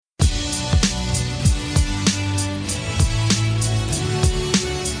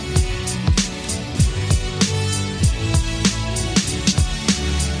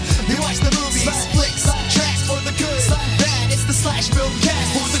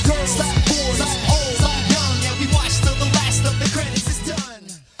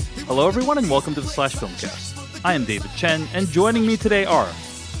Hello, everyone, and welcome to the Slash Filmcast. I am David Chen, and joining me today are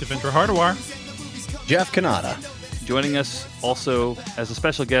Devendra Hardawar, Jeff Kanata. Joining us also as a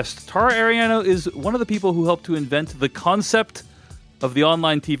special guest, Tara Ariano is one of the people who helped to invent the concept of the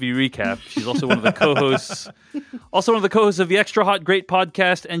online TV recap. She's also one of the co-hosts, of the Extra Hot Great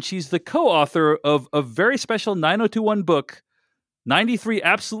podcast, and she's the co-author of a very special 9021 book, 93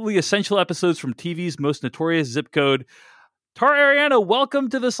 absolutely essential episodes from TV's most notorious zip code. Tara Ariano, welcome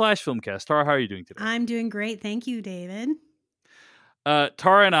to the Slash Filmcast. Tara, how are you doing today? I'm doing great. Thank you, David.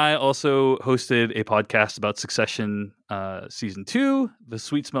 Tara and I also hosted a podcast about Succession Season 2, The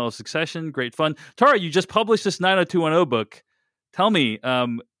Sweet Smell of Succession. Great fun. Tara, you just published this 90210 book. Tell me,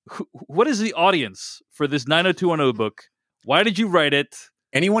 what is the audience for this 90210 book? Why did you write it?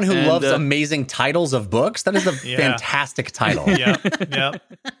 Anyone who loves amazing titles of books, that is a fantastic title. Yeah.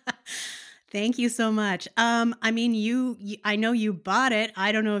 Thank you so much. I mean, you I know you bought it.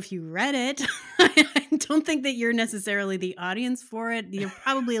 I don't know if you read it. I don't think that you're necessarily the audience for it. You're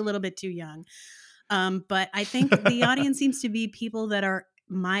probably a little bit too young. But I think the audience seems to be people that are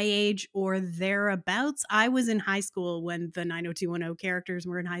my age or thereabouts. I was in high school when the 90210 characters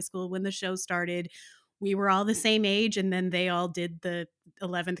were in high school when the show started. We were all the same age, and then they all did the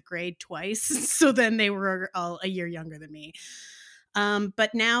 11th grade twice. So then they were all a year younger than me.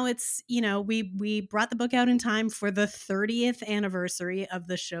 But now it's, we brought the book out in time for the 30th anniversary of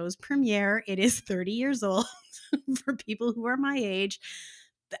the show's premiere. It is 30 years old for people who are my age.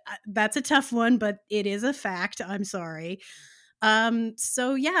 That's a tough one, but it is a fact. I'm sorry.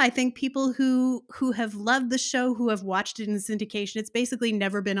 So yeah, I think people who have loved the show, who have watched it in syndication, it's basically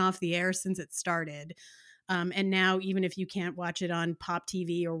never been off the air since it started. And now, even if you can't watch it on Pop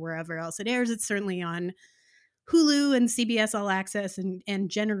TV or wherever else it airs, it's certainly on Hulu and CBS All Access, and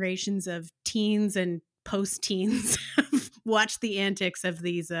generations of teens and post-teens have watched the antics of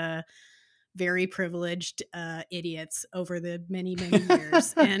these very privileged idiots over the many, many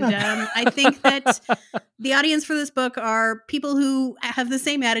years. And I think that the audience for this book are people who have the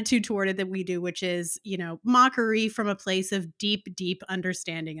same attitude toward it that we do, which is, mockery from a place of deep, deep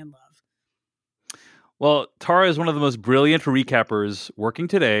understanding and love. Well, Tara is one of the most brilliant recappers working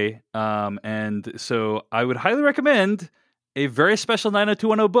today. And so I would highly recommend a very special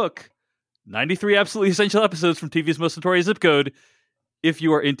 90210 book, 93 absolutely essential episodes from TV's most notorious zip code, if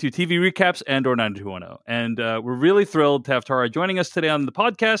you are into TV recaps and or 90210. And we're really thrilled to have Tara joining us today on the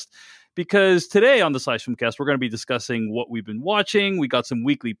podcast, because today on the Slash Filmcast, we're going to be discussing what we've been watching. We got some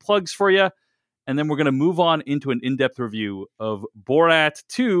weekly plugs for you. And then we're going to move on into an in-depth review of Borat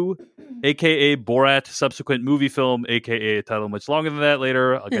 2, a.k.a. Borat subsequent movie film, a.k.a. a title much longer than that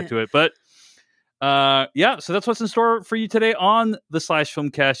later. I'll get to it. But so that's what's in store for you today on the Slash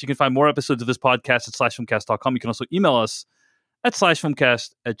Filmcast. You can find more episodes of this podcast at slashfilmcast.com. You can also email us at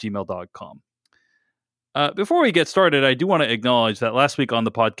slashfilmcast@gmail.com. Before we get started, I do want to acknowledge that last week on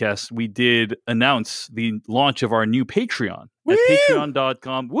the podcast, we did announce the launch of our new Patreon at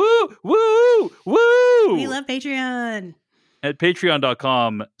patreon.com. Woo! Woo! Woo! We love Patreon. At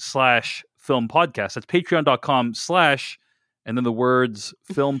patreon.com/film podcast. That's patreon.com/ and then the words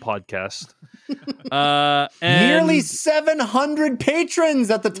film podcast. Nearly 700 patrons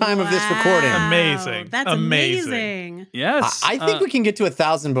at the time of this recording. Amazing. That's amazing. Yes. I think we can get to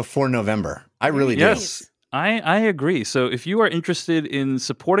 1,000 before November. I really do. Yes. I agree. So if you are interested in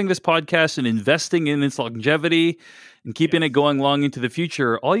supporting this podcast and investing in its longevity and keeping it going long into the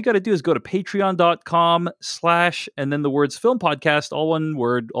future, all you got to do is go to patreon.com/ and then the words film podcast, all one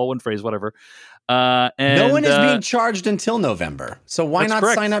word, all one phrase, whatever. And no one is being charged until November. So why not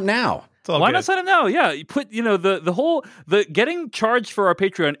sign up now? Why not sign up now? Yeah, you put the getting charged for our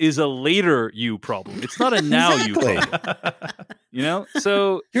Patreon is a later you problem. It's not a now you problem.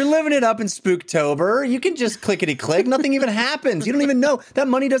 So you're living it up in Spooktober. You can just clickety-click. Nothing even happens. You don't even know. That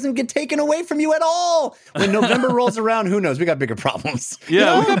money doesn't get taken away from you at all. When November rolls around, who knows? We got bigger problems.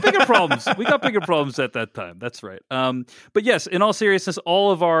 Yeah, we got bigger problems. We got bigger problems at that time. That's right. But yes, in all seriousness, all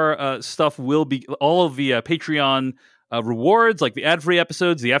of our stuff will be, all of the Patreon rewards, like the ad-free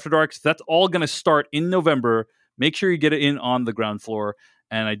episodes, the After Darks, that's all going to start in November. Make sure you get it in on the ground floor.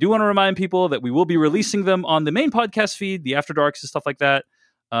 And I do want to remind people that we will be releasing them on the main podcast feed, the After Darks and stuff like that,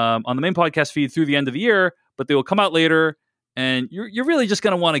 on the main podcast feed through the end of the year, but they will come out later. And you're really just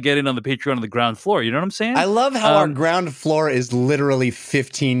going to want to get in on the Patreon on the ground floor. You know what I'm saying? I love how our ground floor is literally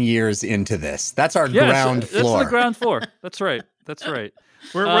 15 years into this. That's our ground floor. That's the ground floor. That's right.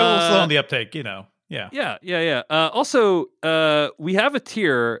 We're a little slow on the uptake, Yeah. Also, we have a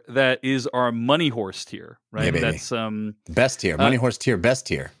tier that is our Money Horse tier, right? Yeah, baby. That's best tier. Money Horse tier, best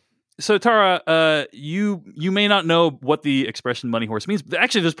tier. So Tara, you may not know what the expression money horse means. But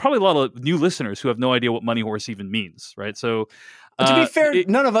actually, there's probably a lot of new listeners who have no idea what money horse even means, right? So, to be fair,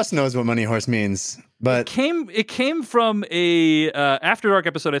 none of us knows what money horse means. But it came from a After Dark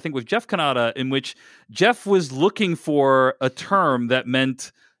episode, I think, with Jeff Kanata, in which Jeff was looking for a term that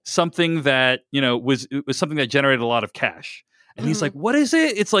meant something that was something that generated a lot of cash, and he's like, "What is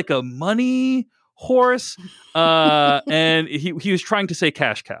it? It's like a money horse," and he was trying to say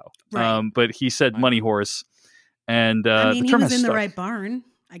cash cow, Right. but he said money horse, and I mean, the he term was has in the stuck. right barn,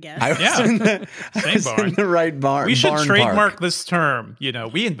 I guess. I was, Yeah. in, the, I Same was barn. in the right barn. We should barn trademark park. this term.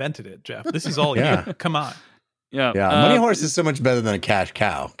 We invented it, Jeff. This is all Yeah. you. Come on. Yeah, Yeah, money horse is so much better than a cash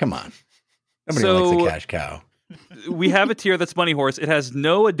cow. Come on, nobody likes a cash cow. We have a tier that's money horse. It has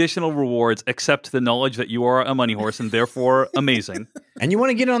no additional rewards except the knowledge that you are a money horse and therefore amazing. And you want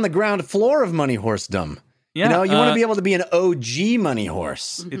to get on the ground floor of money horsedom. Yeah, you want to be able to be an OG money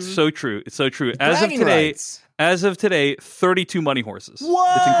horse. It's so true. It's so true. Bragging rights. As of today, 32 money horses. Whoa!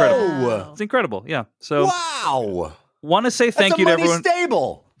 It's incredible. Wow. It's incredible. Yeah. So Wow! want to say thank That's you a to money everyone.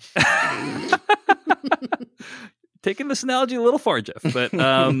 stable. Taking this analogy a little far, Jeff,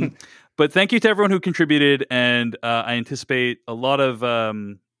 but thank you to everyone who contributed, and I anticipate a lot of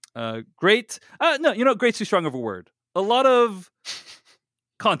great. Great's too strong of a word. A lot of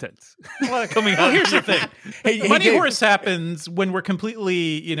content coming out. Here's the thing. Hey, Money Dave. horse happens when we're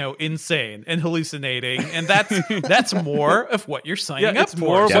completely, insane and hallucinating, and that's more of what you're signing up it's for.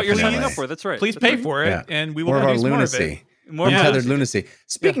 more of what you're Definitely. signing up for. That's right. Please That's pay right. for it, Yeah. and we will More of our produce more of lunacy. it. More of Yeah. our Untethered lunacy.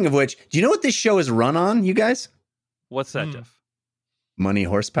 Speaking of which, do you know what this show is run on, you guys? What's that, Jeff? Money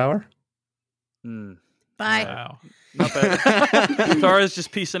horsepower? Hmm. Bye. Wow. Not bad. Tara's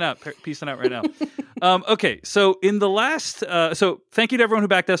just peacing out right now. Okay, so in the last, so thank you to everyone who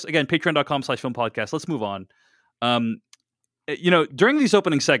backed us. Again, patreon.com/filmpodcast. Let's move on. During these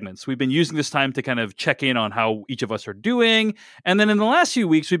opening segments, we've been using this time to kind of check in on how each of us are doing. And then in the last few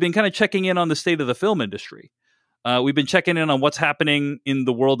weeks, we've been kind of checking in on the state of the film industry. We've been checking in on what's happening in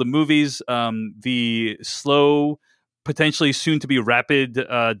the world of movies, the slow, potentially soon to be rapid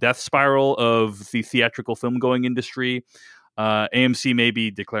death spiral of the theatrical film going industry. AMC may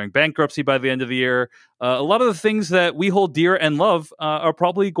be declaring bankruptcy by the end of the year. A lot of the things that we hold dear and love are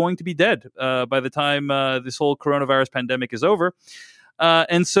probably going to be dead by the time this whole coronavirus pandemic is over.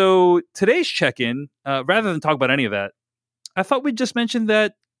 And so today's check-in, rather than talk about any of that, I thought we'd just mention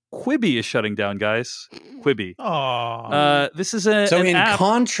that Quibi is shutting down, guys. Quibi. Aww. This is So an in app.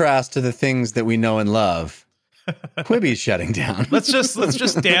 contrast to the things that we know and love, Quibi's shutting down. let's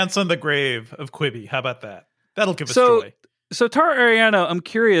just dance on the grave of Quibi. How about that? That'll give us So- joy. So Tara Ariano, I'm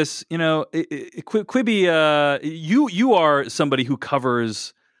curious. Quibi, you are somebody who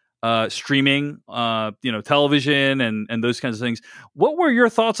covers streaming, television and those kinds of things. What were your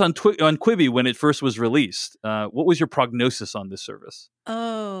thoughts on Quibi when it first was released? What was your prognosis on this service?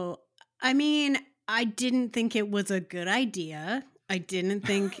 Oh, I mean, I didn't think it was a good idea. I didn't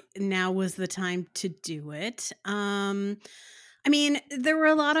think now was the time to do it. I mean, there were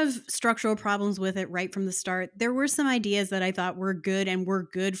a lot of structural problems with it right from the start. There were some ideas that I thought were good and were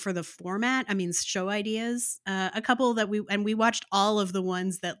good for the format. I mean, show ideas. A couple that we watched all of the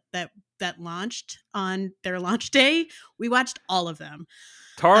ones that launched on their launch day. We watched all of them.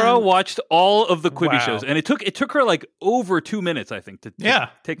 Tara watched all of the Quibi Wow. shows, and it took her like over 2 minutes, I think, to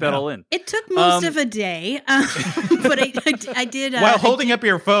take that all in. It took most of a day, but I did. While holding up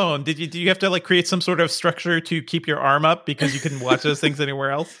your phone, do you have to like create some sort of structure to keep your arm up because you couldn't watch those things anywhere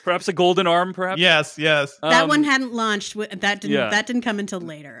else? Perhaps a golden arm, perhaps. Yes. that one hadn't launched. That didn't come until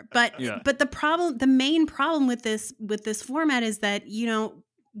later. But the main problem with this format is that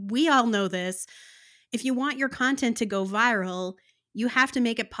we all know this. If you want your content to go viral, you have to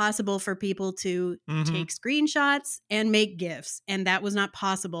make it possible for people to take screenshots and make GIFs. And that was not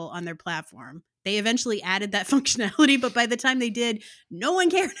possible on their platform. They eventually added that functionality, but by the time they did, no one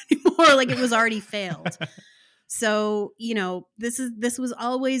cared anymore. Like it was already failed. So, this was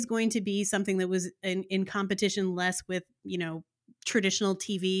always going to be something that was in competition less with, traditional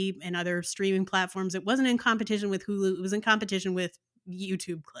TV and other streaming platforms. It wasn't in competition with Hulu. It was in competition with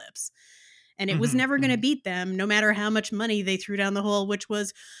YouTube clips. And it was never going to beat them, no matter how much money they threw down the hole, which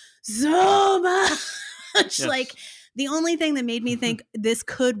was so much. Yes. Like, the only thing that made me think this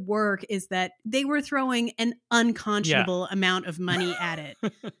could work is that they were throwing an unconscionable amount of money at it.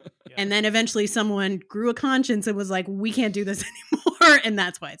 And then eventually someone grew a conscience and was like, we can't do this anymore. And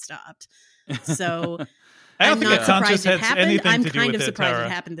that's why it stopped. So I don't I'm think not a conscience surprised it has happened. anything I'm to do kind with of it, surprised Tara. it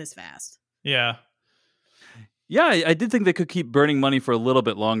happened this fast. Yeah. Yeah, I did think they could keep burning money for a little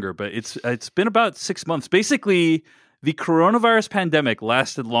bit longer, but it's been about 6 months. Basically, the coronavirus pandemic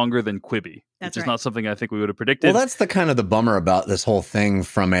lasted longer than Quibi, That's which is right. not something I think we would have predicted. Well, that's the kind of the bummer about this whole thing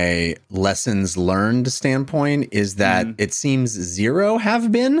from a lessons learned standpoint is that it seems zero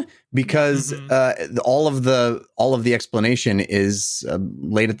have been because all of the explanation is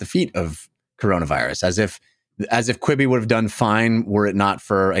laid at the feet of coronavirus, as if Quibi would have done fine were it not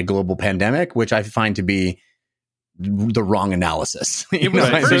for a global pandemic, which I find to be the wrong analysis. It was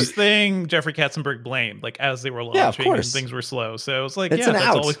the first thing Jeffrey Katzenberg blamed, like as they were launching and things were slow. So it's like, that's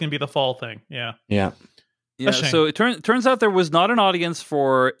always going to be the fall thing. Yeah. So it turns out there was not an audience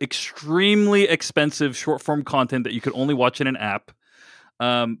for extremely expensive short form content that you could only watch in an app.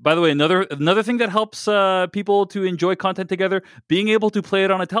 By the way, another thing that helps people to enjoy content together, being able to play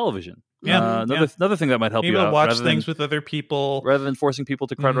it on a television. Another thing that might help you out. Watch things with other people rather than forcing people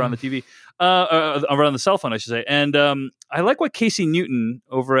to crowd around the TV, around the cell phone, I should say. And I like what Casey Newton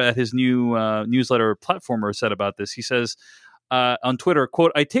over at his new newsletter Platformer said about this. He says on Twitter,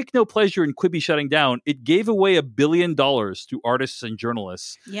 quote, "I take no pleasure in Quibi shutting down. It gave away $1 billion to artists and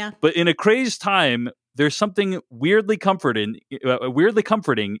journalists. Yeah. But in a crazed time, there's something weirdly comforting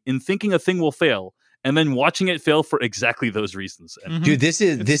in thinking a thing will fail and then watching it fail for exactly those reasons." Dude, this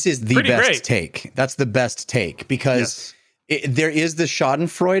is the best great. take. That's the best take because there is the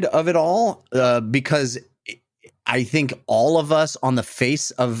Schadenfreude of it all. Because I think all of us on the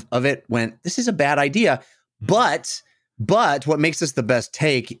face of it went, this is a bad idea. But what makes this the best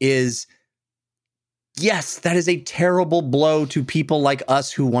take is, yes, that is a terrible blow to people like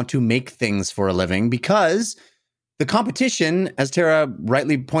us who want to make things for a living, because the competition, as Tara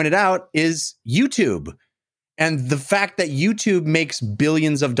rightly pointed out, is YouTube. And the fact that YouTube makes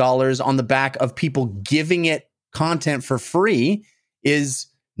billions of dollars on the back of people giving it content for free is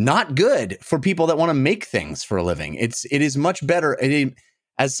not good for people that want to make things for a living. It is much better.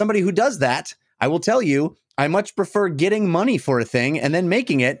 As somebody who does that, I will tell you, I much prefer getting money for a thing and then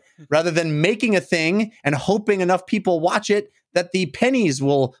making it rather than making a thing and hoping enough people watch it that the pennies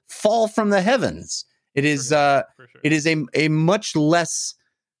will fall from the heavens. It is it is a much less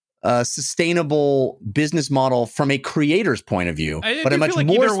sustainable business model from a creator's point of view, but a much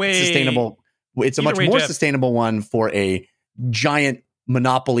more sustainable. It's a much more sustainable one for a giant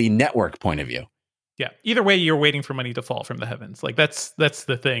monopoly network point of view. Yeah. Either way, you're waiting for money to fall from the heavens. Like that's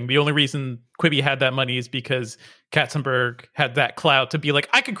the thing. The only reason Quibi had that money is because Katzenberg had that clout to be like,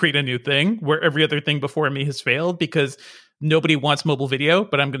 I could create a new thing where every other thing before me has failed because nobody wants mobile video,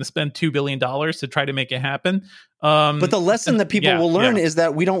 but I'm going to spend $2 billion to try to make it happen. But the lesson that people will learn is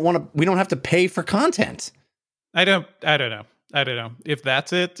that we don't have to pay for content. I don't know if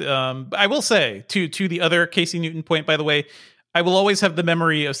that's it. I will say to the other Casey Newton point, by the way, I will always have the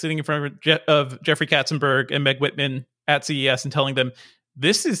memory of sitting in front of Jeffrey Katzenberg and Meg Whitman at CES and telling them,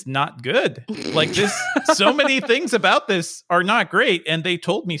 this is not good. Like this, so many things about this are not great. And they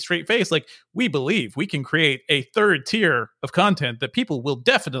told me straight face, like, we believe we can create a third tier of content that people will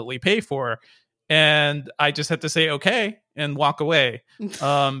definitely pay for. And I just had to say, okay, and walk away.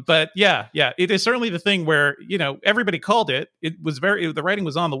 But yeah, it is certainly the thing where, everybody called it. It was the writing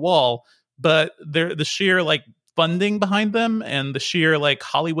was on the wall, but the sheer like funding behind them and the sheer like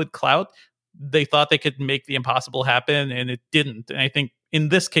Hollywood clout, they thought they could make the impossible happen, and it didn't. And I think in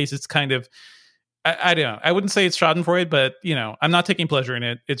this case, it's kind of, I don't know. I wouldn't say it's Schadenfreude, but I'm not taking pleasure in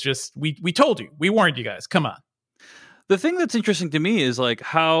it. It's just we told you, we warned you guys. Come on. The thing that's interesting to me is like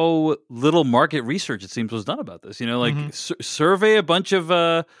how little market research it seems was done about this. Survey a bunch of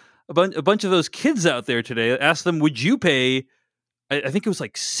those kids out there today. Ask them, would you pay? I think it was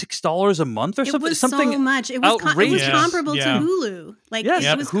like $6 a month or something. It was something so much. It was outrageous. comparable to Hulu. Like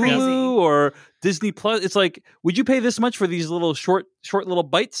it was Hulu crazy. Or Disney Plus. It's like, would you pay this much for these little short little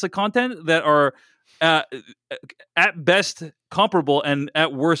bites of content that are at best comparable and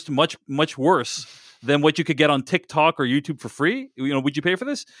at worst much much worse than what you could get on TikTok or YouTube for free? Would you pay for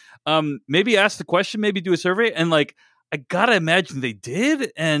this? Maybe ask the question. Maybe do a survey. And like, I gotta imagine they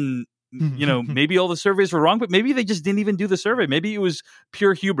did. And maybe all the surveys were wrong, but maybe they just didn't even do the survey. Maybe it was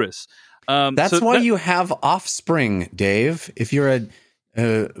pure hubris. That's why you have Offspring, Dave. If you're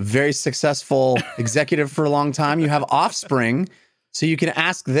a very successful executive for a long time, you have Offspring, so you can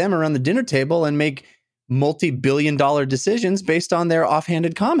ask them around the dinner table and make multi-billion-dollar decisions based on their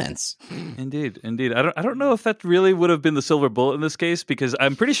offhanded comments. Indeed. I don't know if that really would have been the silver bullet in this case, because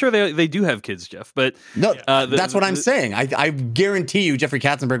I'm pretty sure they do have kids, Jeff. But no, that's what I'm saying. I guarantee you, Jeffrey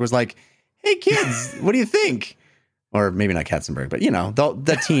Katzenberg was like, "Hey, kids, what do you think?" Or maybe not Katzenberg, but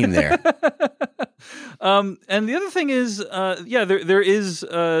the team there. And the other thing is, there is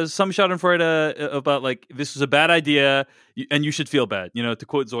some Schadenfreude about like this is a bad idea and you should feel bad. You know, to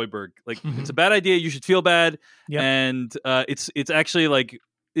quote Zoidberg, like it's a bad idea, you should feel bad, Yep. and it's actually like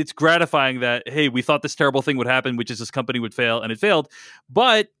it's gratifying that hey, we thought this terrible thing would happen, which is this company would fail, and it failed.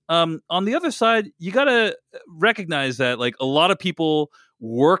 But on the other side, you gotta recognize that like a lot of people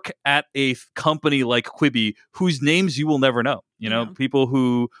work at a company like Quibi, whose names you will never know. You know, people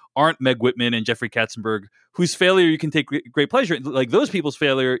who aren't Meg Whitman and Jeffrey Katzenberg, whose failure you can take great pleasure in. Like those people's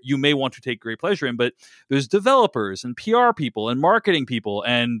failure, you may want to take great pleasure in. But there's developers and PR people and marketing people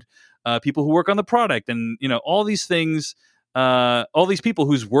and people who work on the product, and you know all these things. All these people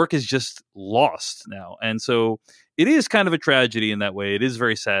whose work is just lost now, and so it is kind of a tragedy in that way. It is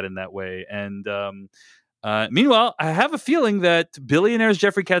very sad in that way, and meanwhile, I have a feeling that billionaires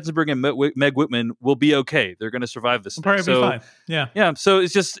Jeffrey Katzenberg and Meg Whitman will be okay. They're going to survive this. Probably be fine. Yeah. So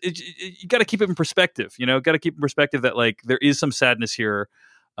it's just you got to keep it in perspective. You know, got to keep in perspective that like there is some sadness here,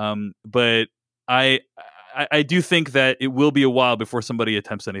 but I do think that it will be a while before somebody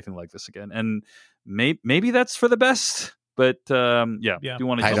attempts anything like this again, and maybe that's for the best. But do you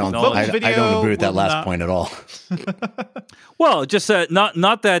want to? I don't agree with that last point at all. Well, just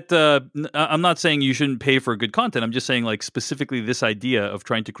not that I'm not saying you shouldn't pay for good content. I'm just saying like specifically this idea of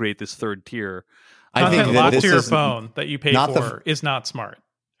trying to create this third tier. I think that locked to your phone that you pay for is not smart.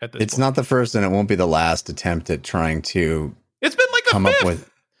 At this, it's not the first, and it won't be the last attempt at trying to. It's been like come up with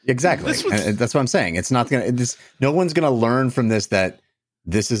exactly. And that's what I'm saying. It's not gonna. No one's gonna learn from this that.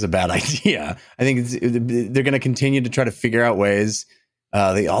 This is a bad idea. I think they're going to continue to try to figure out ways.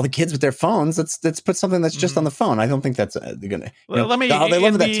 All the kids with their phones. Let's put something that's just on the phone. I don't think that's they're going to. They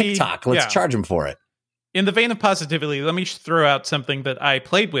love that TikTok. Let's charge them for it. In the vein of positivity, let me throw out something that I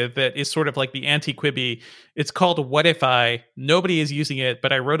played with that is sort of like the anti-Quibi. It's called What If I? Nobody is using it,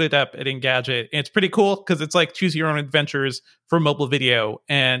 but I wrote it up at Engadget. And it's pretty cool because it's like choose your own adventures for mobile video.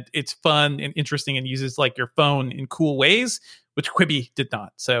 And it's fun and interesting and uses like your phone in cool ways, which Quibi did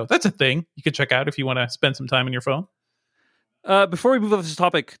not. So that's a thing you could check out if you want to spend some time on your phone. Before we move off this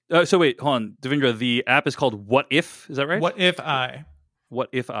topic, so wait, hold on, Devindra, the app is called What If? Is that right? What if I? What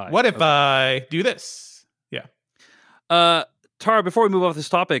if I? What if I do this? Yeah. Tara, before we move off this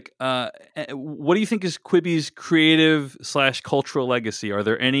topic, what do you think is Quibi's creative / cultural legacy? Are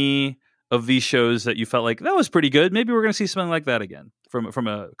there any of these shows that you felt like that was pretty good? Maybe we're going to see something like that again from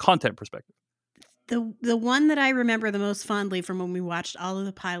a content perspective. The one that I remember the most fondly from when we watched all of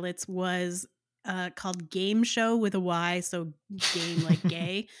the pilots was called Game Show with a Y, so game like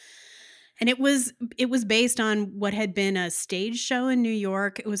gay. And it was based on what had been a stage show in New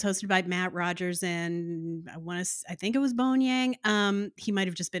York. It was hosted by Matt Rogers and I think it was Bone Yang. He might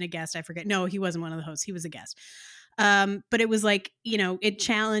have just been a guest. I forget. No, he wasn't one of the hosts. He was a guest. But it was like, it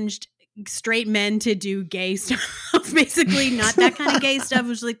challenged straight men to do gay stuff, basically not that kind of gay stuff. It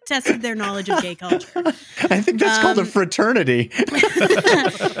was like tested their knowledge of gay culture. I think that's called a fraternity.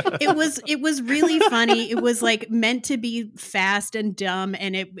 It was really funny. It was like meant to be fast and dumb,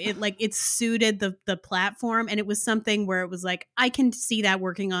 and it suited the platform, and it was something where it was like I can see that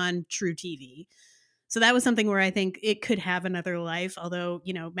working on True TV. So that was something where I think it could have another life, although,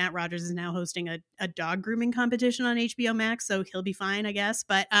 Matt Rogers is now hosting a dog grooming competition on HBO Max, so he'll be fine, I guess.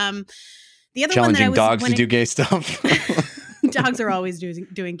 But the other challenging one that dogs to do gay stuff. Dogs are always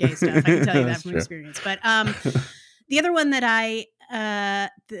doing gay stuff. I can tell you that from experience. But the other one that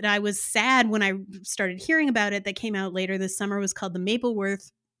I was sad when I started hearing about it that came out later this summer was called The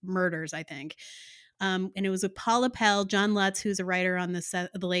Mapleworth Murders, I think. And it was with Paula Pell, John Lutz, who's a writer on the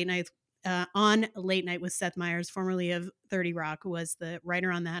Late Night on Late Night with Seth Meyers, formerly of 30 Rock, was the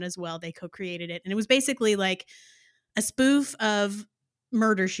writer on that as well. They co-created it. And it was basically like a spoof of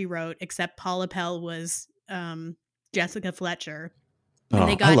Murder, She Wrote, except Paula Pell was Jessica Fletcher. And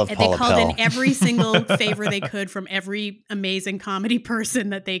they called in every single favor they could from every amazing comedy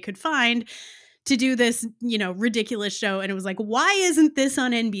person that they could find to do this, ridiculous show. And it was like, why isn't this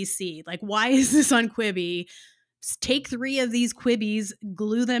on NBC? Like, why is this on Quibi? Take 3 of these Quibbies,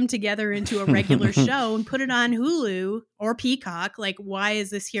 glue them together into a regular show and put it on Hulu or Peacock. Like, why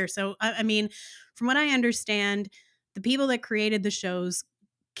is this here? So, I mean, from what I understand, the people that created the shows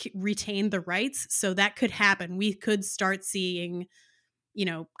retained the rights. So that could happen. We could start seeing,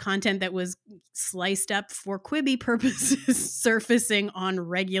 content that was sliced up for Quibi purposes surfacing on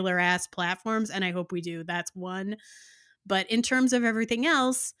regular ass platforms. And I hope we do. That's one. But in terms of everything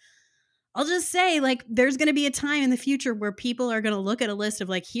else, I'll just say, like, there's going to be a time in the future where people are going to look at a list of,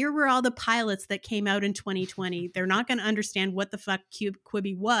 like, here were all the pilots that came out in 2020. They're not going to understand what the fuck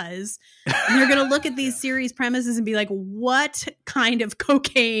Quibi was. And they're going to look at these series premises and be like, what kind of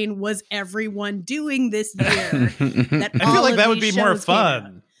cocaine was everyone doing this year? I feel like that would be more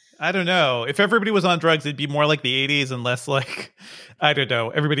fun. I don't know. If everybody was on drugs, it'd be more like the 80s and less like, I don't know,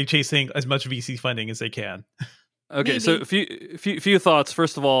 everybody chasing as much VC funding as they can. Okay, so a few thoughts.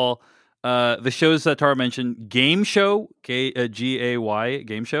 First of all, the shows that Tara mentioned, Game Show, Gay,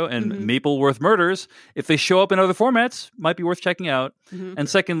 Game Show, and Mapleworth Murders, if they show up in other formats, might be worth checking out. And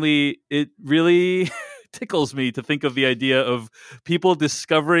secondly, it really tickles me to think of the idea of people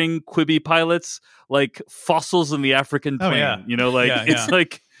discovering Quibi pilots like fossils in the African plain. Yeah. You know, like it's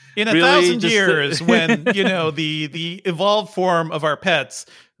like in a really 1,000 years when, you know, the evolved form of our pets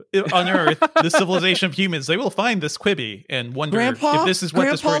on Earth, the civilization of humans, they will find this Quibi and wonder if this is what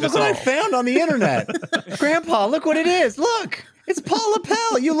destroyed us all. Look what I found on the internet. Grandpa, look what it is. Look, it's Paul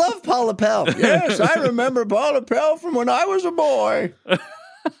Lapel. You love Paul Lapel. Yes, I remember Paul Lapel from when I was a boy.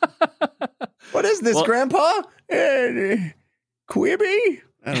 What is this, Grandpa? Quibi?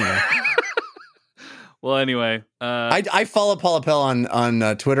 I don't know. Well, anyway, I follow Paula Pell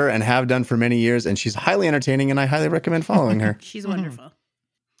on Twitter and have done for many years, and she's highly entertaining, and I highly recommend following her. She's wonderful.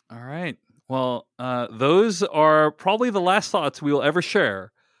 All right. Well, those are probably the last thoughts we will ever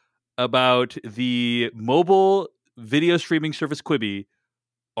share about the mobile video streaming service Quibi.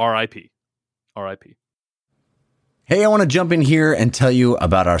 R.I.P. R.I.P. Hey, I want to jump in here and tell you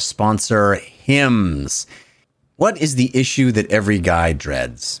about our sponsor, Hims. What is the issue that every guy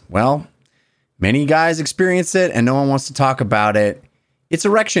dreads? Well, many guys experience it and no one wants to talk about it. It's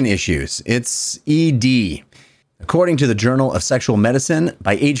erection issues. It's ED. According to the Journal of Sexual Medicine,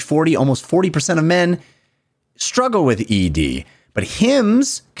 by age 40, almost 40% of men struggle with ED. But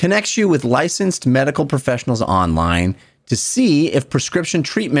Hims connects you with licensed medical professionals online to see if prescription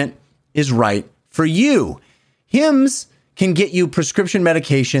treatment is right for you. Hims can get you prescription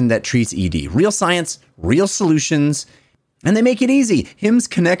medication that treats ED. Real science, real solutions, and they make it easy. Hims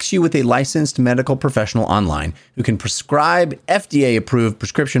connects you with a licensed medical professional online who can prescribe FDA-approved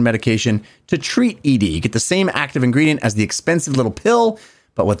prescription medication to treat ED. You get the same active ingredient as the expensive little pill,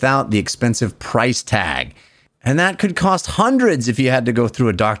 but without the expensive price tag. And that could cost hundreds if you had to go through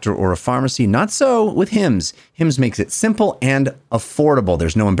a doctor or a pharmacy. Not so with Hims. Hims makes it simple and affordable.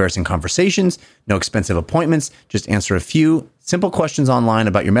 There's no embarrassing conversations, no expensive appointments. Just answer a few simple questions online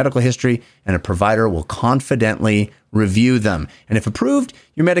about your medical history, and a provider will confidently review them. And if approved,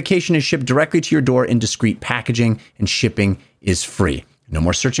 your medication is shipped directly to your door in discreet packaging, and shipping is free. No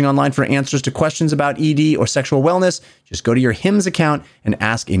more searching online for answers to questions about ED or sexual wellness. Just go to your Hims account and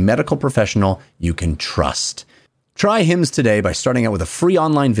ask a medical professional you can trust. Try Hims today by starting out with a free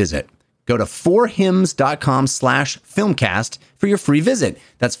online visit. Go to forhims.com/filmcast for your free visit.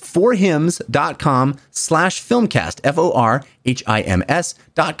 That's forhims.com/filmcast.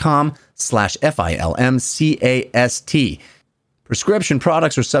 forhims.com/filmcast. Prescription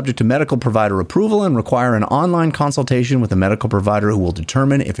products are subject to medical provider approval and require an online consultation with a medical provider who will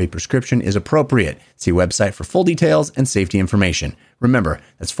determine if a prescription is appropriate. See website for full details and safety information. Remember,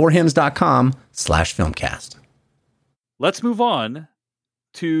 that's forhims.com/filmcast. Let's move on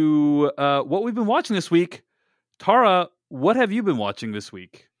to what we've been watching this week. Tara, what have you been watching this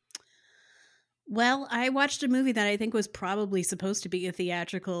week? Well, I watched a movie that I think was probably supposed to be a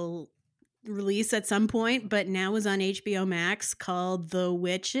theatrical release at some point, but now is on HBO Max, called The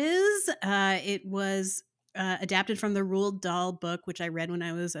Witches. It was adapted from the Roald Dahl book, which I read when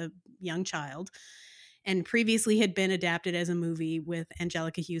I was a young child, and previously had been adapted as a movie with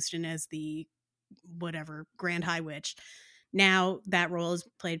Angelica Houston as the Grand High Witch. Now that role is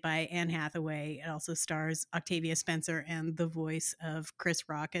played by Anne Hathaway. It also stars Octavia Spencer and the voice of Chris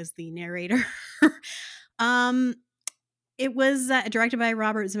Rock as the narrator. It was directed by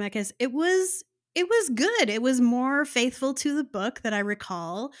Robert Zemeckis. It was good. It was more faithful to the book that I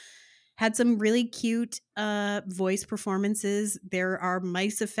recall. Had some really cute voice performances. There are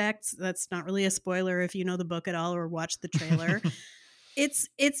mice effects. That's not really a spoiler if you know the book at all or watch the trailer. It's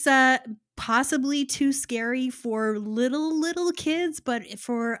possibly too scary for little kids, but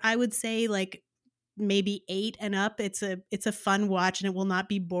for, I would say, like maybe 8 and up, it's a fun watch, and it will not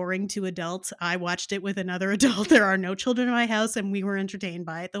be boring to adults. I watched it with another adult. There are no children in my house, and we were entertained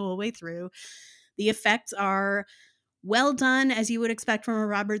by it the whole way through. The effects are well done, as you would expect from a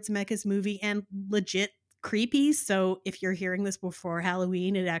Robert Zemeckis movie, and legit creepy. So if you're hearing this before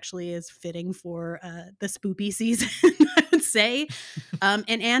Halloween, it actually is fitting for the spoopy season, I would say. And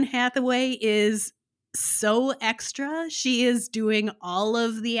Anne Hathaway is so extra. She is doing all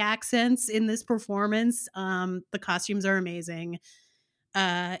of the accents in this performance. The costumes are amazing.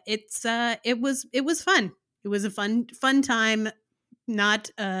 It was fun. It was a fun time. Not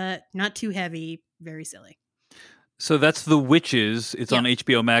too heavy. Very silly. So that's The Witches. It's on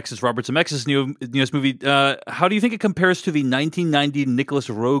HBO Max. It's Robert Zemeckis' newest movie. How do you think it compares to the 1990 Nicholas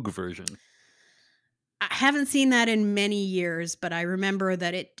Roeg version? I haven't seen that in many years, but I remember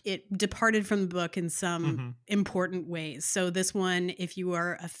that it departed from the book in some important ways. So this one, if you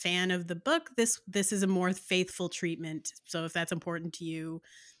are a fan of the book, this is a more faithful treatment. So if that's important to you,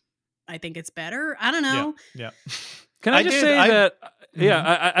 I think it's better. I don't know. Yeah. Can I just say that?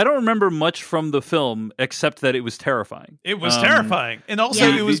 Yeah, I don't remember much from the film except that it was terrifying. It was terrifying, and also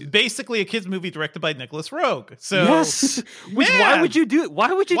it was basically a kids' movie directed by Nicholas Roeg. So yes, which why would you do it?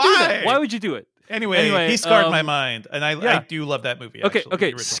 Why would you do that? Why would you do it? Anyway, he scarred my mind, and I do love that movie. Okay, actually,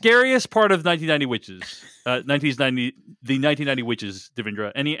 okay. Scariest part of 1990 Witches, the 1990 Witches,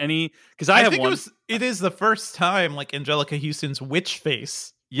 Devindra. Any? Because I have think one. It is the first time like Angelica Houston's witch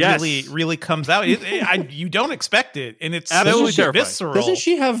face. Yes. really comes out. You don't expect it, and it's absolutely so terrifying. visceral. Doesn't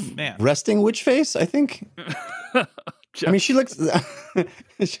she have resting witch face? I think. I mean, she looks.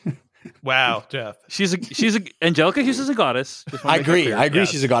 Wow, Jeff. She's Angelica Houston's a goddess. I agree. Yes.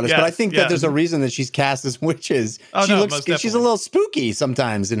 She's a goddess, but I think that there's a reason that she's cast as witches. Oh, she looks. She's a little spooky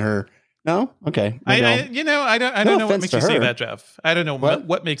sometimes in her. No, okay. I don't know what makes you say that, Jeff. I don't know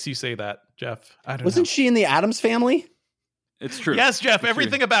what makes you say that, Jeff. I don't know. Wasn't she in the Addams Family? It's true. Yes, Jeff.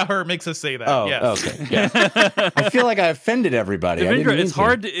 Everything about her makes us say that. Oh, yes. okay. Yeah. I feel like I offended everybody. Devindra,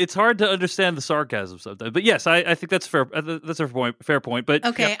 it's hard to understand the sarcasm sometimes. But yes, I think that's fair. That's a fair point. But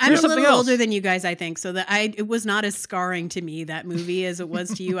okay, I'm a little older than you guys, I think, so that it was not as scarring to me, that movie, as it was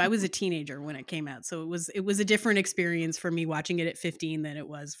to you. I was a teenager when it came out, so it was a different experience for me watching it at 15 than it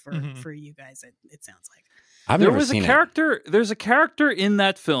was for you guys. It sounds like There's a character in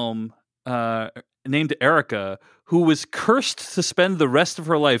that film named Erica who was cursed to spend the rest of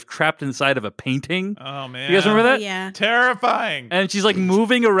her life trapped inside of a painting. Oh man, you guys remember that? Yeah, terrifying. And she's like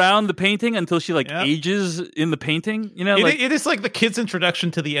moving around the painting until she ages in the painting. You know, it is like the kid's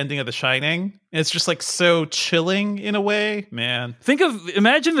introduction to the ending of The Shining. It's just like so chilling in a way, man.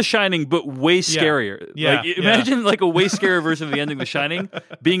 Imagine The Shining, but way scarier. Imagine like a way scarier version of the ending of The Shining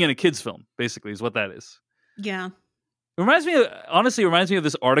being in a kid's film. Basically, is what that is. Yeah. It reminds me of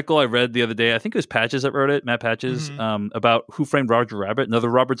this article I read the other day. I think it was Patches that wrote it, Matt Patches, about Who Framed Roger Rabbit, another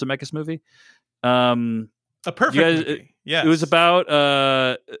Robert Zemeckis movie. A perfect movie. Yeah, it was about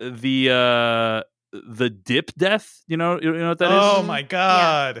the dip death. You know what that is? Oh my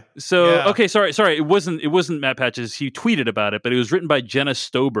god! Yeah. So okay, sorry. It wasn't Matt Patches. He tweeted about it, but it was written by Jenna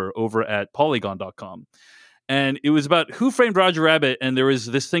Stober over at Polygon.com, and it was about Who Framed Roger Rabbit. And there was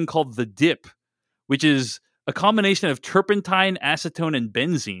this thing called the dip, which is a combination of turpentine, acetone, and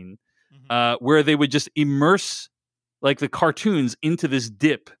benzene, where they would just immerse like the cartoons into this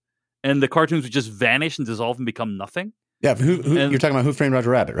dip, and the cartoons would just vanish and dissolve and become nothing. Yeah, you're talking about Who Framed Roger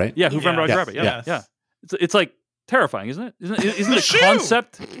Rabbit, right? Yeah, Who Framed Roger Rabbit. Yeah. It's like terrifying, isn't it? Isn't the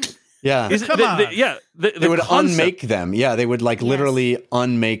concept? Yeah, come on. They would unmake them. Yeah, they would like literally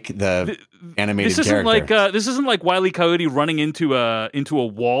unmake the animated character. This isn't like Wile E. Coyote running into a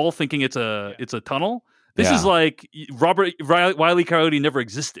wall thinking it's a tunnel. This is like Wile E. Coyote never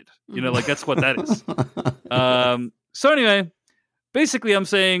existed. You know, like that's what that is. So anyway, basically, I'm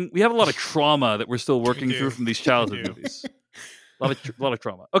saying we have a lot of trauma that we're still working through from these childhood movies. A lot of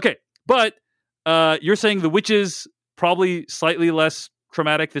trauma. Okay, but you're saying The Witches probably slightly less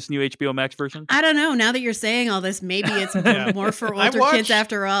traumatic, this new HBO Max version? I don't know. Now that you're saying all this, maybe it's more for older kids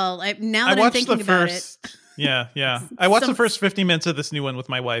after all. Now that I'm thinking about it. Yeah. I watched the first 50 minutes of this new one with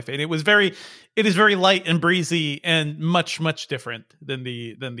my wife, and it is very light and breezy and much, much different than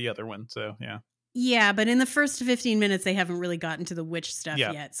the other one. So yeah. Yeah, but in the first 15 minutes, they haven't really gotten to the witch stuff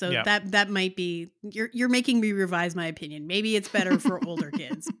yet. So that might be you're making me revise my opinion. Maybe it's better for older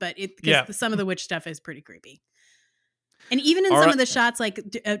kids, but some of the witch stuff is pretty creepy. And even in some of the shots, like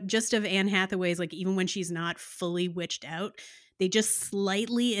just of Anne Hathaway's, like even when she's not fully witched out, they just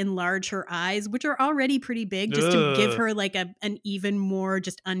slightly enlarge her eyes, which are already pretty big, just to give her like an even more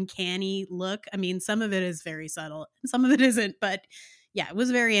just uncanny look. I mean, some of it is very subtle, and some of it isn't. But yeah, it was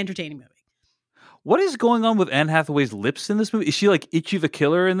a very entertaining movie. What is going on with Anne Hathaway's lips in this movie? Is she like Itchy the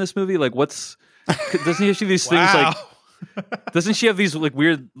Killer in this movie? Like, doesn't she have these things like? Doesn't she have these like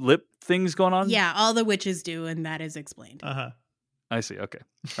weird lip things going on? Yeah, all the witches do, and that is explained. I see. Okay.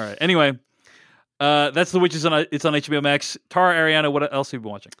 All right. Anyway, that's The Witches. It's on HBO Max. Tara, Ariano, what else have you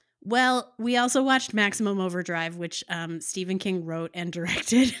been watching? Well, we also watched Maximum Overdrive, which Stephen King wrote and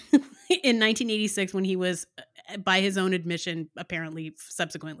directed. in 1986 when he was, by his own admission, apparently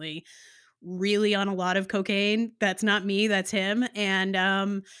subsequently, really on a lot of cocaine. That's not me, that's him.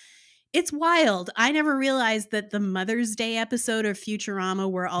 And it's wild. I never realized that the Mother's Day episode of Futurama,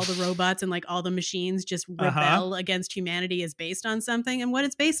 where all the robots and like all the machines just rebel against humanity, is based on something. And what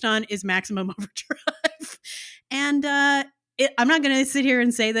it's based on is Maximum Overdrive. And I'm not going to sit here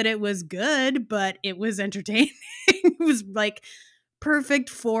and say that it was good, but it was entertaining. It was like perfect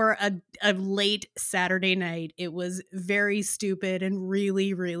for a late Saturday night. It was very stupid and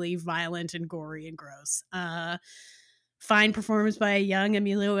really, really violent and gory and gross. Fine performance by a young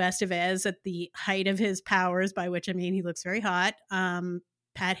Emilio Estevez at the height of his powers, by which I mean he looks very hot.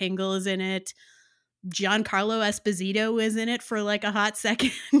 Pat Hingle is in it. Giancarlo Esposito is in it for like a hot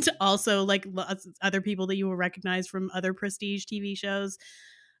second. Also, like other people that you will recognize from other prestige TV shows.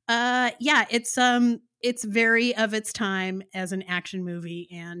 Yeah, it's very of its time as an action movie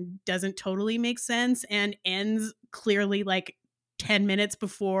and doesn't totally make sense and ends clearly like 10 minutes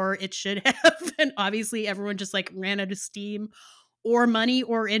before it should have. And obviously everyone just like ran out of steam or money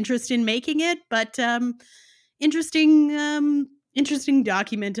or interest in making it. But interesting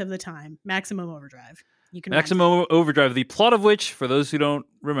document of the time. Maximum Overdrive. You can Maximum Overdrive, the plot of which, for those who don't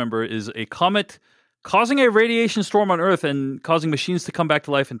remember, is a comet causing a radiation storm on Earth and causing machines to come back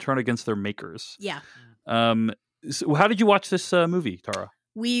to life and turn against their makers. Yeah. So how did you watch this movie, Tara?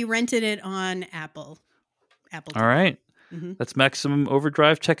 We rented it on Apple. All right. Mm-hmm. That's Maximum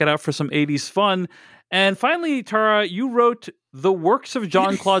Overdrive. Check it out for some 80s fun. And finally, Tara, you wrote the works of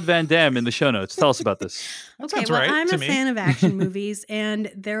Jean-Claude Van Damme in the show notes. Tell us about this. Okay, well, I'm a fan of action movies, and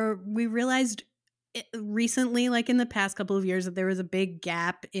we realized recently, like in the past couple of years, that there was a big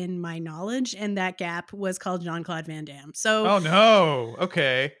gap in my knowledge, and that gap was called Jean-Claude Van Damme. So, oh no,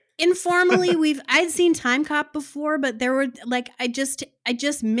 okay. Informally, I'd seen Time Cop before, but there were like I just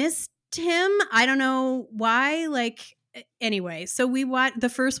missed him. I don't know why. Like. Anyway, so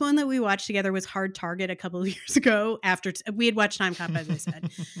the first one that we watched together was Hard Target a couple of years ago after we had watched Time Cop, as I said.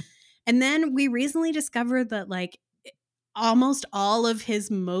 And then we recently discovered that like almost all of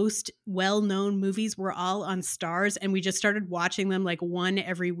his most well-known movies were all on Stars, and we just started watching them like one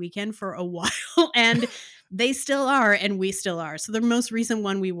every weekend for a while. And they still are, and we still are. So the most recent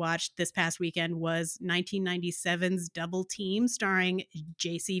one we watched this past weekend was 1997's Double Team, starring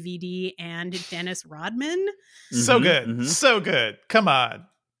JCVD and Dennis Rodman. So good. Mm-hmm. So good. Come on.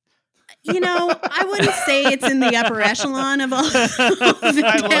 You know, I wouldn't say it's in the upper echelon of all the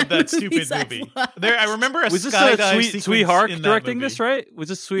I love that stupid movie. I remember was this Sweet Hark directing this, right? Was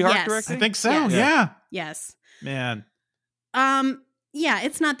this Sweet Hark directing? I think so. Yes. Yeah. Yes. Man. Yeah,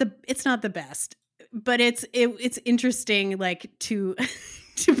 it's not the best, but it's interesting, like to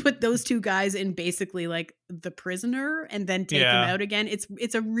put those two guys in basically like The Prisoner and then take them out again.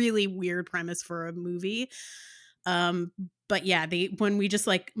 It's a really weird premise for a movie. But yeah, when we just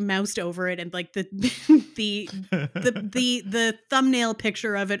like moused over it and like the thumbnail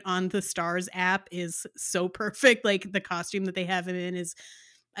picture of it on the Stars app is so perfect. Like the costume that they have him in is,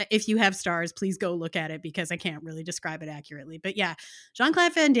 if you have Stars, please go look at it because I can't really describe it accurately. But yeah,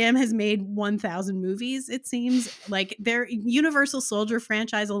 Jean-Claude Van Damme has made 1,000 movies. It seems like their Universal Soldier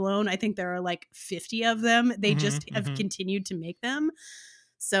franchise alone, I think there are like 50 of them. They just have continued to make them.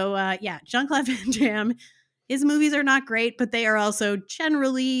 So yeah, Jean-Claude Van Damme. His movies are not great, but they are also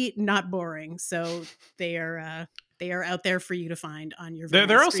generally not boring. So they are out there for you to find on your.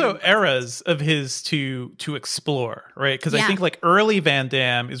 There are also eras of his to explore, right? Because I think like early Van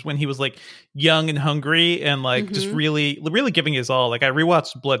Damme is when he was like young and hungry and like just really giving his all. Like I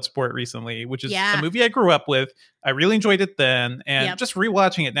rewatched Bloodsport recently, which is a movie I grew up with. I really enjoyed it then, and just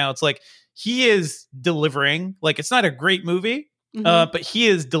rewatching it now, it's like he is delivering. Like it's not a great movie. But he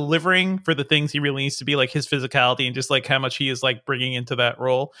is delivering for the things he really needs to be, like his physicality and just like how much he is like bringing into that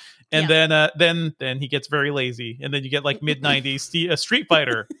role. And then he gets very lazy, and then you get like mid-90s Street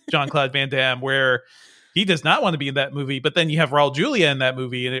Fighter Jean-Claude Van Damme, where he does not want to be in that movie, but then you have Raul Julia in that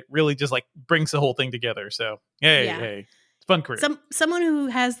movie, and it really just like brings the whole thing together. So hey, it's a fun career. Someone who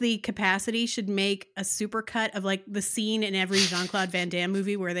has the capacity should make a supercut of like the scene in every Jean-Claude Van Damme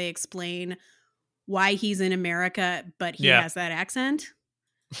movie where they explain why he's in America, but he has that accent.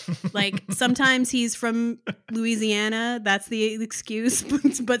 Like sometimes he's from Louisiana. That's the excuse.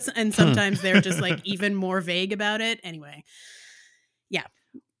 And sometimes they're just like even more vague about it. Anyway. Yeah.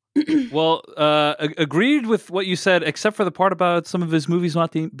 Well, agreed with what you said, except for the part about some of his movies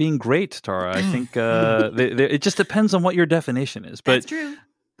not being great, Tara. I think it just depends on what your definition is. But that's true.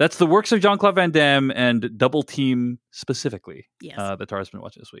 That's the works of Jean-Claude Van Damme and Double Team specifically. Yes. That Tara's been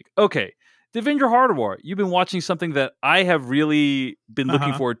watching this week. Okay. Devindra Hardawar, you've been watching something that I have really been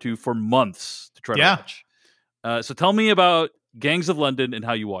looking forward to for months to try to watch. So tell me about Gangs of London and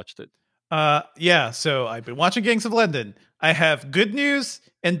how you watched it. So I've been watching Gangs of London. I have good news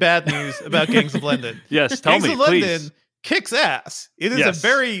and bad news about Gangs of London. Yes, tell Gangs me, of London please. Kicks ass. It is a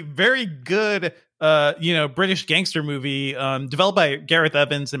very, very good British gangster movie developed by Gareth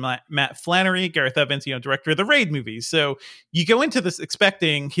Evans and Matt Flannery. Gareth Evans, director of the Raid movies. So you go into this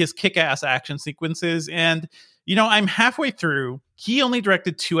expecting his kick-ass action sequences, and I'm halfway through. He only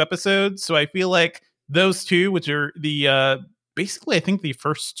directed 2 episodes, so I feel like those 2, which are the basically I think the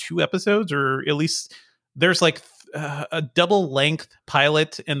first 2 episodes, or at least there's like a double length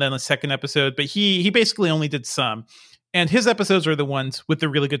pilot and then a second episode, but he basically only did some. And his episodes are the ones with the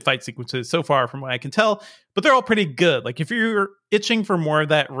really good fight sequences so far, from what I can tell. But they're all pretty good. Like, if you're itching for more of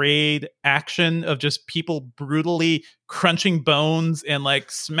that Raid action of just people brutally crunching bones and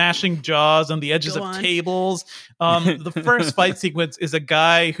like smashing jaws on the edges of tables, the first fight sequence is a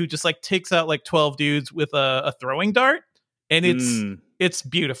guy who just like takes out like 12 dudes with a throwing dart, and it's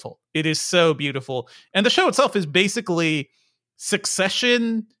beautiful. It is so beautiful. And the show itself is basically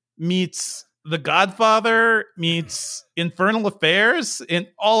Succession meets The Godfather meets Infernal Affairs, and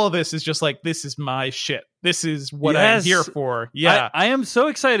all of this is just like, this is my shit. This is what I'm here for. Yeah, I am so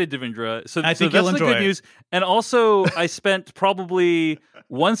excited, Devindra. So I think that's you'll enjoy the good news. And also, I spent probably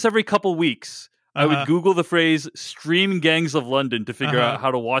once every couple weeks, I would Google the phrase "stream Gangs of London" to figure out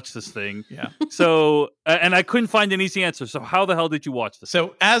how to watch this thing. Yeah. So, and I couldn't find an easy answer. So, how the hell did you watch this?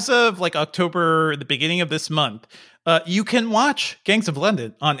 So, as of like October, the beginning of this month, you can watch Gangs of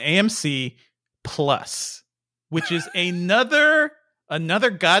London on AMC Plus, which is another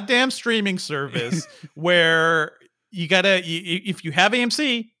goddamn streaming service where you gotta, if you have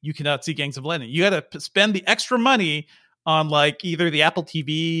AMC, you cannot see Gangs of London. You gotta spend the extra money on like either the Apple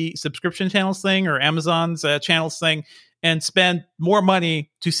TV subscription channels thing or Amazon's channels thing, and spend more money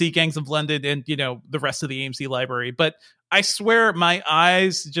to see Gangs of London and the rest of the AMC library. But I swear my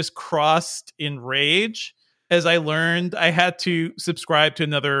eyes just crossed in rage as I learned I had to subscribe to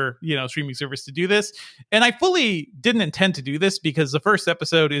another, streaming service to do this. And I fully didn't intend to do this because the first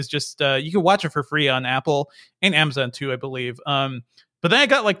episode is just, you can watch it for free on Apple and Amazon too, I believe. But then I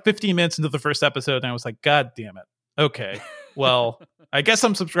got like 15 minutes into the first episode and I was like, God damn it. Okay, well, I guess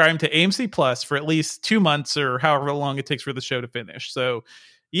I'm subscribing to AMC Plus for at least 2 months or however long it takes for the show to finish. So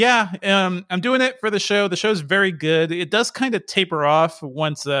yeah, I'm doing it for the show. The show's very good. It does kind of taper off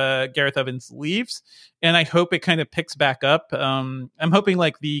once Gareth Evans leaves, and I hope it kind of picks back up. I'm hoping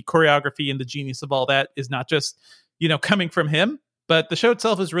like the choreography and the genius of all that is not just, coming from him, but the show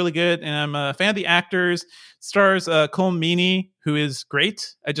itself is really good, and I'm a fan of the actors. Stars Colm Meaney, who is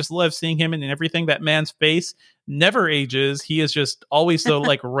great. I just love seeing him in everything. That man's face never ages. He is just always so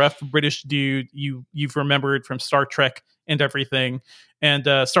like rough British dude you've remembered from Star Trek and everything. And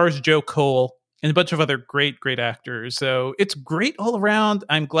stars Joe Cole and a bunch of other great actors. So it's great all around.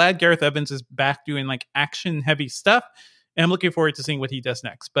 I'm glad Gareth Evans is back doing like action heavy stuff, and I'm looking forward to seeing what he does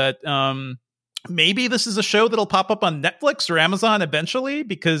next. But maybe this is a show that'll pop up on Netflix or Amazon eventually,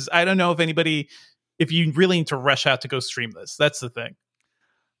 because I don't know if you really need to rush out to go stream this. That's the thing.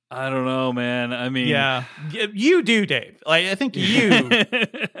 I don't know, man. I mean, yeah, you do, Dave. Like, I think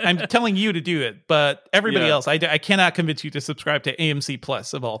I'm telling you to do it, but everybody else, I cannot convince you to subscribe to AMC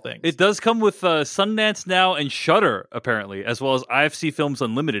Plus of all things. It does come with Sundance Now and Shudder, apparently, as well as IFC Films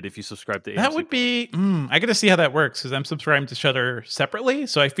Unlimited if you subscribe to AMC. That would be, I got to see how that works, because I'm subscribing to Shudder separately,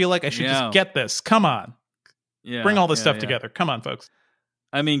 so I feel like I should just get this. Come on. Bring all this stuff together. Come on, folks.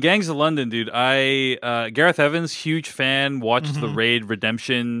 I mean, Gangs of London, dude. Gareth Evans, huge fan, watched The Raid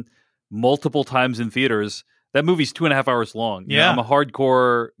Redemption multiple times in theaters. That movie's 2.5 hours long. I'm a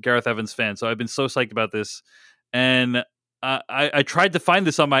hardcore Gareth Evans fan, so I've been so psyched about this. And I tried to find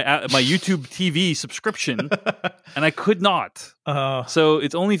this on my YouTube TV subscription, and I could not. So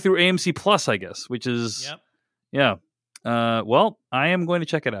it's only through AMC Plus, I guess, which is well, I am going to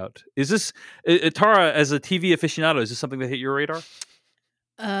check it out. Is this Tara, as a TV aficionado? Is this something that hit your radar?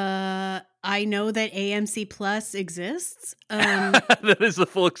 I know that AMC Plus exists. That is the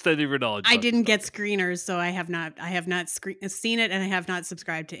full extent of your knowledge. I didn't get screeners, so I have not seen it, and I have not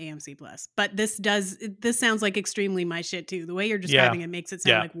subscribed to AMC Plus. But this sounds like extremely my shit too. The way you're describing it makes it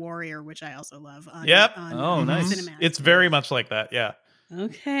sound like Warrior, which I also love. Nice. Cinematic. It's very much like that. Yeah.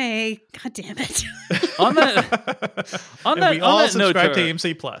 Okay. God damn it. We all subscribe to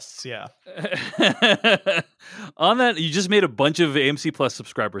AMC Plus. Yeah. On that, you just made a bunch of AMC Plus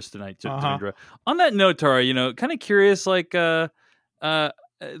subscribers tonight, Devindra. On that note, Tara, kind of curious, like,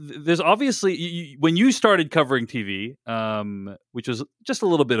 there's obviously when you started covering TV, which was just a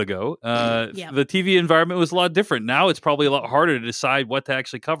little bit ago, the TV environment was a lot different. Now it's probably a lot harder to decide what to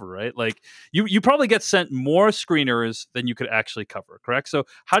actually cover, right? Like you probably get sent more screeners than you could actually cover, correct? So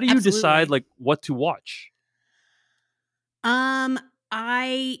how do you decide like what to watch?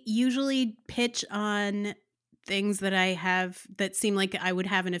 I usually pitch on things that I have that seem like I would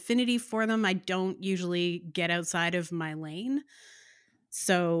have an affinity for them. I don't usually get outside of my lane.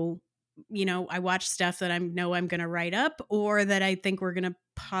 So, I watch stuff that I know I'm going to write up or that I think we're going to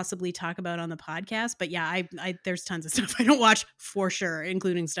possibly talk about on the podcast. But yeah, I there's tons of stuff I don't watch for sure,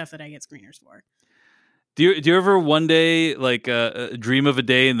 including stuff that I get screeners for. Do you ever one day like dream of a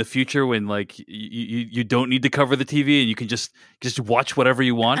day in the future when like you don't need to cover the TV and you can just watch whatever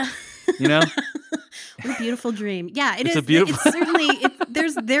you want? What a beautiful dream. Yeah, it's a beautiful. It's certainly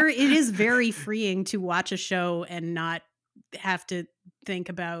it is very freeing to watch a show and not have to think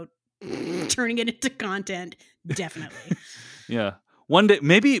about turning it into content. Definitely. Yeah. One day,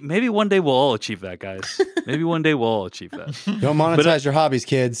 maybe one day we'll all achieve that, guys. Maybe one day we'll all achieve that. Don't monetize your hobbies,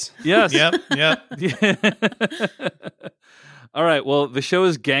 kids. Yes. Yep. All right. Well, the show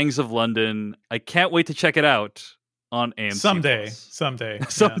is Gangs of London. I can't wait to check it out on AMC.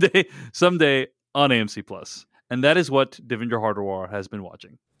 Someday on AMC Plus. And that is what Devendra Hardawar has been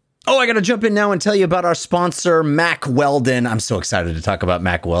watching. Oh, I got to jump in now and tell you about our sponsor, Mack Weldon. I'm so excited to talk about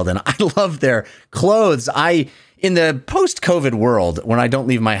Mack Weldon. I love their clothes. In the post-COVID world, when I don't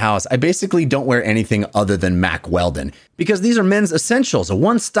leave my house, I basically don't wear anything other than Mack Weldon because these are men's essentials, a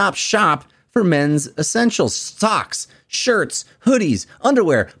one-stop shop for men's essentials, socks, shirts, hoodies,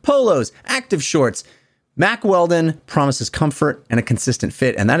 underwear, polos, active shorts. Mack Weldon promises comfort and a consistent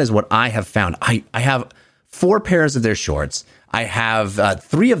fit, and that is what I have found. I have 4 pairs of their shorts. I have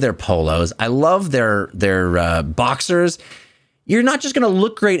 3 of their polos. I love their boxers. You're not just going to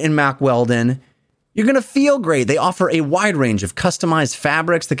look great in Mack Weldon. You're going to feel great. They offer a wide range of customized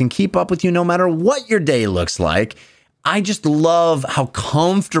fabrics that can keep up with you no matter what your day looks like. I just love how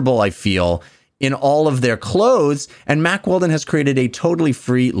comfortable I feel in all of their clothes. And Mack Weldon has created a totally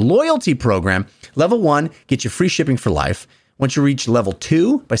free loyalty program. Level 1 gets you free shipping for life. Once you reach level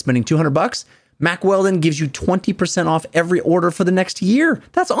 2 by spending $200, Mack Weldon gives you 20% off every order for the next year.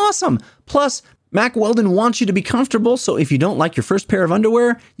 That's awesome. Plus, Mack Weldon wants you to be comfortable, so if you don't like your first pair of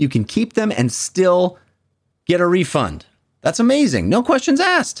underwear, you can keep them and still get a refund. That's amazing. No questions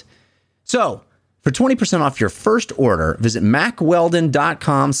asked. So, for 20% off your first order, visit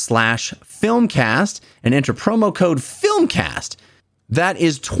mackweldon.com/filmcast and enter promo code FILMCAST. That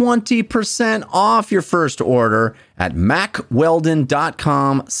is 20% off your first order at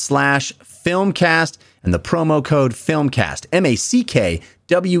mackweldon.com/filmcast and the promo code FILMCAST,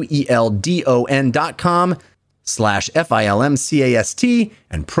 mackweldon.com/FILMCAST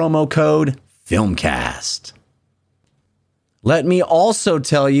and promo code FILMCAST. Let me also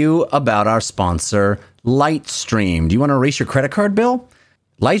tell you about our sponsor, Lightstream. Do you want to erase your credit card bill?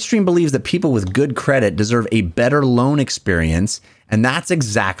 Lightstream believes that people with good credit deserve a better loan experience, and that's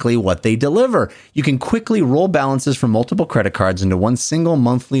exactly what they deliver. You can quickly roll balances from multiple credit cards into one single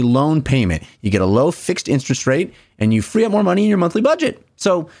monthly loan payment. You get a low fixed interest rate, and you free up more money in your monthly budget.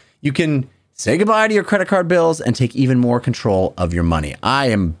 So you can say goodbye to your credit card bills and take even more control of your money. I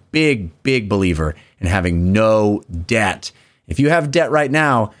am big believer in having no debt. If you have debt right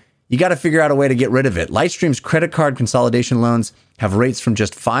now, you got to figure out a way to get rid of it. Lightstream's credit card consolidation loans have rates from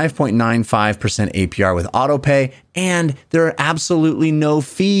just 5.95% APR with autopay, and there are absolutely no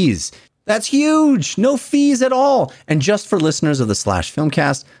fees. That's huge. No fees at all. And just for listeners of the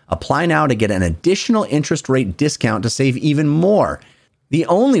 /Filmcast, apply now to get an additional interest rate discount to save even more. The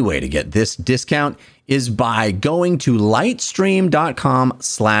only way to get this discount is by going to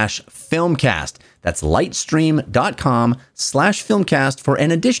lightstream.com/filmcast. That's lightstream.com/filmcast for an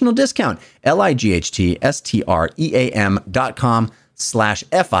additional discount.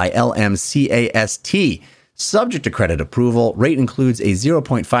 lightstream.com/FILMCAST. Subject to credit approval. Rate includes a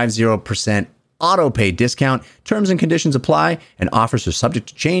 0.50% auto-pay discount. Terms and conditions apply, and offers are subject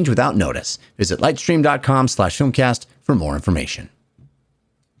to change without notice. Visit lightstream.com/filmcast for more information.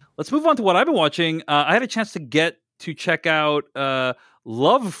 Let's move on to what I've been watching. I had a chance to check out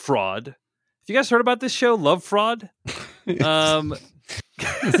Love Fraud. Have you guys heard about this show, Love Fraud? Is that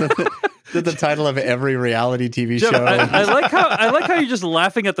the title of every reality TV Jeff, show? I like how you're just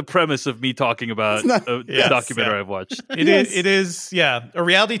laughing at the premise of me talking about the documentary I've watched. It is a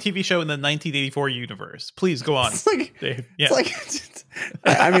reality TV show in the 1984 universe. Please go on.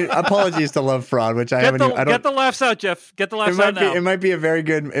 I mean, apologies to Love Fraud, which I haven't. Get the laughs out, Jeff. Get the laughs out now. It might be a very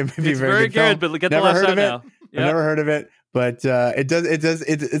good. It might be very good, film. but get the laughs out now. I've never heard of it. But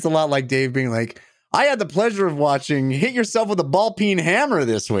it's a lot like Dave being like, I had the pleasure of watching Hit Yourself with a Ball Peen Hammer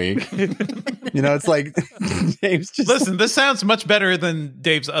this week. It's like Dave's just listen. This sounds much better than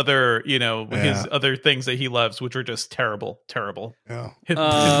Dave's other, his other things that he loves, which are just terrible, miserable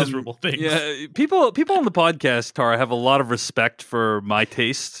things. Yeah, people on the podcast, Tara, have a lot of respect for my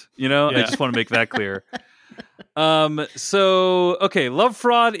taste. I just want to make that clear. So okay, Love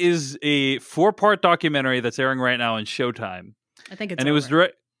Fraud is a 4-part documentary that's airing right now on Showtime. I think it's and over. It was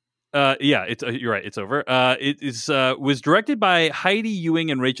direct. Yeah, you're right. It's over. Was directed by Heidi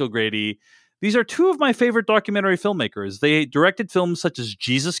Ewing and Rachel Grady. These are two of my favorite documentary filmmakers. They directed films such as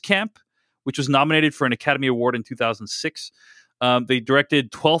Jesus Camp, which was nominated for an Academy Award in 2006. They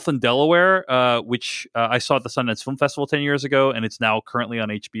directed 12th and Delaware, which I saw at the Sundance Film Festival 10 years ago, and it's now currently on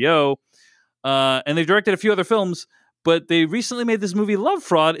HBO. And they've directed a few other films, but they recently made this movie Love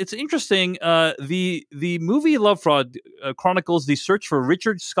Fraud. It's interesting. The movie Love Fraud chronicles the search for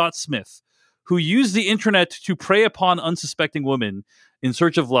Richard Scott Smith, who used the internet to prey upon unsuspecting women in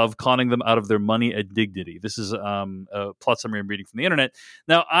search of love, conning them out of their money and dignity. This is a plot summary I'm reading from the internet.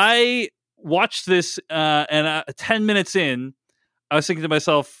 Now, I watched this, and 10 minutes in, I was thinking to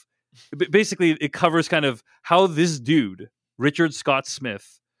myself, basically, it covers kind of how this dude, Richard Scott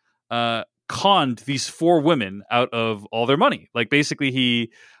Smith, conned these 4 women out of all their money. Like, basically,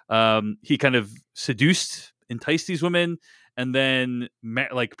 he kind of enticed these women, and then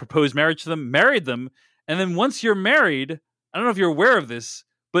proposed marriage to them, married them, and then once you're married, I don't know if you're aware of this,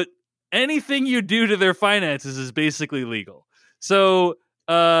 but anything you do to their finances is basically legal. So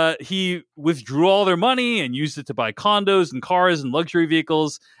he withdrew all their money and used it to buy condos and cars and luxury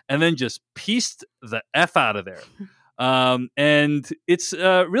vehicles, and then just pieced the F out of there. And it's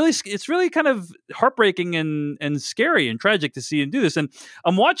really kind of heartbreaking and scary and tragic to see him do this. And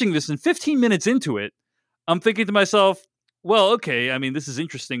I'm watching this, and 15 minutes into it, I'm thinking to myself, well, okay, I mean, this is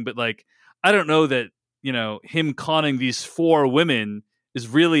interesting, but I don't know that, him conning these 4 women is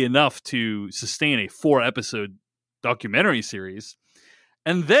really enough to sustain a 4-episode documentary series.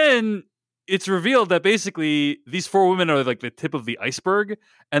 And then it's revealed that basically these 4 women are the tip of the iceberg,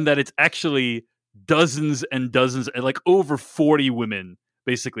 and that it's actually dozens and dozens, and over 40 women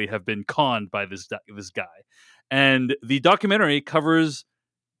basically have been conned by this guy. And the documentary covers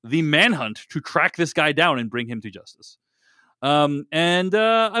the manhunt to track this guy down and bring him to justice. And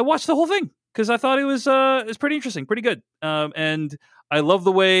I watched the whole thing because I thought it was pretty interesting, pretty good. And I love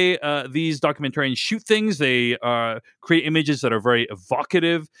the way these documentarians shoot things. They create images that are very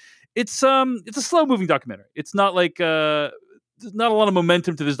evocative. It's a slow moving documentary. It's not not a lot of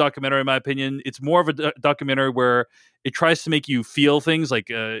momentum to this documentary, in my opinion. It's more of a documentary where it tries to make you feel things, it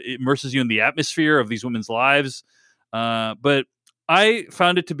immerses you in the atmosphere of these women's lives. But I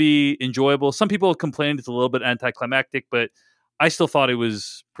found it to be enjoyable. Some people complained it's a little bit anticlimactic, but I still thought it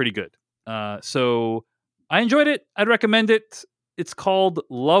was pretty good. So I enjoyed it. I'd recommend it. It's called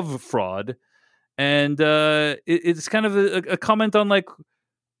Love Fraud. And it's kind of a comment on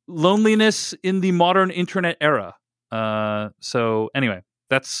loneliness in the modern internet era. So anyway,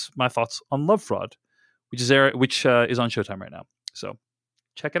 that's my thoughts on Love Fraud, which is on Showtime right now. So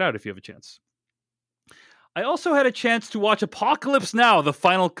check it out if you have a chance. I also had a chance to watch Apocalypse Now, the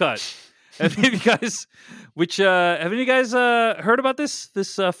final cut. Have you guys heard about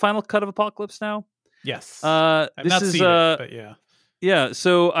this final cut of Apocalypse Now? Yes. I've not seen it, but yeah. Yeah,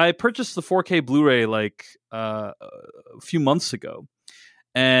 so I purchased the 4K Blu-ray a few months ago.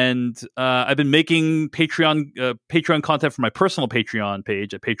 And I've been making Patreon content for my personal Patreon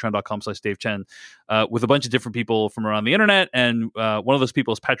page at patreon.com/Dave Chen with a bunch of different people from around the internet. And one of those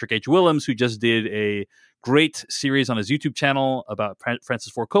people is Patrick H. Willems, who just did a great series on his YouTube channel about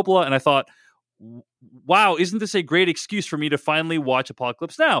Francis Ford Coppola. And I thought, wow, isn't this a great excuse for me to finally watch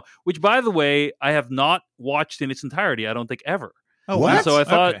Apocalypse Now? Which, by the way, I have not watched in its entirety, I don't think, ever. Oh, what? And so I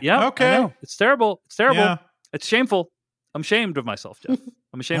thought, okay. Yeah, okay. I know. It's terrible. It's terrible. Yeah. It's shameful. I'm ashamed of myself, Jeff.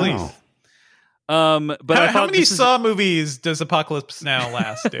 I'm ashamed Please. of myself. But how many Saw movies does Apocalypse Now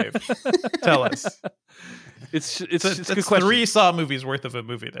last, Dave? Tell us. It's a good question. 3 Saw movies worth of a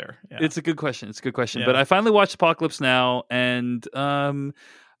movie there. Yeah. It's a good question. Yeah. But I finally watched Apocalypse Now, and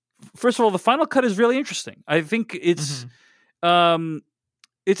first of all, the final cut is really interesting. I think it's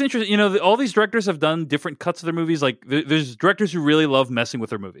interesting. All these directors have done different cuts of their movies. There's directors who really love messing with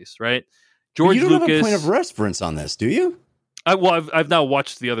their movies, right? George you don't Lucas. have a point of reference on this, do you? I've now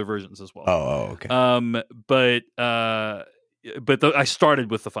watched the other versions as well. Oh, okay. I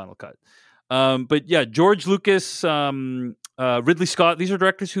started with the final cut. But yeah, George Lucas, Ridley Scott. These are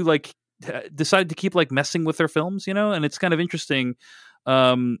directors who decided to keep messing with their films, and it's kind of interesting.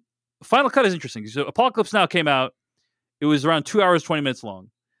 Final cut is interesting. So Apocalypse Now came out. it was around 2 hours 20 minutes long.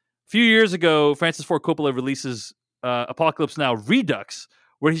 A few years ago, Francis Ford Coppola releases Apocalypse Now Redux,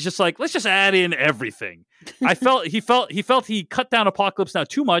 where he's just like, let's just add in everything. He felt he cut down Apocalypse Now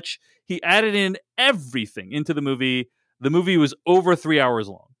too much. He added in everything into the movie. The movie was over 3 hours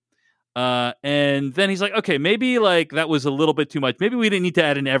long. And then he's like, okay, maybe like that was a little bit too much. Maybe we didn't need to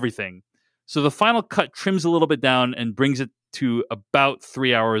add in everything. So the final cut trims a little bit down and brings it to about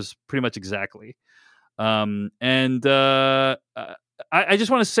 3 hours, pretty much exactly. I just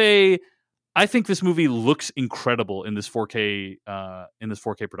want to say, I think this movie looks incredible in this 4K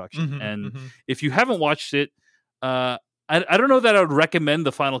production. If you haven't watched it, I don't know that I would recommend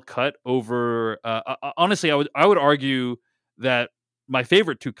the final cut over. Honestly, I would argue that my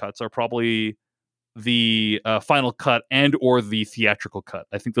favorite two cuts are probably the final cut and or the theatrical cut.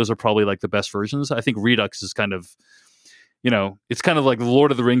 I think those are probably like the best versions. I think Redux is kind of, it's kind of like the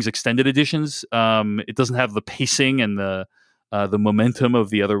Lord of the Rings extended editions. It doesn't have the pacing and the momentum of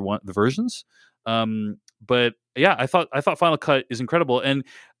the other the versions. But yeah, I thought Final Cut is incredible. And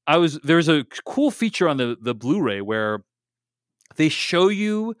there's a cool feature on the Blu-ray where they show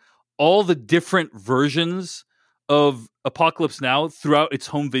you all the different versions of Apocalypse Now throughout its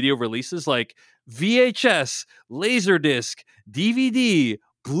home video releases, like VHS, Laserdisc, DVD,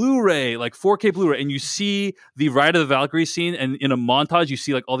 Blu-ray, like 4K Blu-ray, and you see the Ride of the Valkyrie scene, and in a montage you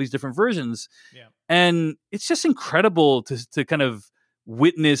see like all these different versions. Yeah. And it's just incredible to kind of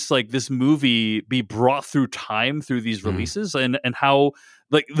witness like this movie be brought through time through these releases, and how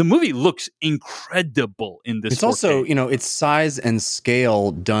like the movie looks incredible in this. It's 4K. Also, it's size and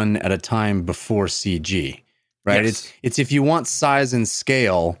scale done at a time before CG, right? Yes. It's if you want size and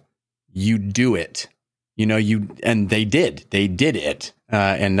scale, you do it. And they did it.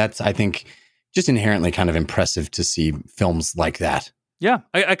 And that's, I think, just inherently kind of impressive to see films like that. Yeah,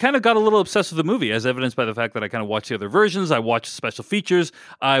 I kind of got a little obsessed with the movie, as evidenced by the fact that I kind of watched the other versions. I watched special features.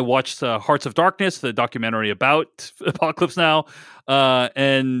 I watched Hearts of Darkness, the documentary about Apocalypse Now,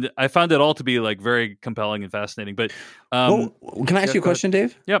 and I found it all to be like very compelling and fascinating. But can I ask you a question,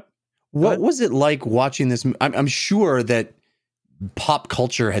 Dave? Yep. What was it like watching this? I'm sure that pop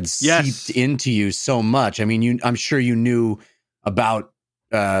culture had seeped into you so much. I mean, I'm sure you knew about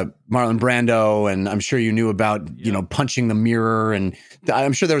Marlon Brando, and I'm sure you knew about punching the mirror, and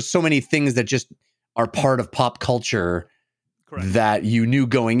I'm sure there was so many things that just are part of pop culture. Correct. That you knew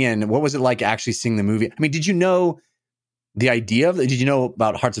going in. What was it like actually seeing the movie? I mean, did you know the idea of it? Did you know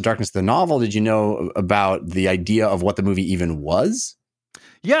about Hearts of Darkness, the novel? Did you know about the idea of what the movie even was?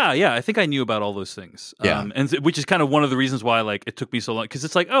 Yeah, I think I knew about all those things. And which is kind of one of the reasons why like it took me so long, because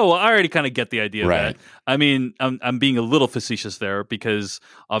it's like, oh, well, I already kind of get the idea of that. I mean, I'm being a little facetious there, because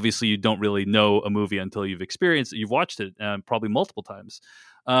obviously you don't really know a movie until you've watched it probably multiple times.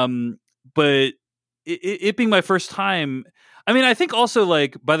 But it being my first time, I mean, I think also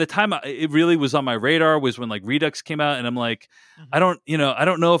like by the time it really was on my radar was when like Redux came out, and I'm like, I don't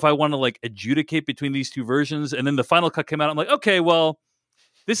know if I want to like adjudicate between these two versions. And then the final cut came out. I'm like, okay, well,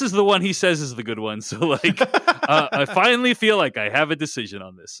 this is the one he says is the good one. So like, I finally feel like I have a decision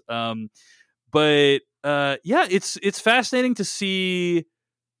on this. It's fascinating to see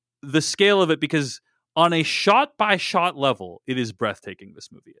the scale of it, because on a shot by shot level, it is breathtaking. This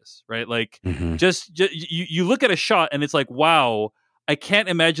movie is, right. Like just you look at a shot and it's like, wow, I can't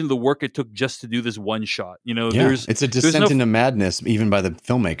imagine the work it took just to do this one shot. It's a descent into madness, even by the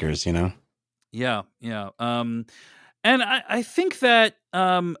filmmakers, Yeah. And I think that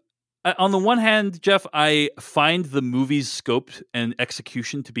on the one hand, Jeff, I find the movie's scope and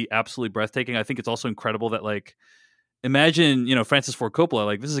execution to be absolutely breathtaking. I think it's also incredible that, like, imagine, Francis Ford Coppola,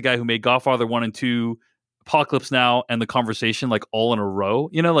 like, this is a guy who made Godfather 1 and 2, Apocalypse Now, and The Conversation, like, all in a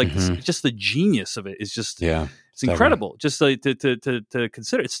row. Just the genius of it is just, it's incredible. Just like, to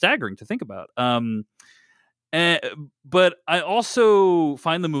consider. It's staggering to think about. But I also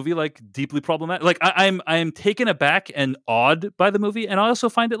find the movie like deeply problematic. Like I'm taken aback and awed by the movie, and I also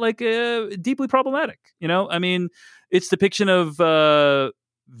find it like deeply problematic. I mean, its depiction of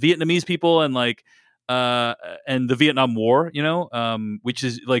Vietnamese people and like and the Vietnam War. Which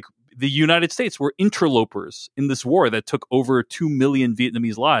is like the United States were interlopers in this war that took over 2 million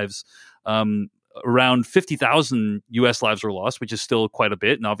Vietnamese lives. Around 50,000 U.S. lives were lost, which is still quite a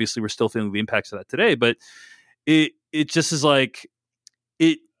bit, and obviously we're still feeling the impacts of that today. But it just is like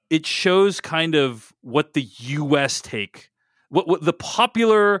it shows kind of what the U.S. take, what the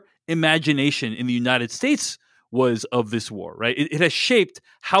popular imagination in the United States was of this war, right? It has shaped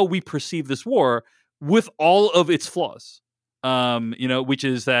how we perceive this war with all of its flaws. Which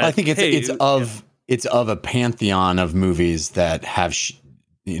is that I think it's of a pantheon of movies that have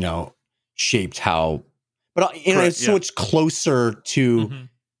shaped how But so it's closer to,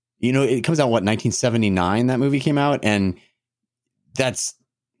 it comes out, 1979, that movie came out, and that's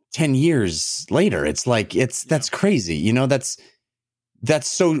 10 years later. It's like, that's crazy. That's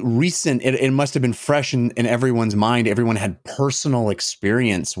so recent. It must have been fresh in everyone's mind. Everyone had personal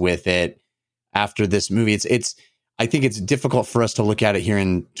experience with it after this movie. I think it's difficult for us to look at it here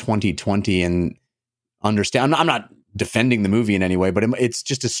in 2020 and understand. I'm not defending the movie in any way, but it's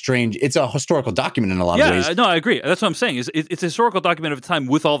just it's a historical document in a lot of ways. Yeah, no, I agree. That's what I'm saying. It's a historical document of a time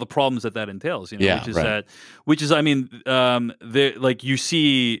with all the problems that entails. Which is, I mean, like you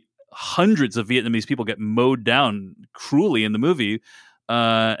see hundreds of Vietnamese people get mowed down cruelly in the movie.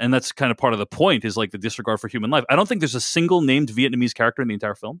 And that's kind of part of the point, is like the disregard for human life. I don't think there's a single named Vietnamese character in the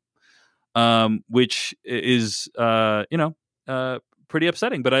entire film, which is, pretty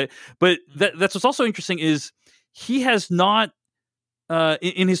upsetting. But that's what's also interesting is he has not,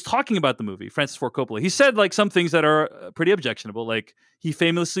 in his talking about the movie, Francis Ford Coppola, he said like some things that are pretty objectionable. Like he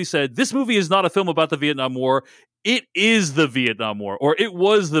famously said, "This movie is not a film about the Vietnam War. It is the Vietnam War," or "It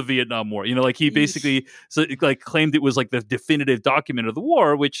was the Vietnam War." Like he basically claimed it was like the definitive document of the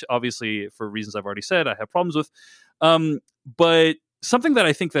war, which obviously, for reasons I've already said, I have problems with. But something that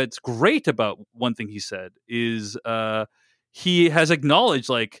I think that's great about one thing he said is he has acknowledged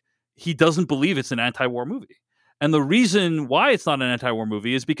like he doesn't believe it's an anti-war movie. And the reason why it's not an anti-war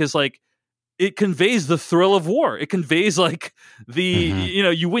movie is because like it conveys the thrill of war. It conveys like the,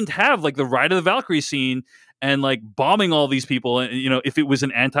 you wouldn't have like the Ride of the Valkyrie scene and like bombing all these people, and if it was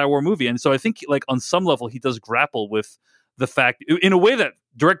an anti-war movie. And so I think like on some level he does grapple with the fact in a way that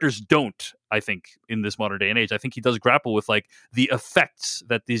directors don't, I think, in this modern day and age. I think he does grapple with like the effects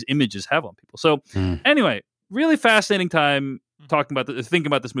that these images have on people. So anyway, really fascinating time thinking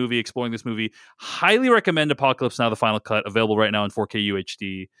about this movie, exploring this movie. Highly recommend Apocalypse Now: The Final Cut, available right now in 4K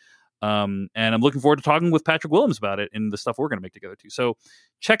UHD. And I'm looking forward to talking with Patrick Willems about it and the stuff we're going to make together too. So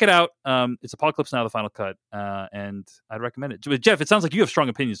check it out. It's Apocalypse Now: The Final Cut, and I'd recommend it. Jeff, it sounds like you have strong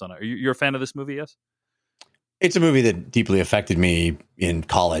opinions on it. You're a fan of this movie, yes? It's a movie that deeply affected me in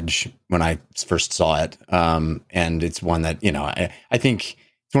college when I first saw it. And it's one that, I think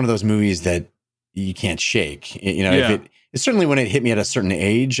it's one of those movies that you can't shake. If it's certainly when it hit me at a certain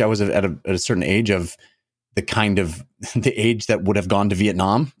age. I was at a certain age of the kind of the age that would have gone to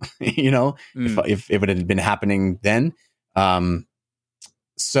Vietnam, if it had been happening then.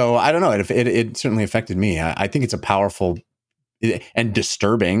 So I don't know. It certainly affected me. I think it's a powerful and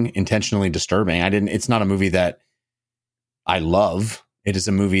disturbing, intentionally disturbing. It's not a movie that I love. It is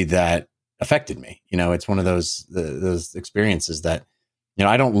a movie that affected me. It's one of those experiences that,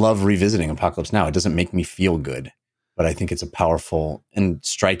 I don't love revisiting Apocalypse Now. It doesn't make me feel good, but I think it's a powerful and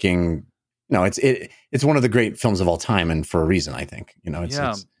striking, it's one of the great films of all time, and for a reason, I think.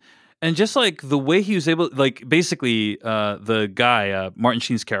 It's and just like the way he was able, like basically the guy, Martin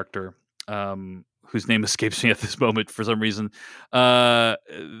Sheen's character, whose name escapes me at this moment for some reason,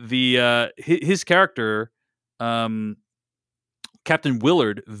 his character, Captain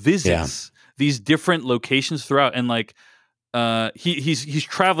Willard, visits these different locations throughout, and like he's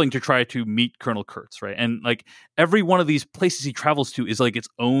traveling to try to meet Colonel Kurtz, right? And like every one of these places he travels to is like its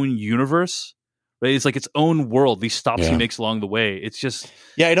own universe, right? It's like its own world. These stops he makes along the way. It's just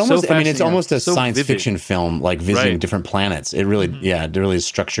it almost it's almost a science fiction film, like visiting different planets. It really it really is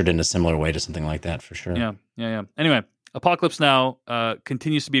structured in a similar way to something like that, for sure. Yeah. Anyway, Apocalypse Now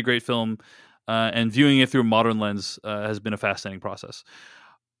continues to be a great film, and viewing it through a modern lens has been a fascinating process.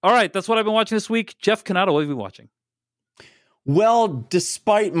 All right, that's what I've been watching this week. Jeff Canado, what have you been watching? Well,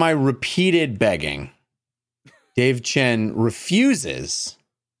 despite my repeated begging, Dave Chen refuses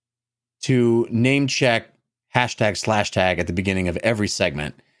to name check #/tag at the beginning of every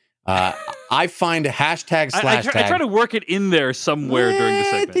segment. I find #/tag. I try to work it in there somewhere during the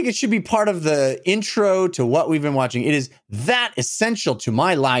segment. I think it should be part of the intro to what we've been watching. It is that essential to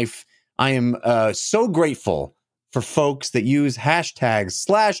my life. I am so grateful for folks that use #/tag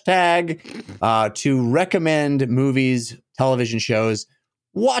to recommend movies, television shows,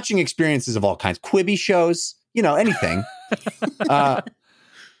 watching experiences of all kinds, Quibi shows, anything.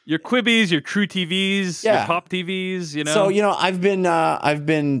 Your Quibbies, your True TVs, your Pop TVs, So, I've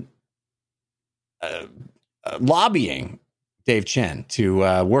been lobbying Dave Chen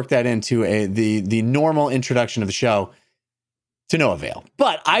to work that into the normal introduction of the show, to no avail.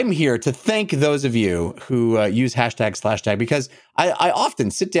 But I'm here to thank those of you who use #/tag, because I often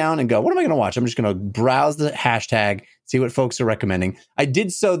sit down and go, what am I going to watch? I'm just going to browse the hashtag, see what folks are recommending. I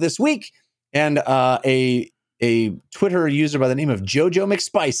did so this week, and a Twitter user by the name of Jojo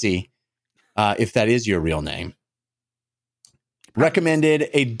McSpicy, if that is your real name, recommended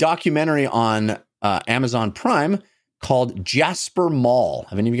a documentary on Amazon Prime called Jasper Mall.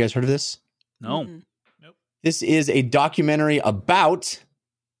 Have any of you guys heard of this? No. Mm-mm. This is a documentary about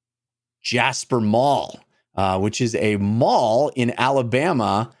Jasper Mall, which is a mall in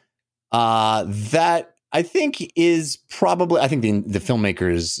Alabama that I think is probably, I think the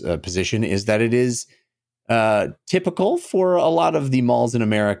filmmaker's position is that it is typical for a lot of the malls in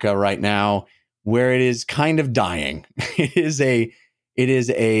America right now, where it is kind of dying. It is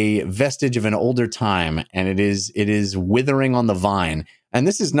a vestige of an older time, and it is withering on the vine. And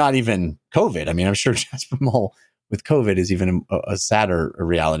this is not even COVID. I mean, I'm sure Jasper Mall with COVID is even a sadder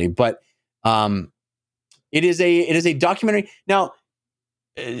reality. But it is a documentary. Now,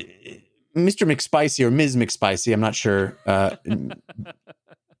 Mr. McSpicy or Ms. McSpicy, I'm not sure. The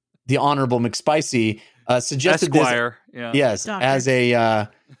Honorable McSpicy suggested Esquire, this. yeah. Yes, Doctor.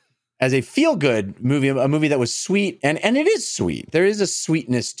 as a feel-good movie, a movie that was sweet, and it is sweet. There is a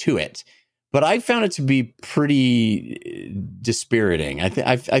sweetness to it, but I found it to be pretty dispiriting.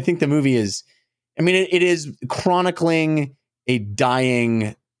 I think the movie is, I mean, it is chronicling a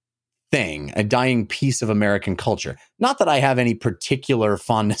dying thing, a dying piece of American culture. Not that I have any particular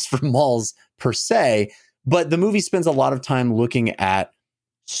fondness for malls per se, but the movie spends a lot of time looking at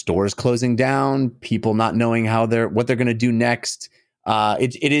stores closing down, people not knowing what they're going to do next.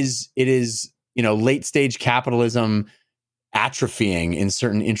 It is late stage capitalism atrophying in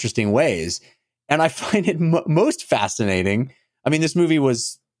certain interesting ways, and I find it most fascinating. I mean, this movie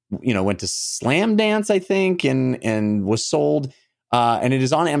went to Slam Dance, I think, and was sold, and it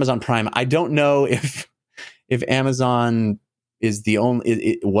is on Amazon Prime. I don't know if Amazon is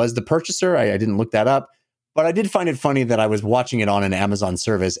it was the purchaser. I didn't look that up, but I did find it funny that I was watching it on an Amazon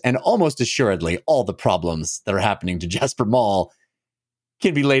service, and almost assuredly, all the problems that are happening to Jasper Mall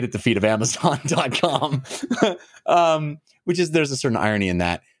can be laid at the feet of Amazon.com, there's a certain irony in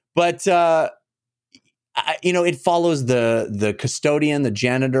that. But, it follows the custodian, the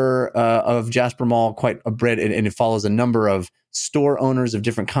janitor of Jasper Mall quite a bit, and it follows a number of store owners of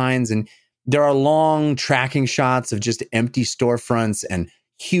different kinds. And there are long tracking shots of just empty storefronts and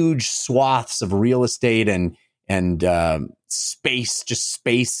huge swaths of real estate and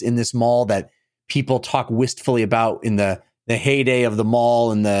space in this mall that people talk wistfully about in the heyday of the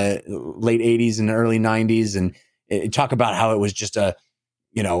mall in the late 80s and early 90s, and talk about how it was just a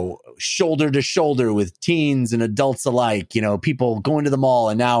shoulder to shoulder with teens and adults alike, people going to the mall,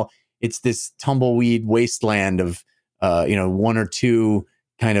 and now it's this tumbleweed wasteland of one or two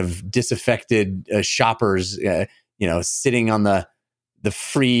kind of disaffected shoppers sitting on the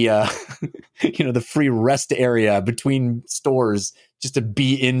free the free rest area between stores just to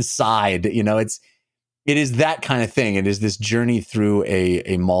be inside. It is that kind of thing. It is this journey through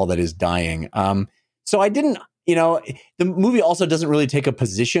a mall that is dying. So I didn't, the movie also doesn't really take a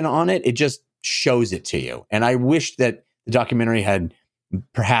position on it. It just shows it to you. And I wish that the documentary had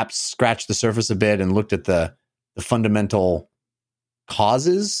perhaps scratched the surface a bit and looked at the fundamental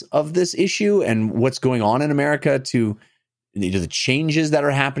causes of this issue and what's going on in America, to the changes that are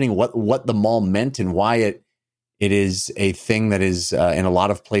happening, what the mall meant and why it is a thing that is in a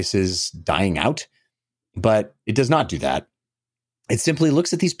lot of places dying out. But it does not do that. It simply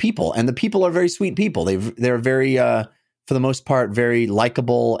looks at these people, and the people are very sweet people. They're very, for the most part, very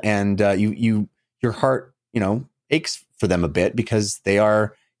likable, and your heart, aches for them a bit because they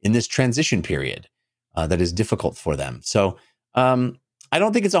are in this transition period that is difficult for them. So I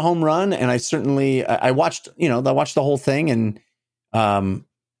don't think it's a home run, and I certainly I watched the whole thing and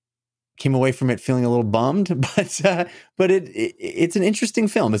came away from it feeling a little bummed, but it's an interesting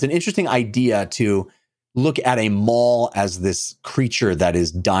film. It's an interesting idea to look at a mall as this creature that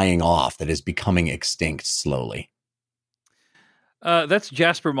is dying off, that is becoming extinct slowly. That's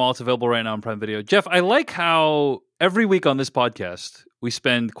Jasper Mall. It's available right now on Prime Video. Jeff, I like how every week on this podcast, we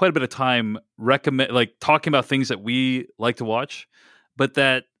spend quite a bit of time talking about things that we like to watch, but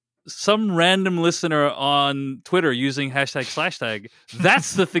that some random listener on Twitter using #/#,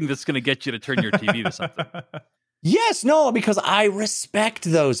 that's the thing that's going to get you to turn your TV to something. Yes, no, because I respect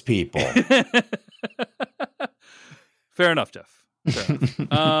those people. Fair enough, Jeff. Fair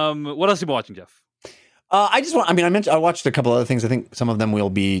enough. What else have you been watching, Jeff? I watched a couple other things. I think some of them we'll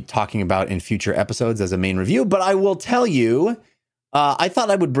be talking about in future episodes as a main review, but I will tell you, I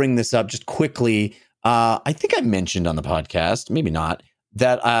thought I would bring this up just quickly. I think I mentioned on the podcast, maybe not,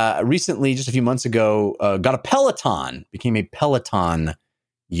 that recently, just a few months ago, got a Peloton, became a Peloton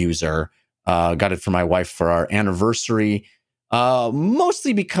user. Got it for my wife for our anniversary,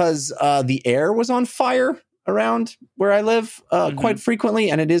 mostly because the air was on fire around where I live quite frequently.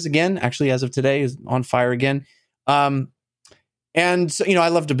 And it is again, actually, as of today, is on fire again. And so, I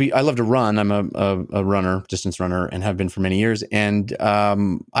love to run. I'm a runner, distance runner, and have been for many years. And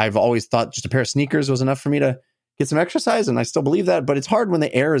I've always thought just a pair of sneakers was enough for me to get some exercise. And I still believe that, but it's hard when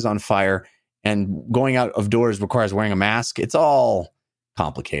the air is on fire and going out of doors requires wearing a mask. It's all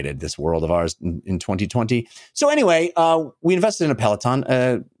complicated, this world of ours in 2020. So anyway, we invested in a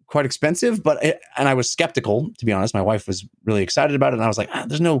Peloton, quite expensive, and I was skeptical, to be honest. My wife was really excited about it. And I was like,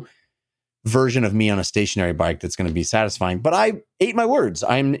 there's no version of me on a stationary bike that's going to be satisfying. But I ate my words.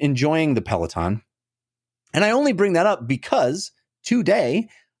 I'm enjoying the Peloton. And I only bring that up because today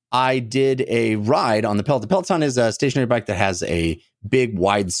I did a ride on the Peloton. Peloton is a stationary bike that has a big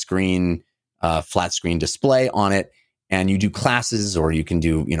widescreen, flat screen display on it. And you do classes, or you can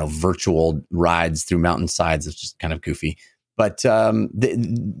do, virtual rides through mountainsides. It's just kind of goofy. But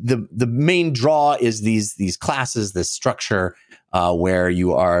the main draw is these classes, this structure where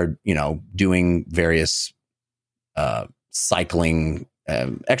you are, doing various cycling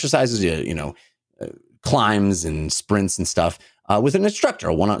exercises, climbs and sprints and stuff with an instructor,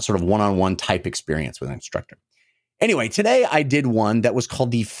 a one-on-one type experience with an instructor. Anyway, today I did one that was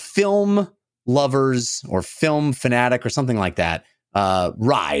called the Film Lovers or Film Fanatic or something like that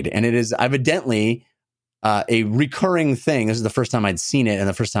ride, and it is evidently a recurring thing. This is the first time I'd seen it and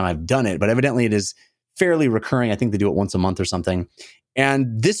the first time I've done it, but evidently it is fairly recurring. I think they do it once a month or something.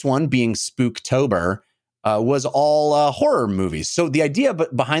 And this one, being Spooktober, was all horror movies. So the idea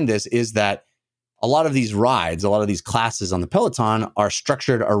behind this is that a lot of these rides, a lot of these classes on the Peloton are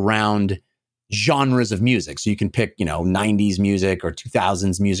structured around genres of music. So you can pick, 90s music or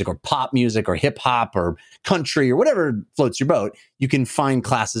 2000s music or pop music or hip hop or country or whatever floats your boat. You can find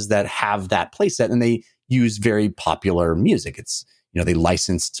classes that have that playset, and they use very popular music. It's, they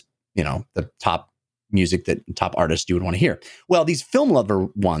licensed, the top music that top artists you would want to hear. Well, these film lover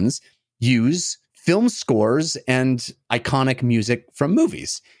ones use film scores and iconic music from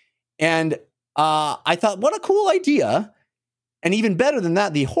movies. And I thought, what a cool idea. And even better than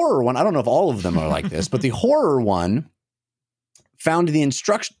that, the horror one, I don't know if all of them are like this, but the horror one found the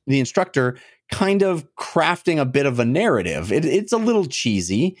instructor kind of crafting a bit of a narrative. It's a little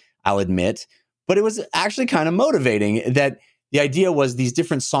cheesy, I'll admit, but it was actually kind of motivating. That the idea was these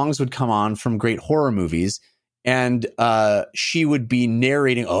different songs would come on from great horror movies, and she would be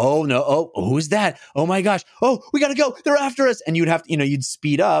narrating, oh no, oh, who's that? Oh my gosh, oh, we gotta go, they're after us. And you'd have to, you'd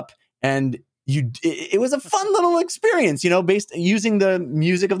speed up, and it was a fun little experience, based using the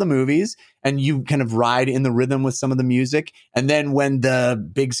music of the movies, and you kind of ride in the rhythm with some of the music. And then when the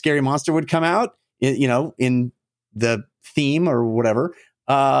big scary monster would come out, in the theme or whatever,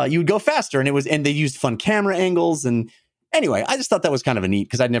 you would go faster. And they used fun camera angles. And anyway, I just thought that was kind of a neat,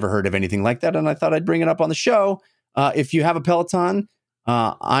 because I'd never heard of anything like that. And I thought I'd bring it up on the show. If you have a Peloton,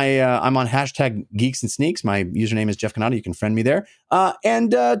 I'm on hashtag Geeks and Sneaks. My username is Jeff Canada. You can friend me there.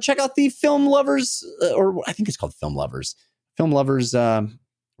 And check out the Film Lovers, or I think it's called Film Lovers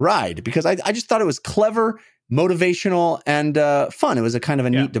ride, because I just thought it was clever, motivational, and fun. It was a kind of a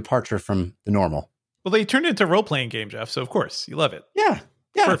neat departure from the normal. Well, they turned it into a role-playing game, Jeff, so of course you love it. Yeah.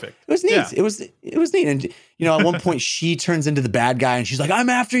 Perfect. It was neat. Yeah. It was neat. And at one point she turns into the bad guy, and she's like, "I'm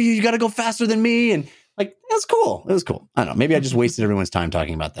after you. You got to go faster than me." And like, that's cool. It was cool. I don't know. Maybe I just wasted everyone's time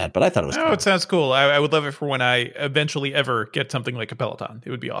talking about that, but I thought it was cool. It sounds cool. I would love it for when I eventually ever get something like a Peloton.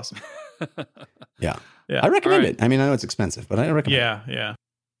 It would be awesome. Yeah. I recommend it. I mean, I know it's expensive, but I recommend it. Yeah.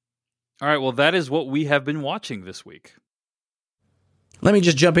 All right. Well, that is what we have been watching this week. Let me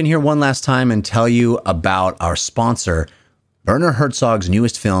just jump in here one last time and tell you about our sponsor, Werner Herzog's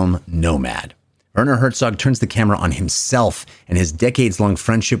newest film, Nomad. Werner Herzog turns the camera on himself and his decades-long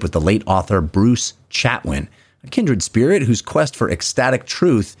friendship with the late author Bruce Chatwin, a kindred spirit whose quest for ecstatic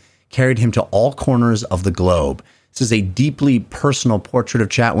truth carried him to all corners of the globe. This is a deeply personal portrait of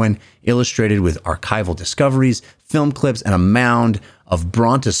Chatwin, illustrated with archival discoveries, film clips, and a mound of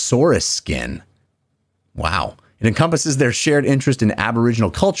Brontosaurus skin. Wow. It encompasses their shared interest in Aboriginal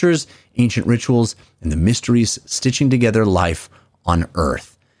cultures, ancient rituals, and the mysteries stitching together life on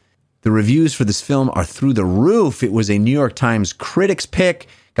Earth. The reviews for this film are through the roof. It was a New York Times critics pick,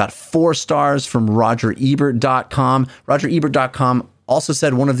 got 4 stars from RogerEbert.com. RogerEbert.com also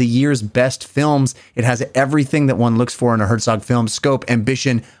said one of the year's best films. It has everything that one looks for in a Herzog film: scope,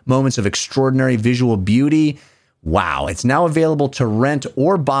 ambition, moments of extraordinary visual beauty. Wow. It's now available to rent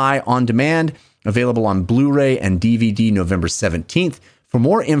or buy on demand, available on Blu-ray and DVD November 17th. For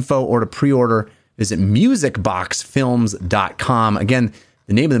more info or to pre-order, visit musicboxfilms.com. Again,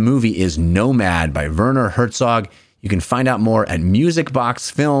 the name of the movie is Nomad by Werner Herzog. You can find out more at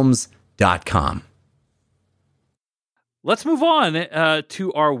musicboxfilms.com. Let's move on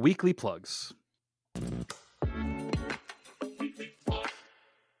to our weekly plugs.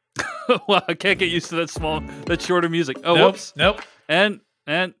 Wow, I can't get used to that shorter music. Oh, Nope, whoops. nope. And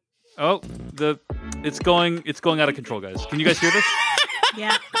oh, it's going out of control, guys. Can you guys hear this?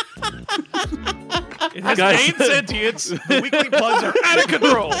 Yeah. It has Guys. gained sentience. The weekly plugs are out of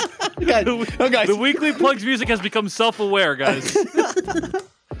control. Guys, The Weekly Plugs music has become self-aware, guys.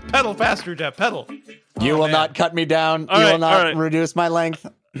 Pedal faster, Jeff. Pedal. you Oh, will man. not cut me down. All You right, will not all right. reduce my length.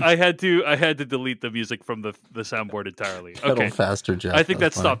 I had to delete the music from the soundboard entirely. Okay. Pedal faster, Jeff. I think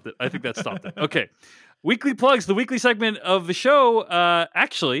that stopped it. Okay. Weekly Plugs, the weekly segment of the show,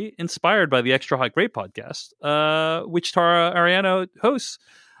 actually inspired by the Extra Hot Great podcast, which Tara Ariano hosts,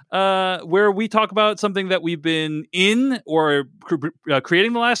 where we talk about something that we've been in or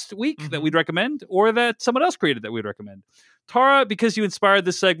creating the last week that we'd recommend, or that someone else created that we'd recommend. Tara, because you inspired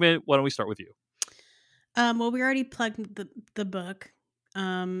this segment, why don't we start with you? Well, we already plugged the book.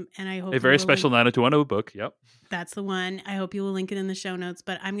 And I hope A very you will special 90210 book. Yep. That's the one. I hope you will link it in the show notes.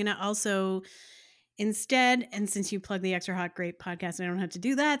 But I'm going to also instead, and since you plug the Extra Hot Great podcast, I don't have to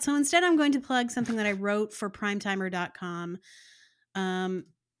do that. So instead, I'm going to plug something that I wrote for primetimer.com.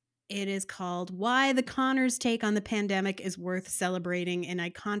 It is called Why the Connors Take on the Pandemic is Worth Celebrating. And I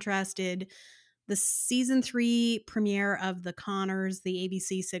contrasted the season 3 premiere of The Connors, the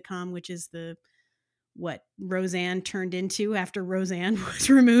ABC sitcom, which is what Roseanne turned into after Roseanne was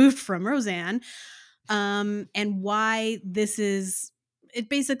removed from Roseanne. And why this is, it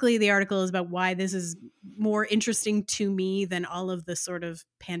basically, the article is about why this is more interesting to me than all of the sort of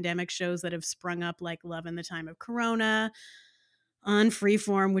pandemic shows that have sprung up, like Love in the Time of Corona on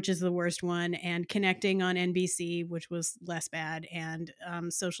Freeform, which is the worst one, and Connecting on NBC, which was less bad, and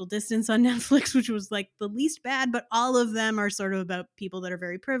Social Distance on Netflix, which was like the least bad, but all of them are sort of about people that are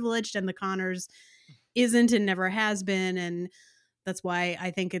very privileged, and The Connors isn't and never has been. And that's why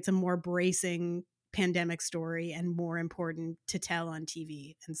I think it's a more bracing pandemic story and more important to tell on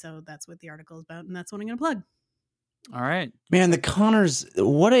TV. And so that's what the article is about. And that's what I'm going to plug. All right. Man, the Connors,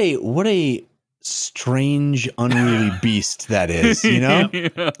 what a strange, unruly beast that is, you know?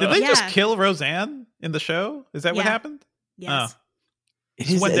 Did they just Yeah. kill Roseanne in the show? Is that what Yeah. happened? Yes. It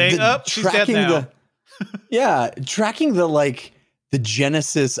Just one day, she's dead now. Tracking the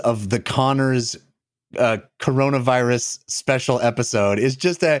genesis of the Connors coronavirus special episode is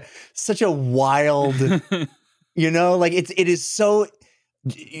just such a wild, it is so,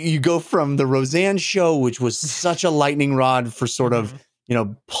 you go from the Roseanne show, which was such a lightning rod for sort of,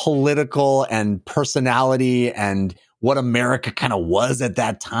 political and personality and what America kind of was at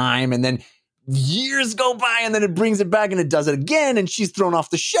that time. And then years go by and then it brings it back and it does it again. And she's thrown off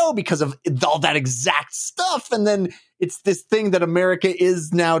the show because of all that exact stuff. And then it's this thing that America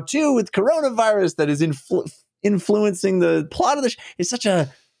is now too with coronavirus that is influencing the plot of the show. It's such a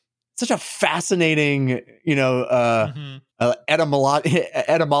fascinating,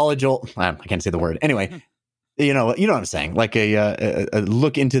 etymological. I can't say the word. Anyway, you know what I'm saying? Like a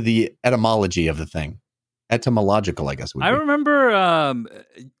look into the etymology of the thing. Etymological, I guess. I remember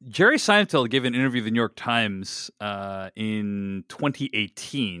Jerry Seinfeld gave an interview to the New York Times in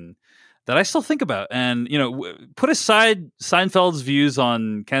 2018 that I still think about. And, put aside Seinfeld's views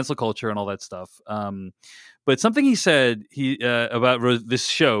on cancel culture and all that stuff. But something he said about this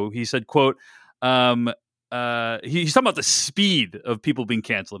show, he said, quote, he's talking about the speed of people being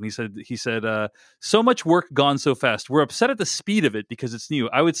canceled. And he said, so much work gone so fast. We're upset at the speed of it because it's new.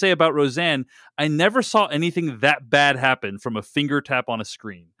 I would say about Roseanne, I never saw anything that bad happen from a finger tap on a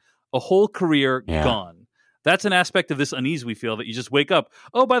screen. A whole career gone. That's an aspect of this unease we feel, that you just wake up.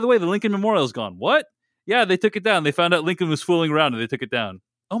 Oh, by the way, the Lincoln Memorial is gone. What? Yeah, they took it down. They found out Lincoln was fooling around and they took it down.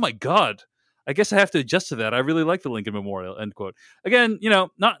 Oh my God. I guess I have to adjust to that. I really like the Lincoln Memorial, end quote. Again,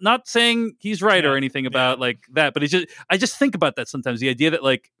 not saying he's right or anything about like that, but I just think about that sometimes. The idea that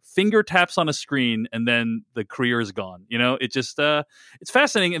like finger taps on a screen and then the career is gone. It just it's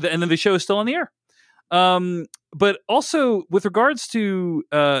fascinating, and then the show is still on the air. But also with regards to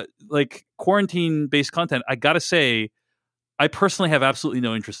like quarantine-based content, I gotta say, I personally have absolutely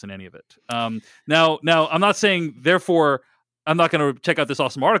no interest in any of it. Now I'm not saying therefore I'm not going to check out this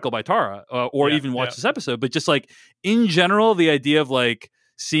awesome article by Tara or even watch this episode, but just like in general, the idea of like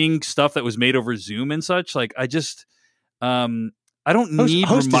seeing stuff that was made over Zoom and such, like I just, I don't need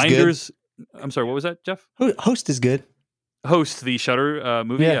reminders. I'm sorry, what was that, Jeff? Host is good. Host, the Shudder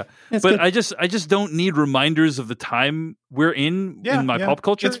movie, yeah. But good. I just don't need reminders of the time we're in my pop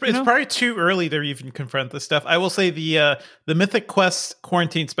culture. It's probably too early to even confront this stuff. I will say the Mythic Quest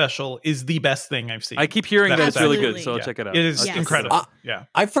quarantine special is the best thing I've seen. I keep hearing that it's really good, so I'll check it out. It is incredible.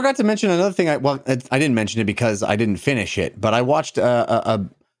 I forgot to mention another thing. I didn't mention it because I didn't finish it, but I watched a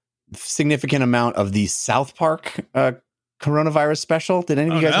significant amount of the South Park coronavirus special? Did any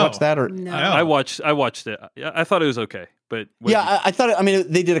of you guys watch that? Or No. I watched it. I thought it was okay, but I thought. I mean,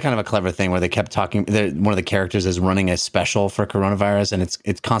 they did a kind of a clever thing where they kept talking. One of the characters is running a special for coronavirus, and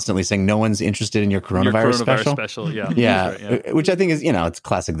it's constantly saying no one's interested in your coronavirus special. Yeah, yeah, that's right, yeah. Which I think is it's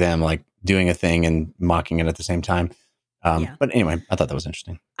classic them, like doing a thing and mocking it at the same time. But anyway, I thought that was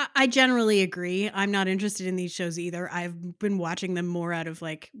interesting. I generally agree. I'm not interested in these shows either. I've been watching them more out of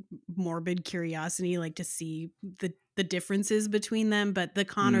like morbid curiosity, like to see the differences between them. But The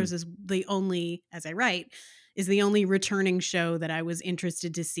Connors is the only, as I write, is the only returning show that I was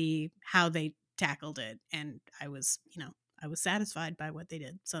interested to see how they tackled it. And I was satisfied by what they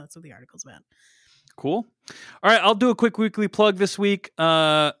did. So that's what the article's about. Cool. All right, I'll do a quick weekly plug this week.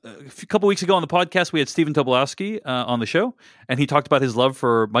 A couple weeks ago on the podcast, we had Stephen Tobolowsky on the show, and he talked about his love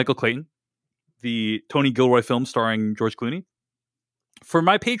for Michael Clayton, the Tony Gilroy film starring George Clooney. For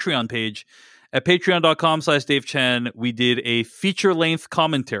my Patreon page, at patreon.com/Dave Chen, we did a feature-length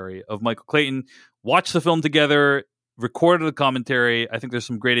commentary of Michael Clayton, watched the film together, recorded a commentary. I think there's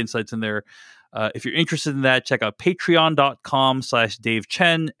some great insights in there. If you're interested in that, check out patreon.com/Dave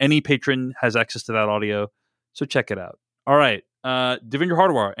Chen. Any patron has access to that audio, so check it out. All right. Devendra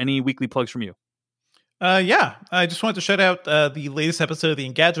Hardawar, any weekly plugs from you? I just wanted to shout out the latest episode of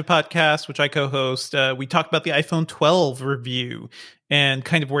the Engadget podcast, which I co-host. We talked about the iPhone 12 review and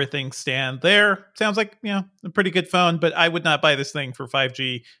kind of where things stand there. Sounds like, a pretty good phone, but I would not buy this thing for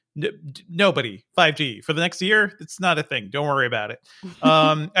 5G. Nobody. 5G for the next year, it's not a thing. Don't worry about it.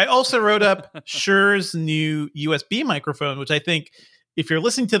 I also wrote up Shure's new USB microphone, which I think if you're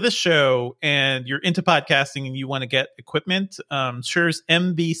listening to this show and you're into podcasting and you want to get equipment, Shure's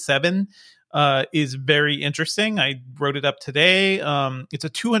MV7 is very interesting. I wrote it up today. It's a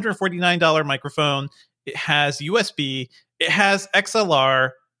 $249 microphone. It has USB. It has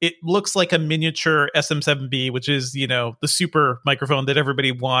XLR. It looks like a miniature SM7B, which is, the super microphone that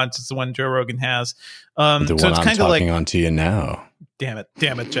everybody wants. It's the one Joe Rogan has. The so one it's I'm kind of like, talking on to you now. Damn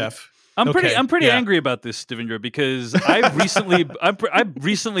it, Jeff. I'm pretty angry about this, Devendra, because I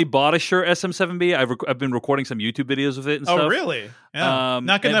recently bought a Shure SM7B. I've been recording some YouTube videos with it and stuff. Oh, really? Yeah.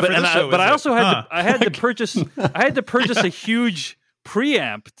 Not good enough for this show. But I also had to purchase a huge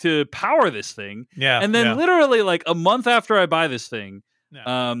preamp to power this thing. Yeah. And then literally like a month after I buy this thing,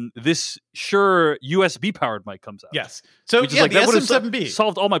 this Shure USB powered mic comes out. Yes. So the that SM7B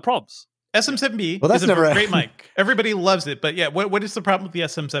solved all my problems. SM7B is a great mic. Everybody loves it. But what is the problem with the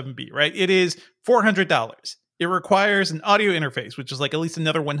SM7B, right? It is $400. It requires an audio interface, which is like at least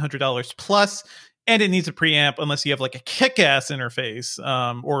another $100 plus, and it needs a preamp unless you have like a kick-ass interface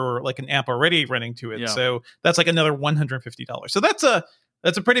or like an amp already running to it. Yeah. So that's like another $150. So that's a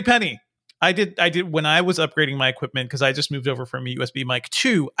pretty penny. I did when I was upgrading my equipment, because I just moved over from a USB mic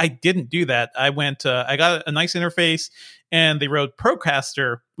 2. I didn't do that. I got a nice interface, and they wrote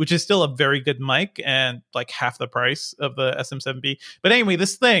Procaster, which is still a very good mic and like half the price of the SM7B. But anyway,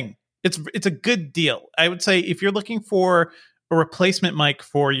 this thing, it's a good deal. I would say if you're looking for a replacement mic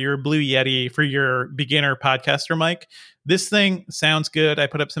for your Blue Yeti, for your beginner podcaster mic, this thing sounds good. I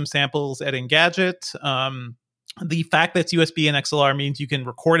put up some samples at Engadget. The fact that it's USB and XLR means you can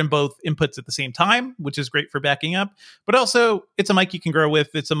record in both inputs at the same time, which is great for backing up. But also, it's a mic you can grow with.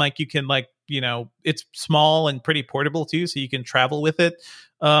 It's a mic you can it's small and pretty portable too, so you can travel with it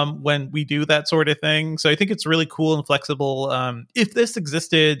when we do that sort of thing. So I think it's really cool and flexible. If this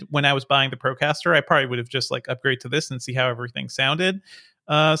existed when I was buying the Procaster, I probably would have just like upgraded to this and see how everything sounded.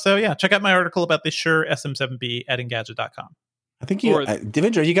 So yeah, check out my article about the Shure SM7B at Engadget.com. I think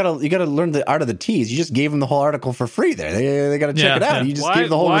Devendra, you gotta learn the art of the tease. You just gave them the whole article for free. There, they gotta check it out. You just gave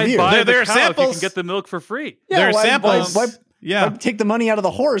the whole review. There are samples. You can get the milk for free. Yeah, there are samples. Why take the money out of the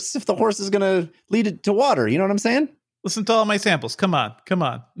horse if the horse is gonna lead it to water? You know what I'm saying? Listen to all my samples. Come on.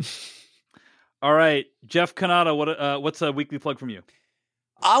 All right, Jeff Kanata, what's a weekly plug from you?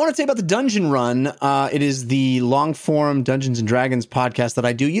 I want to say about the Dungeon Run. It is the long-form Dungeons & Dragons podcast that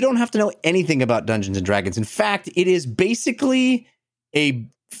I do. You don't have to know anything about Dungeons & Dragons. In fact, it is basically a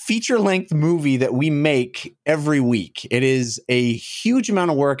feature-length movie that we make every week. It is a huge amount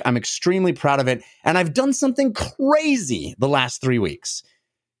of work. I'm extremely proud of it. And I've done something crazy the last 3 weeks.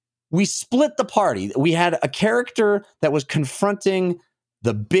 We split the party. We had a character that was confronting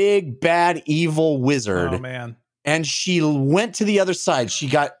the big, bad, evil wizard. Oh, man. And she went to the other side. She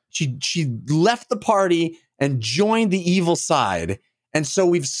left the party and joined the evil side. And so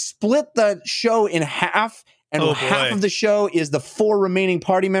we've split the show in half. And half of the show is the 4 remaining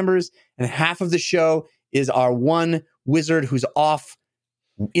party members. And half of the show is our one wizard who's off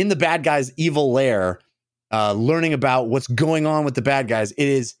in the bad guy's evil lair, learning about what's going on with the bad guys. It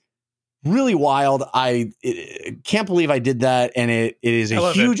is really wild. I can't believe I did that, and it is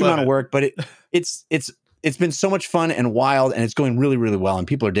a huge amount of work, but it's been so much fun and wild, and it's going really, really well, and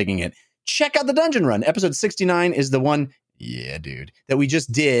people are digging it. Check out the Dungeon Run. Episode 69 is the one, that we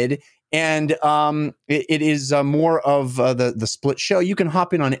just did, and it is more of the split show. You can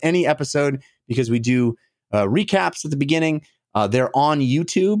hop in on any episode because we do recaps at the beginning. They're on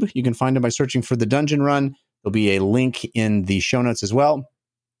YouTube. You can find them by searching for the Dungeon Run. There'll be a link in the show notes as well.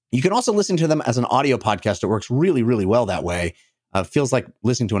 You can also listen to them as an audio podcast. It works really, really well that way. Feels like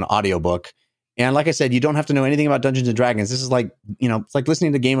listening to an audiobook. And like I said, you don't have to know anything about Dungeons and Dragons. This is like, it's like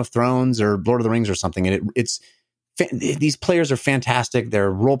listening to Game of Thrones or Lord of the Rings or something. And these players are fantastic.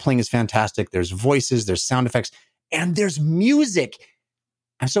 Their role playing is fantastic. There's voices, there's sound effects, and there's music.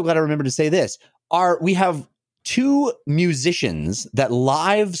 I'm so glad I remembered to say this. We have 2 musicians that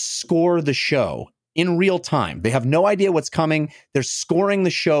live score the show in real time. They have no idea what's coming. They're scoring the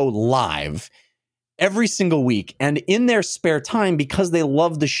show live every single week. And in their spare time, because they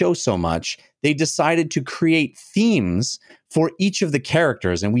love the show so much, they decided to create themes for each of the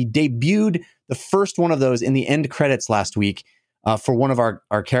characters. And we debuted the first one of those in the end credits last week for one of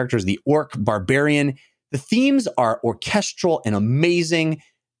our characters, the Orc Barbarian. The themes are orchestral and amazing.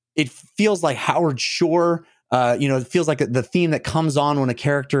 It feels like Howard Shore. It feels like the theme that comes on when a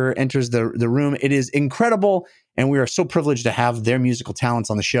character enters the room. It is incredible, and we are so privileged to have their musical talents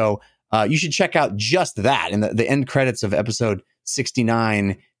on the show. You should check out just that. And the end credits of episode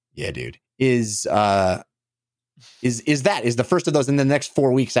 69, is the first of those. And the next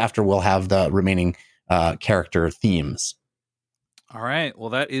 4 weeks after, we'll have the remaining character themes. All right.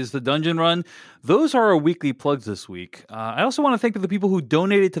 Well, that is the Dungeon Run. Those are our weekly plugs this week. I also want to thank the people who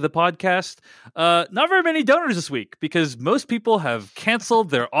donated to the podcast. Not very many donors this week because most people have canceled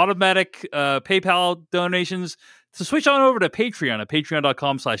their automatic PayPal donations to switch on over to Patreon at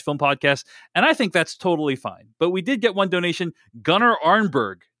patreon.com/filmpodcast. And I think that's totally fine. But we did get one donation. Gunnar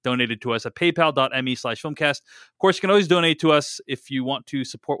Arnberg donated to us at paypal.me/filmcast. Of course, you can always donate to us if you want to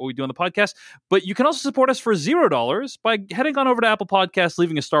support what we do on the podcast, but you can also support us for $0 by heading on over to Apple Podcasts,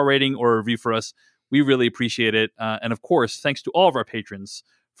 leaving a star rating or a review for us. We really appreciate it. And of course, thanks to all of our patrons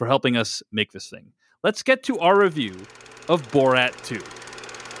for helping us make this thing. Let's get to our review of Borat 2.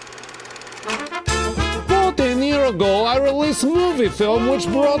 14 years ago, I released Moviefilm, which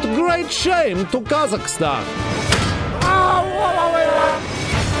brought great shame to Kazakhstan.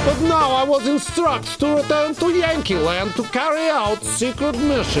 But now I was instructed to return to Yankee Land to carry out secret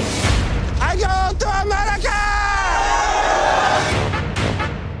mission. I go to America!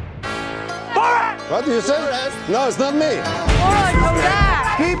 Borat! What do you say? No, it's not me.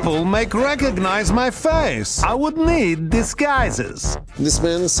 People make recognize my face. I would need disguises. This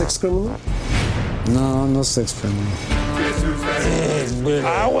man is sex criminal? No, no sex criminal.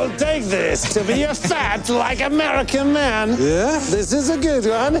 I will take this to be a fat like American man. Yeah? This is a good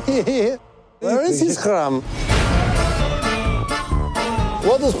one. Where is his crumb?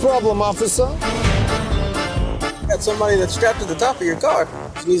 What is problem, officer? Got somebody that's strapped to the top of your car.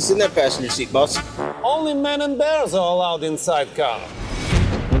 He's in that passenger seat, boss. Only men and bears are allowed inside car.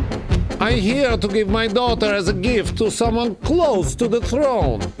 I'm here to give my daughter as a gift to someone close to the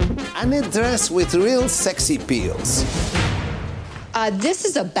throne. I need dress with real sexy peels. This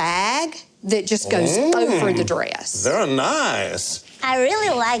is a bag that just goes over the dress. Very nice. I really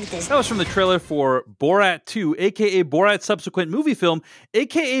like this. That was from the trailer for Borat 2, a.k.a. Borat's subsequent movie film,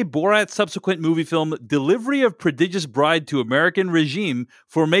 a.k.a. Borat's subsequent movie film, Delivery of Prodigious Bride to American Regime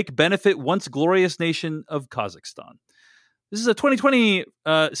for Make Benefit Once Glorious Nation of Kazakhstan. This is a 2020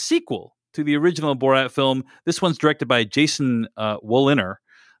 sequel to the original Borat film. This one's directed by Jason Woliner,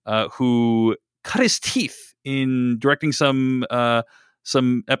 who cut his teeth in directing some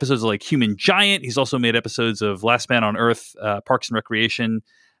episodes of like Human Giant. He's also made episodes of Last Man on Earth, Parks and Recreation,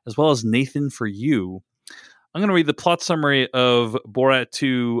 as well as Nathan for You. I'm going to read the plot summary of Borat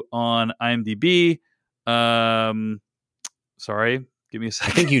 2 on IMDb. Sorry, give me a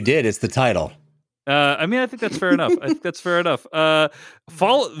second. I think you did. It's the title. I think that's fair enough. The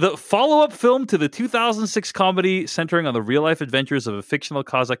follow-up film to the 2006 comedy centering on the real-life adventures of a fictional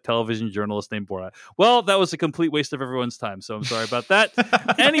Kazakh television journalist named Borat. Well, that was a complete waste of everyone's time, so I'm sorry about that.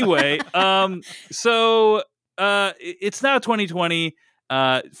 Anyway, it's now 2020,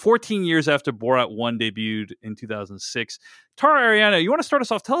 14 years after Borat 1 debuted in 2006. Tara, Ariano, you want to start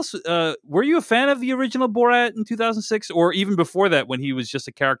us off? Tell us, were you a fan of the original Borat in 2006, or even before that when he was just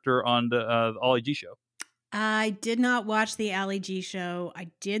a character on the Ali G show? I did not watch the Ali G show. I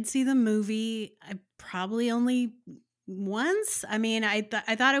did see the movie. I probably only once. I mean, I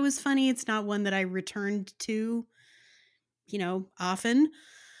thought it was funny. It's not one that I returned to, often.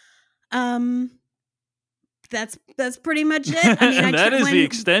 That's pretty much it. I mean, and that is the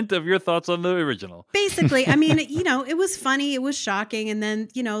extent of your thoughts on the original. Basically, I mean, it was funny, it was shocking, and then,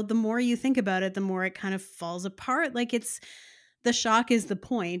 the more you think about it, the more it kind of falls apart. Like the shock is the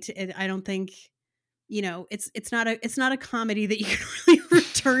point. I don't think, it's not a comedy that you can really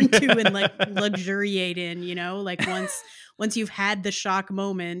return to and like luxuriate in, like once you've had the shock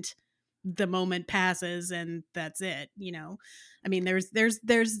moment, the moment passes and that's it. I mean,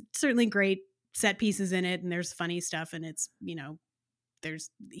 there's certainly great set pieces in it and there's funny stuff and it's,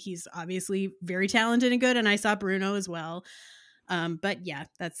 he's obviously very talented and good. And I saw Bruno as well. But yeah,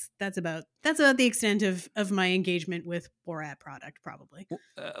 that's about the extent of my engagement with Borat product, probably.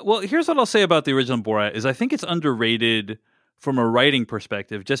 Well, here's what I'll say about the original Borat is I think it's underrated from a writing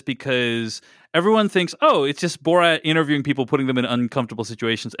perspective, just because everyone thinks, oh, it's just Borat interviewing people, putting them in uncomfortable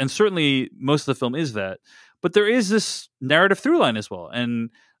situations. And certainly most of the film is that. But there is this narrative through line as well.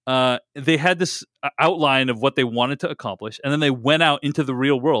 And they had this outline of what they wanted to accomplish, and then they went out into the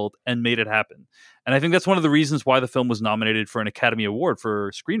real world and made it happen. And I think that's one of the reasons why the film was nominated for an Academy Award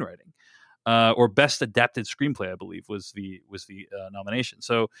for screenwriting, or Best Adapted Screenplay, I believe was the nomination.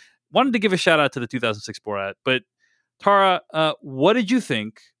 So, wanted to give a shout out to the 2006 Borat. But Tara, what did you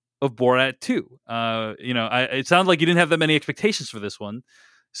think of Borat 2? It sounds like you didn't have that many expectations for this one.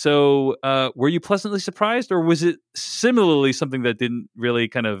 So were you pleasantly surprised, or was it similarly something that didn't really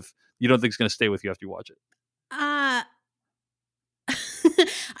you don't think is going to stay with you after you watch it?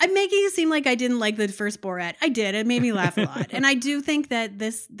 I'm making it seem like I didn't like the first Borat. I did. It made me laugh a lot. And I do think that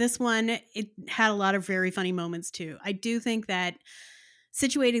this one, it had a lot of very funny moments too. I do think that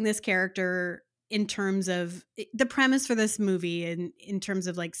situating this character in terms of the premise for this movie and in terms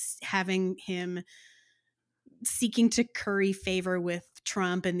of like having him seeking to curry favor with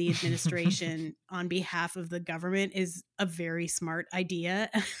Trump and the administration on behalf of the government is a very smart idea.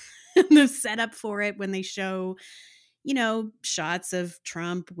 The setup for it when they show, shots of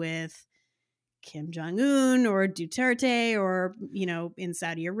Trump with Kim Jong-un or Duterte or, in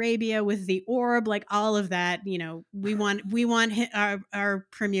Saudi Arabia with the orb, like all of that, we want our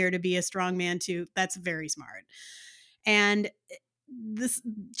premier to be a strong man too. That's very smart. And this,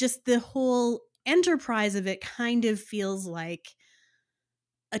 just the whole enterprise of it kind of feels like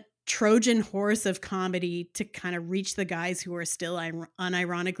a Trojan horse of comedy to kind of reach the guys who are still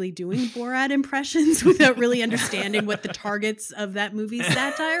unironically doing Borat impressions without really understanding what the targets of that movie's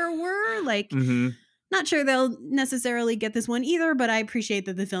satire were. Like, not sure they'll necessarily get this one either, but I appreciate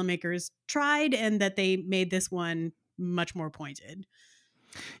that the filmmakers tried and that they made this one much more pointed.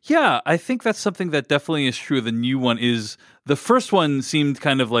 Yeah, I think that's something that definitely is true. The new one is, the first one seemed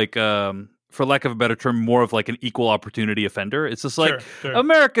kind of like, for lack of a better term, more of like an equal opportunity offender. It's just like, Sure.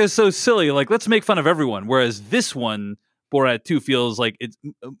 America is so silly. Like, let's make fun of everyone. Whereas this one, Borat 2, feels like it's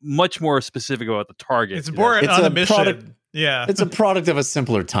much more specific about the target. It's Borat on a mission. Product, yeah. It's a product of a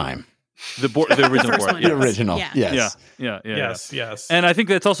simpler time. The original Borat. One, The original. Yeah. Yes. Yes. And I think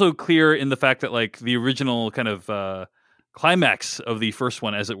that's also clear in the fact that like the original kind of climax of the first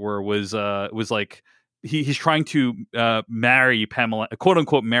one, as it were, was like he's trying to marry Pamela, quote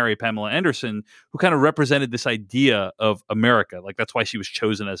unquote, marry Pamela Anderson, who kind of represented this idea of America. Like that's why she was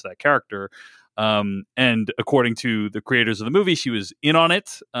chosen as that character. And according to the creators of the movie, she was in on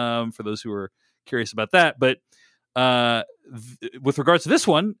it. For those who are curious about that, but with regards to this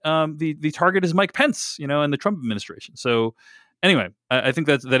one, the target is Mike Pence, and the Trump administration. So anyway, I think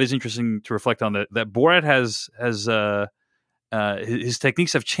that is interesting to reflect on, that Borat has his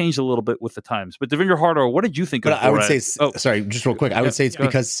techniques have changed a little bit with the times. But Devendra Hardar, what did you think of Borat? I would say, sorry, just real quick. I would say it's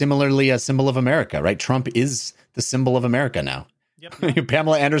because similarly a symbol of America, right? Trump is the symbol of America now. Yep.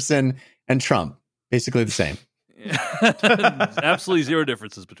 Pamela Anderson and Trump, basically the same. Absolutely zero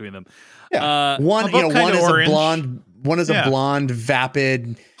differences between them. Yeah. One is orange. A blonde. One is a blonde,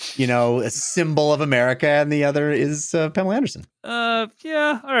 vapid, a symbol of America, and the other is Pamela Anderson.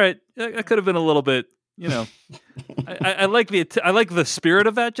 Yeah. All right. That could have been a little bit. I like the spirit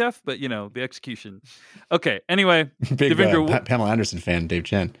of that, Jeff, but the execution. Okay. Anyway, big Pamela Anderson fan, Dave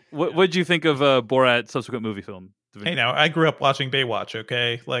Chen. What did you think of Borat subsequent movie film? Devendra? Hey, now I grew up watching Baywatch.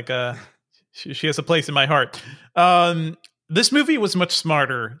 Okay, like she has a place in my heart. This movie was much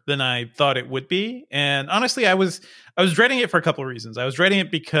smarter than I thought it would be, and honestly, I was dreading it for a couple of reasons. I was dreading it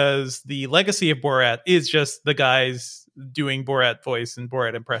because the legacy of Borat is just the guys doing Borat voice and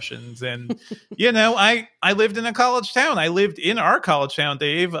Borat impressions, and I lived in a college town. I lived in our college town,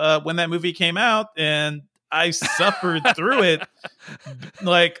 Dave, when that movie came out, and I suffered through it.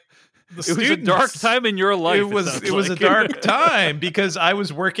 Like, It was a dark time in your life. It was a dark time because I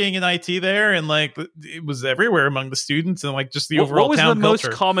was working in IT there, and like it was everywhere among the students, and like just the overall. What was town the culture.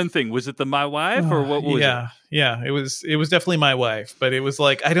 most common thing? Was it the my wife or what was it? Yeah. It was definitely my wife, but it was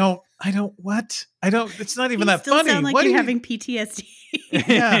like I don't. It's not even you that still funny. Sound like what you're having PTSD.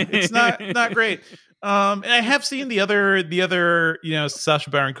 Yeah, it's not great. And I have seen the other Sacha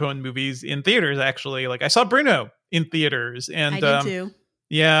Baron Cohen movies in theaters. Actually, like I saw Bruno in theaters, and I did too.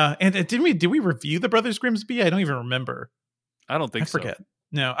 Yeah, and did we review the Brothers Grimsby? I don't even remember. I don't think I forget.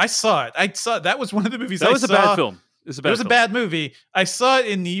 No, I saw it. That was one of the movies. That was a bad film. It was a bad movie. I saw it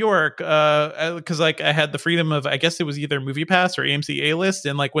in New York because like I had the freedom of, I guess it was either Movie Pass or AMC A-List,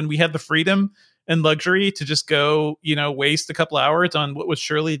 and like when we had the freedom and luxury to just go, waste a couple hours on what was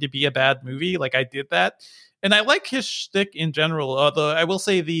surely to be a bad movie, like I did that. And I like his shtick in general. Although I will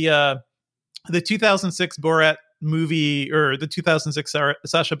say the 2006 Borat movie, or the 2006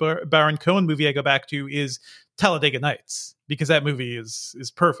 Sacha Baron Cohen movie I go back to, is Talladega Nights, because that movie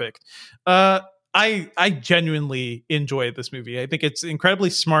is perfect. I genuinely enjoy this movie. I think it's incredibly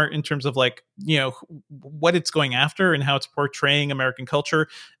smart in terms of like, what it's going after and how it's portraying American culture.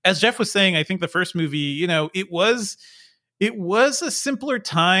 As Jeff was saying, I think the first movie, it was a simpler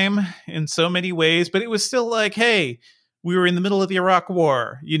time in so many ways, but it was still like, hey, we were in the middle of the Iraq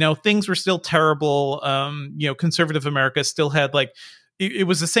War. Things were still terrible. Conservative America still had like, it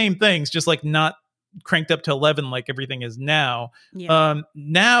was the same things, just like not cranked up to 11 like everything is now. Yeah.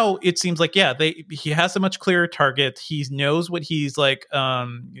 Now it seems like, he has a much clearer target. He knows what he's like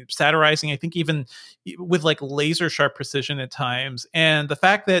satirizing, I think even with like laser sharp precision at times. And the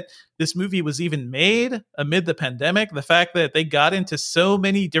fact that this movie was even made amid the pandemic, the fact that they got into so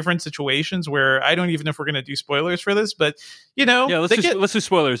many different situations where I don't even know if we're going to do spoilers for this, but let's do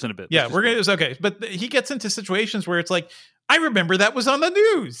spoilers in a bit. Yeah, it's okay. But he gets into situations where it's like, I remember that was on the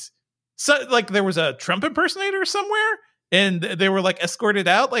news. So like there was a Trump impersonator somewhere and they were like escorted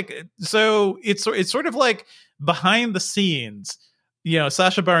out. Like, so it's sort of like behind the scenes,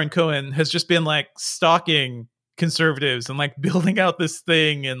 Sacha Baron Cohen has just been like stalking conservatives and like building out this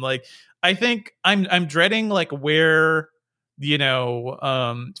thing. And like, I think I'm dreading like where,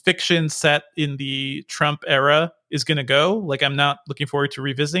 fiction set in the Trump era is going to go. Like, I'm not looking forward to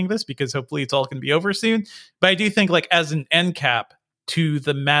revisiting this because hopefully it's all going to be over soon. But I do think like as an end cap to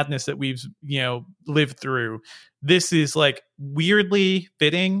the madness that we've lived through, this is like weirdly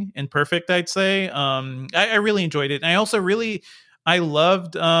fitting and perfect, I'd say. I really enjoyed it. And I also I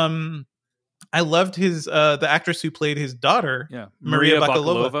loved his the actress who played his daughter, Maria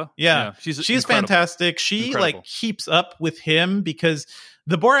Bakalova. Yeah. She's fantastic. She like keeps up with him because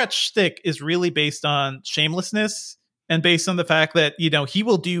the Borat shtick is really based on shamelessness and based on the fact that, he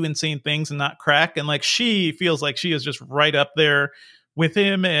will do insane things and not crack. And like, she feels like she is just right up there with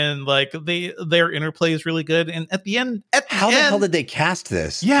him. And like their interplay is really good. And at the end, the hell did they cast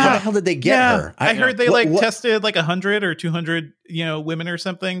this? Yeah. How the hell did they get her? I heard they tested like 100 or 200, women or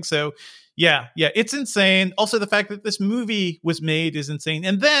something. So yeah, it's insane. Also, the fact that this movie was made is insane.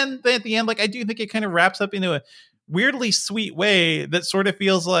 And then at the end, like, I do think it kind of wraps up into a weirdly sweet way that sort of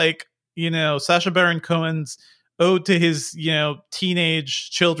feels like, Sacha Baron Cohen's ode to his,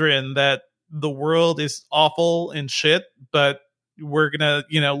 teenage children that the world is awful and shit, but we're gonna,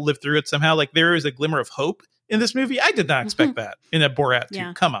 live through it somehow. Like, there is a glimmer of hope in this movie. I did not expect that in a Borat 2.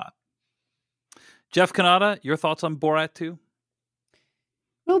 Yeah. Come on. Jeff Kanata, your thoughts on Borat 2?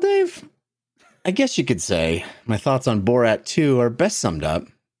 Well, Dave, I guess you could say my thoughts on Borat 2 are best summed up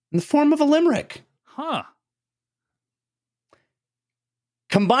in the form of a limerick. Huh.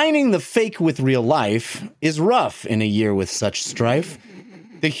 Combining the fake with real life is rough in a year with such strife.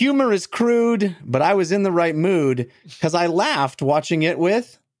 The humor is crude, but I was in the right mood because I laughed watching it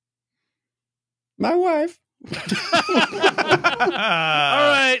with my wife. All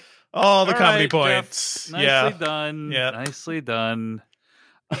right. All the comedy points. Jeff, nicely done. Yeah. Nicely done.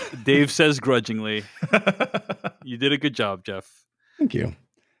 Dave says grudgingly. You did a good job, Jeff. Thank you.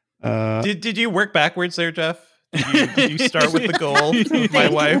 Did you work backwards there, Jeff? Did you start with the goal of my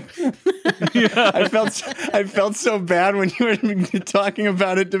wife? Yeah. I felt so bad when you were talking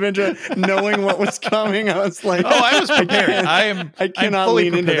about it, Devendra, knowing what was coming. I was like, I was prepared. I cannot fully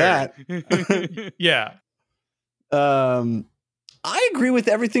lean prepared. into that. Yeah. I agree with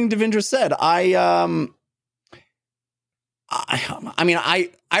everything Devendra said. I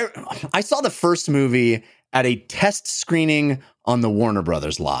saw the first movie at a test screening on the Warner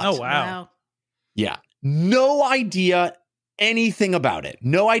Brothers lot. Oh, wow. Yeah. No idea anything about it.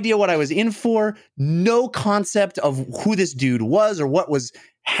 No idea what I was in for. No concept of who this dude was or what was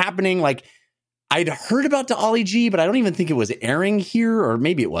happening. Like, I'd heard about the Ollie G, but I don't even think it was airing here, or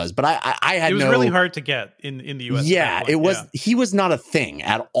maybe it was. But I had it was really hard to get in the US. Yeah, it was. Yeah. He was not a thing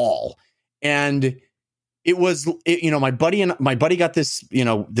at all, and it was. My buddy got this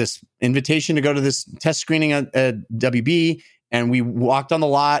this invitation to go to this test screening at WB, and we walked on the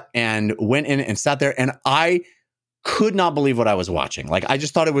lot and went in and sat there, and I could not believe what I was watching. Like, I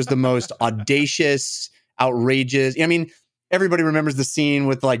just thought it was the most audacious, outrageous. I mean, everybody remembers the scene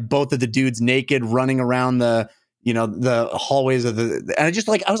with like both of the dudes naked running around the hallways of the. And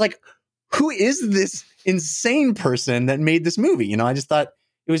I was like, who is this insane person that made this movie? I just thought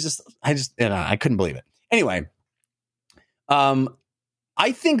it was I couldn't believe it. Anyway,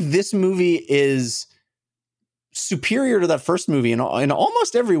 I think this movie is superior to that first movie in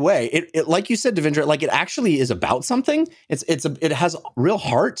almost every way. It like you said, Devindra, like, it actually is about something. It has real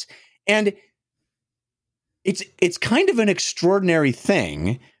heart, and it's kind of an extraordinary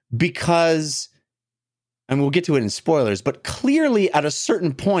thing because, and we'll get to it in spoilers, but clearly at a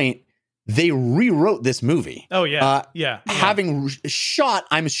certain point they rewrote this movie. Oh yeah. Having shot,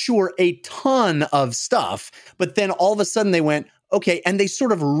 I'm sure, a ton of stuff, but then all of a sudden they went, okay, and they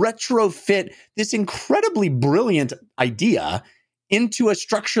sort of retrofit this incredibly brilliant idea into a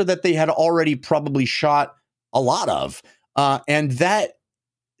structure that they had already probably shot a lot of. And that,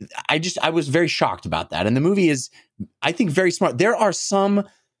 I was very shocked about that. And the movie is, I think, very smart. There are some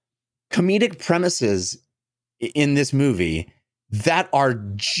comedic premises in this movie that are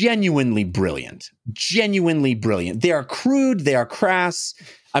genuinely brilliant. They are crude, they are crass.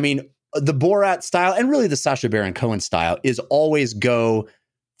 I mean, the Borat style, and really the Sacha Baron Cohen style, is always go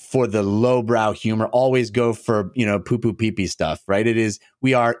for the lowbrow humor, always go for, poo-poo pee-pee stuff, right?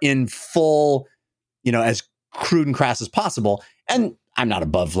 We are in full, as crude and crass as possible. And I'm not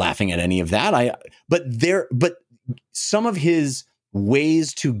above laughing at any of that. But some of his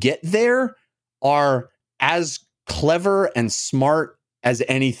ways to get there are as clever and smart as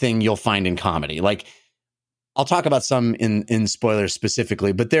anything you'll find in comedy. Like, I'll talk about some in spoilers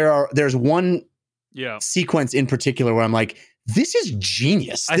specifically, but there's one sequence in particular where I'm like, this is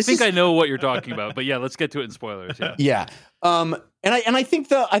genius. I know what you're talking about, but yeah, let's get to it in spoilers. Yeah. Yeah. And I think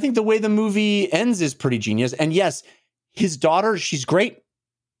the way the movie ends is pretty genius. And yes, his daughter, she's great.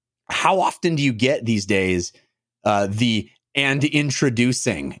 How often do you get these days and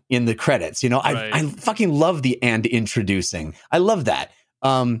introducing in the credits? Right. I fucking love the and introducing. I love that.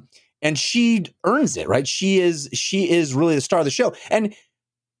 And she earns it, right? She is really the star of the show. And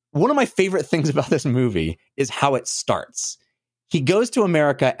one of my favorite things about this movie is how it starts. He goes to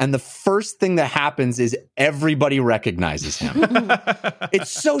America, and the first thing that happens is everybody recognizes him. It's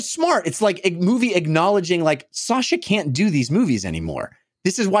so smart. It's like a movie acknowledging, like, Sacha can't do these movies anymore.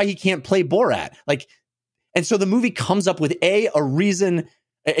 This is why he can't play Borat. Like, and so the movie comes up with a reason,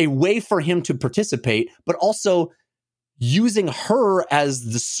 a way for him to participate, but also using her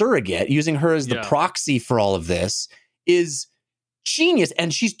as the surrogate, using her as the proxy for all of this is genius.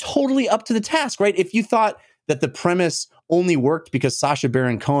 And she's totally up to the task, right? If you thought that the premise only worked because Sacha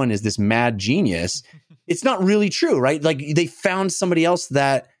Baron Cohen is this mad genius, it's not really true, right? Like, they found somebody else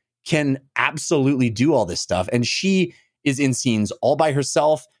that can absolutely do all this stuff. And she is in scenes all by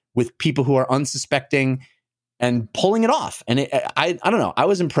herself with people who are unsuspecting and pulling it off. And I don't know. I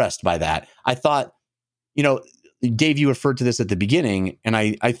was impressed by that. I thought, Dave, you referred to this at the beginning, and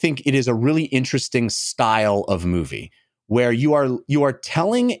I think it is a really interesting style of movie where you are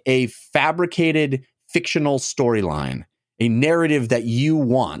telling a fabricated fictional storyline, a narrative that you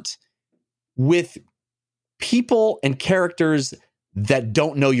want, with people and characters that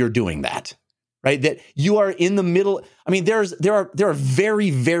don't know you're doing that, right? That you are in the middle. I mean, there are very,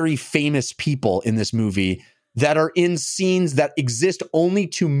 very famous people in this movie that are in scenes that exist only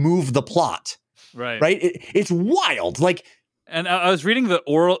to move the plot. Right. It's wild. Like, and I was reading the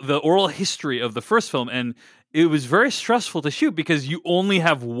oral history of the first film, and it was very stressful to shoot because you only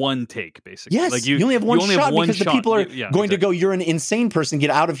have one take, basically. Yes, like you only have one shot because the people are going to go, you're an insane person, get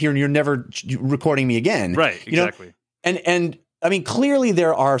out of here, and you're never recording me again. Right, exactly. And I mean, clearly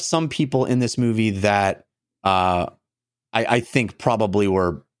there are some people in this movie that I think probably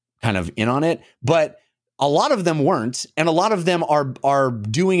were kind of in on it, but a lot of them weren't, and a lot of them are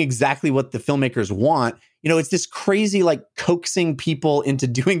doing exactly what the filmmakers want. It's this crazy, like, coaxing people into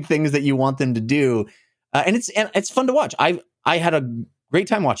doing things that you want them to do, and it's fun to watch. I had a great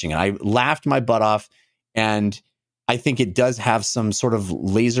time watching it. I laughed my butt off, and I think it does have some sort of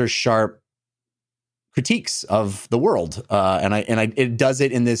laser sharp critiques of the world, and it does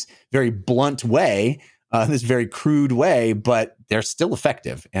it in this very blunt way, this very crude way, but they're still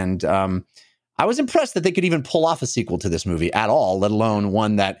effective. And I was impressed that they could even pull off a sequel to this movie at all, let alone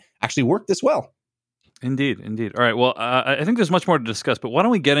one that actually worked this well. Indeed. All right. Well, I think there's much more to discuss, but why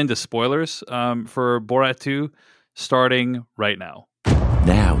don't we get into spoilers for Borat 2 starting right now?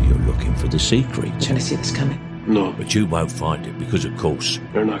 Now you're looking for the secret. You're going to see this coming. No, But you won't find it because, of course,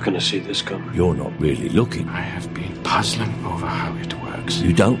 you're not going to see this coming. you're not really looking. I have been puzzling over how it works.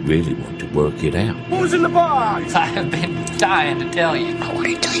 You don't really want to work it out. Who's in the box? I have been dying to tell you. I want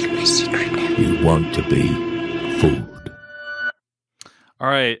to tell you my secret now. You want to be fooled. All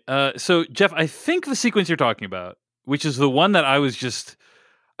right. So, Jeff, I think the sequence you're talking about, which is the one that I was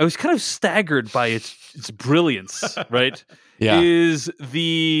kind of staggered by its brilliance, right? Yeah. Is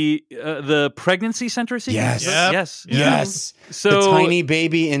the pregnancy center sequence? Yes. Yep. Yes. So The tiny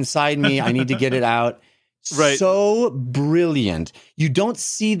baby inside me. I need to get it out. Right. So brilliant. You don't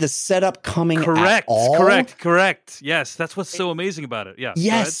see the setup coming at correct, all. correct. Yes, that's what's so amazing about it. Yeah.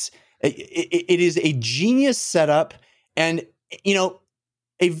 Yes. It is a genius setup, and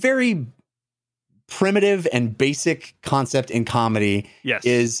a very primitive and basic concept in comedy Yes.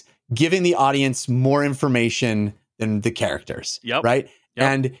 is giving the audience more information than the characters. Yep. Right. Yep.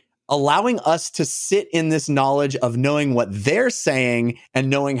 And allowing us to sit in this knowledge of knowing what they're saying and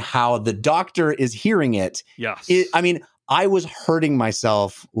knowing how the doctor is hearing it. Yes. I was hurting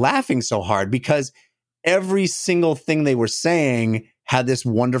myself laughing so hard because every single thing they were saying had this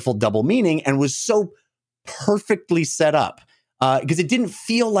wonderful double meaning and was so perfectly set up. Because it didn't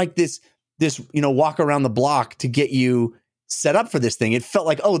feel like this walk around the block to get you set up for this thing. It felt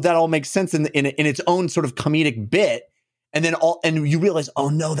like, oh, that all makes sense in its own sort of comedic bit. And then you realize, oh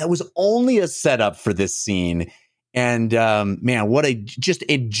no, that was only a setup for this scene. And man, what just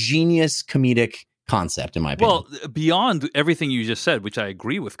a genius comedic concept, in my opinion. Well, beyond everything you just said, which I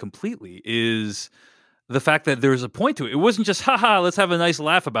agree with completely, is the fact that there's a point to it. It wasn't just, haha, let's have a nice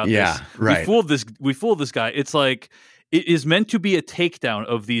laugh about this. Right. We fooled this guy. It's like, it is meant to be a takedown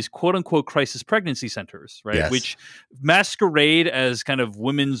of these quote unquote crisis pregnancy centers, right? Yes. Which masquerade as kind of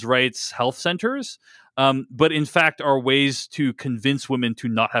women's rights health centers, but in fact are ways to convince women to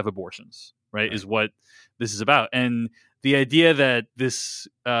not have abortions, right? Is what this is about. And the idea that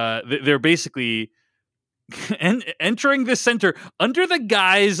they're basically entering this center under the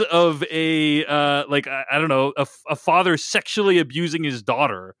guise of a father sexually abusing his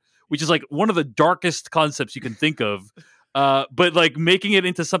daughter, which is like one of the darkest concepts you can think of. But like making it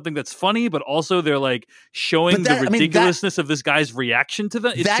into something that's funny, but also they're like showing the ridiculousness of this guy's reaction to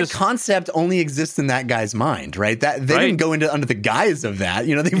them. That concept only exists in that guy's mind, right? That they didn't go into under the guise of that.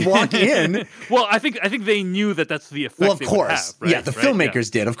 They walk in. Well, I think they knew that that's the effect. Well, of they course, would have, right? yeah. The filmmakers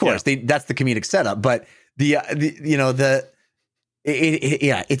did, of course. Yeah. That's the comedic setup. But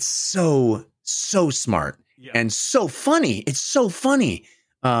it's so smart and so funny. It's so funny.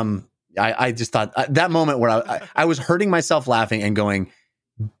 I just thought that moment where I was hurting myself laughing and going,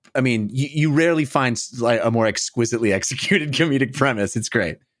 I mean, you rarely find like a more exquisitely executed comedic premise. It's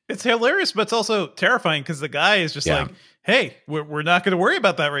great. It's hilarious, but it's also terrifying because the guy is just like, hey, we're not going to worry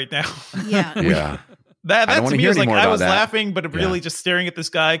about that right now. Yeah. Yeah. That to me was like, I was that. laughing, but really just staring at this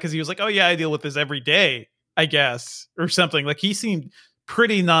guy because he was like, oh yeah, I deal with this every day, I guess, or something. Like he seemed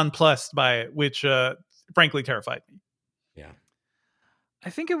pretty nonplussed by it, which frankly terrified me. Yeah. I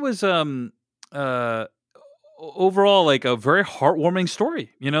think it was overall like a very heartwarming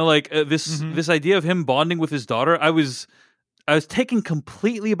story. This idea of him bonding with his daughter. I was taken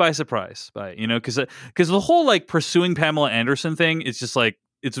completely by surprise by it, because the whole like pursuing Pamela Anderson thing is just like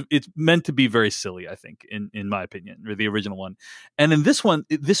it's meant to be very silly, I think, in my opinion, or the original one. And in this one,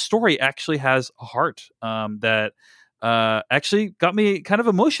 this story actually has a heart that actually got me kind of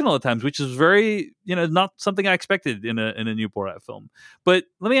emotional at times, which is very, not something I expected in a new Borat film. But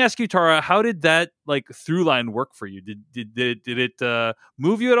let me ask you, Tara, how did that like through line work for you? Did it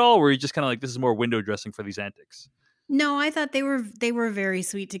move you at all? Or were you just kind of like, this is more window dressing for these antics? No, I thought they were very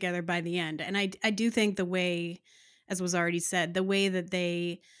sweet together by the end. And I do think the way, as was already said, the way that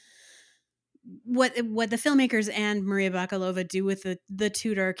what the filmmakers and Maria Bakalova do with the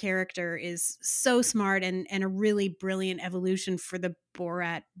Tudor character is so smart and a really brilliant evolution for the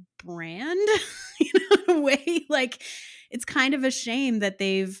Borat brand. In a way, like it's kind of a shame that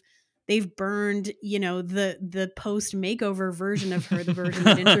they've burned, the post makeover version of her, the version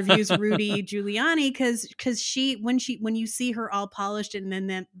that interviews Rudy Giuliani, because when you see her all polished and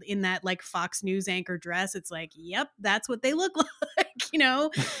then in that like Fox News anchor dress, it's like, yep, that's what they look like,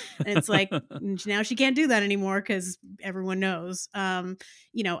 and it's like now she can't do that anymore because everyone knows.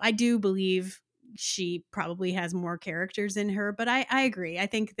 I do believe she probably has more characters in her, but I agree. I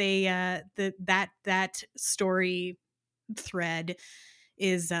think they that story thread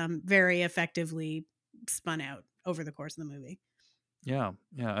is very effectively spun out over the course of the movie. Yeah,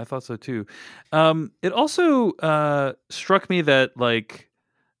 I thought so too. It also struck me that like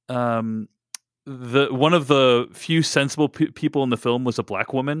the one of the few sensible people in the film was a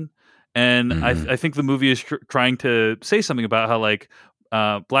black woman, and I think the movie is trying to say something about how like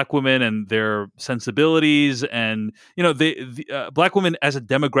black women and their sensibilities, and the black women as a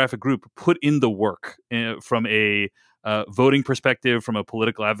demographic group put in the work from a voting perspective, from a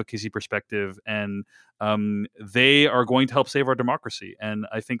political advocacy perspective, and they are going to help save our democracy. And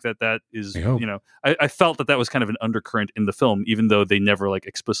I think that is, I felt that was kind of an undercurrent in the film, even though they never like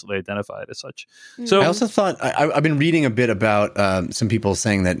explicitly identify it as such. So I also thought I've been reading a bit about some people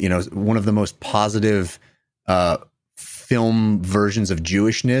saying that one of the most positive film versions of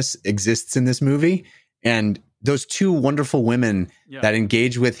Jewishness exists in this movie, and those two wonderful women that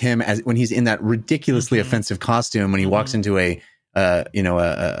engage with him as when he's in that ridiculously offensive costume when he walks into a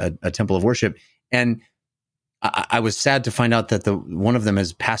temple of worship. And I was sad to find out that one of them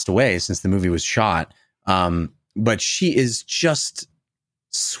has passed away since the movie was shot. But she is just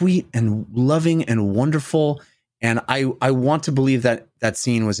sweet and loving and wonderful. And I want to believe that that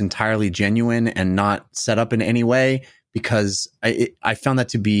scene was entirely genuine and not set up in any way, because I found that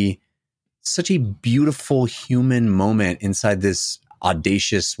to be such a beautiful human moment inside this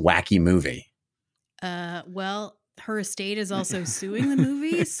audacious, wacky movie. Well, her estate is also suing the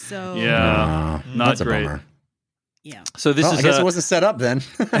movie, so not that's great. A bummer. Yeah. So this is. I guess it wasn't set up then.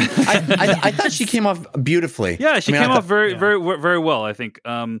 I thought she came off beautifully. Yeah, she came off very well, I think.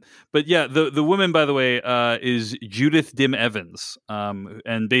 But yeah, the woman, by the way, is Judith Dim Evans,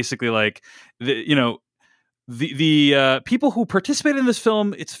 and basically like the people who participated in this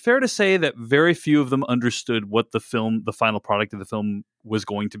film, it's fair to say that very few of them understood what the final product of the film was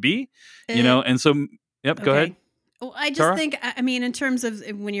going to be, and so, go ahead. Well, I just Tara? think, I mean, in terms of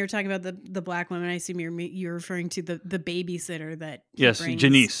when you're talking about the black woman, I assume you're referring to the babysitter that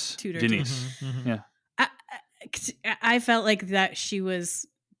Janice. Janice. Yeah. I felt like that she was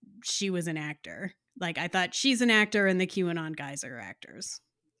an actor. Like I thought she's an actor and the QAnon guys are actors.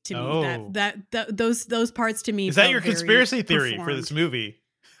 To me, those parts to me. Is that your conspiracy theory for this movie?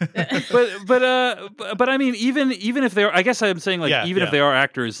 but I mean, even if they're, I guess I'm saying like if they are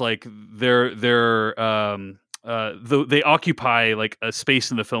actors, like they're they occupy like a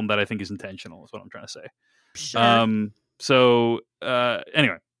space in the film that I think is intentional. Is what I'm trying to say. Sure.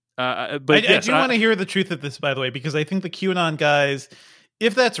 Anyway, but I do want to hear the truth of this, by the way, because I think the QAnon guys,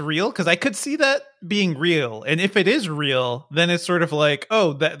 if that's real, because I could see that being real, and if it is real, then it's sort of like,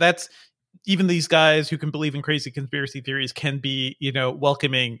 oh, that's even these guys who can believe in crazy conspiracy theories can be,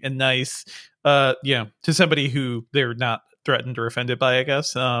 welcoming and nice, to somebody who they're not threatened or offended by, I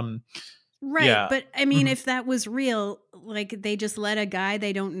guess. Right. Yeah. But I mean, if that was real, like they just let a guy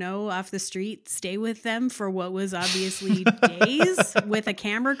they don't know off the street stay with them for what was obviously days with a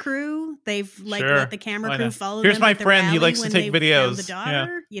camera crew. They've let the camera crew follow Here's them. my at the friend. He rally likes to when take they videos. found the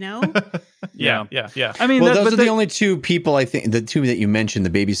daughter, Yeah. I mean, those are the only two people, I think, the two that you mentioned,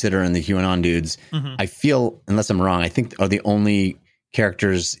 the babysitter and the QAnon dudes, I feel, unless I'm wrong, I think are the only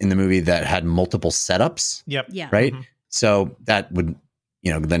characters in the movie that had multiple setups. Yep. Yeah. Right. So that would,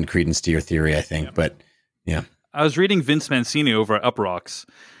 lend credence to your theory, I think. Yep. But yeah. I was reading Vince Mancini over at Uprocks,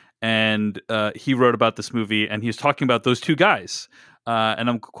 and he wrote about this movie, and he was talking about those two guys. And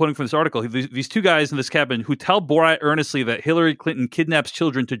I'm quoting from this article. These two guys in this cabin who tell Borat earnestly that Hillary Clinton kidnaps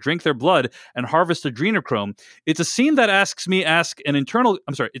children to drink their blood and harvest adrenochrome. It's a scene that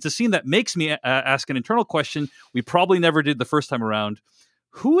It's a scene that makes me ask an internal question we probably never did the first time around.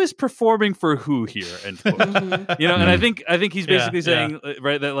 Who is performing for who here? End quote. And I think he's basically saying,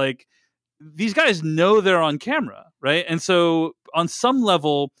 right, that like these guys know they're on camera, right? And so on some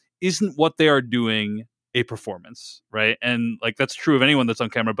level, isn't what they are doing a performance, right? And like that's true of anyone that's on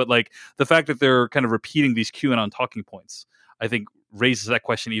camera, but like the fact that they're kind of repeating these QAnon talking points, I think raises that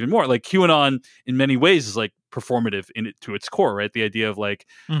question even more. Like QAnon in many ways is like performative in it to its core, right? The idea of like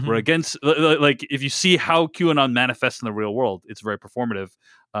we're against, like if you see how QAnon manifests in the real world, it's very performative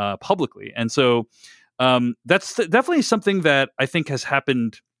publicly. And so that's definitely something that I think has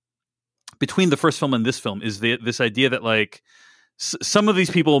happened between the first film and this film, is this idea that like some of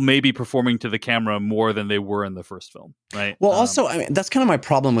these people may be performing to the camera more than they were in the first film, right? Well, also, I mean, that's kind of my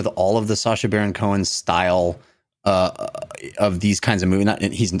problem with all of the Sacha Baron Cohen style of these kinds of movies.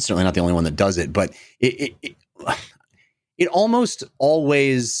 And he's certainly not the only one that does it, but it almost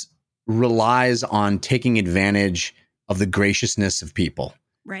always relies on taking advantage of the graciousness of people,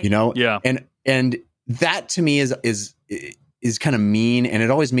 right? Yeah, and that to me is kind of mean, and it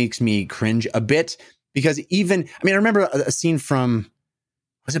always makes me cringe a bit, because I remember a scene from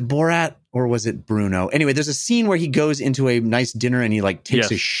was it Borat or was it Bruno? Anyway, there's a scene where he goes into a nice dinner and he like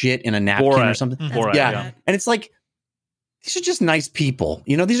takes a shit in a napkin or something. Borat, yeah. And it's like, these are just nice people.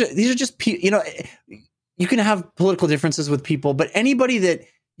 You know, these are just people, you know, you can have political differences with people, but anybody that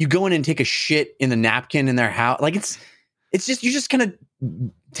you go in and take a shit in the napkin in their house, like it's just, you're just kind of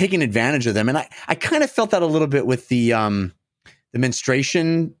taking advantage of them. And I kind of felt that a little bit with the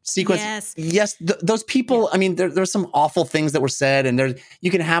menstruation sequence. Yes. Those people, I mean, there's some awful things that were said, and you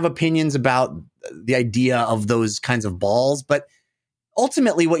can have opinions about the idea of those kinds of balls, but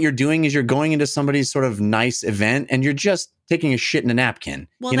ultimately what you're doing is you're going into somebody's sort of nice event and you're just taking a shit in a napkin.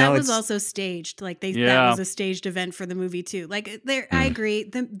 Well, that was also staged. Like that was a staged event for the movie too. Like I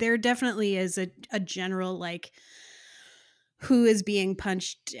agree. There definitely is a general, like, who is being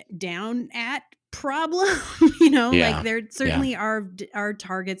punched down at problem, you know, like there certainly are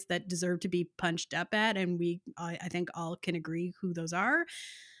targets that deserve to be punched up at, and I think all can agree who those are.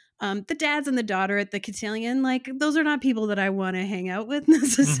 The dads and the daughter at the cotillion, like, those are not people that I want to hang out with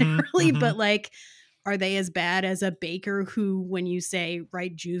necessarily, but like, are they as bad as a baker who, when you say,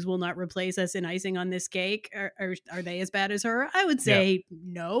 right, Jews will not replace us in icing on this cake, are they as bad as her? I would say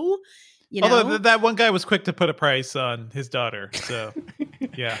no. You know? Although that one guy was quick to put a price on his daughter, so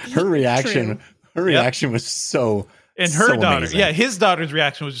yeah, her reaction was so. And her daughter, amazing. his daughter's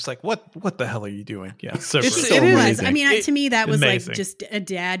reaction was just like, "What the hell are you doing?" Yeah, so it was. I mean, to me, that was amazing. Like just a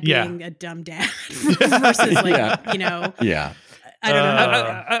dad being a dumb dad versus like you know. Yeah. I don't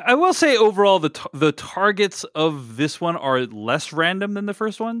know. I will say overall, the targets of this one are less random than the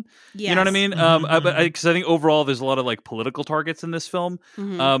first one. Yes. You know what I mean? Because I think overall there's a lot of like political targets in this film.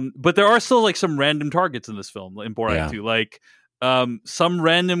 But there are still like some random targets in this film in Borat too. Like some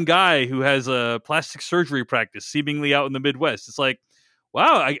random guy who has a plastic surgery practice seemingly out in the Midwest. It's like,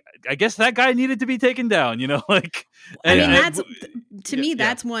 wow, I guess that guy needed to be taken down, you know, like. I mean, that's to me,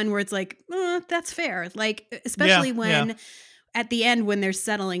 that's one where it's like, that's fair. Like, especially when at the end, when they're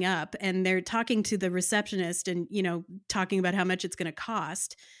settling up and they're talking to the receptionist and, you know, talking about how much it's going to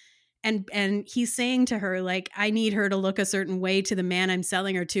cost. And he's saying to her, like, I need her to look a certain way to the man I'm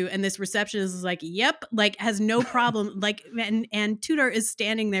selling her to. And this receptionist is like, yep, like, has no problem. Like, and Tudor is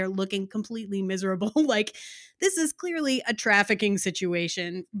standing there looking completely miserable. Like, this is clearly a trafficking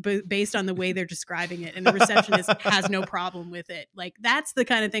situation based on the way they're describing it. And the receptionist has no problem with it. Like, that's the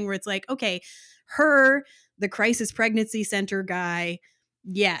kind of thing where it's like, okay, the crisis pregnancy center guy,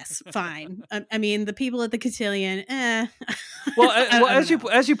 yes, fine. I mean, the people at the cotillion, Well, as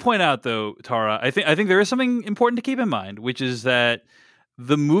you point out, though, Tara, I think there is something important to keep in mind, which is that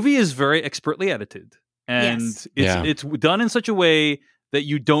the movie is very expertly edited, and it's done in such a way that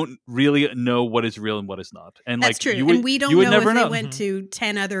you don't really know what is real and what is not. And that's like, true. And we don't know if they went to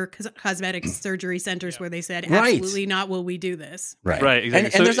 10 other cosmetic surgery centers where they said, absolutely not will we do this. Right.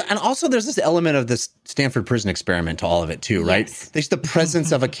 Exactly. And also there's this element of this Stanford prison experiment to all of it too, right? Yes. There's the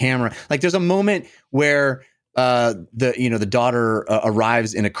presence of a camera. Like there's a moment where the daughter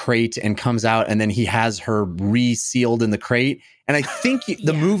arrives in a crate and comes out, and then he has her resealed in the crate. And I think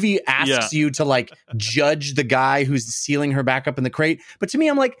the movie asks you to like judge the guy who's sealing her back up in the crate. But to me,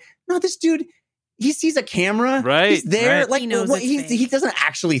 I'm like, no, this dude, he sees a camera. Right. He's there. Right. Like he knows he doesn't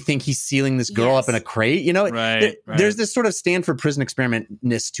actually think he's sealing this girl up in a crate. You know, there's this sort of Stanford prison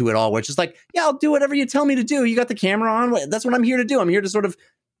experiment-ness to it all, which is like, yeah, I'll do whatever you tell me to do. You got the camera on. That's what I'm here to do. I'm here to sort of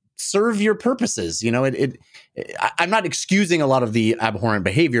serve your purposes. You know, I'm not excusing a lot of the abhorrent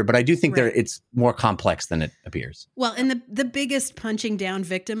behavior, but I do think it's more complex than it appears. Well, and the biggest punching down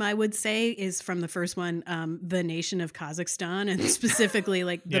victim, I would say, is from the first one, the nation of Kazakhstan, and specifically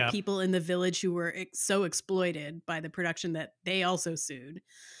like the people in the village who were so exploited by the production that they also sued.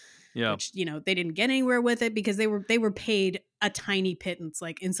 Yeah. Which, you know, they didn't get anywhere with it because they were paid a tiny pittance,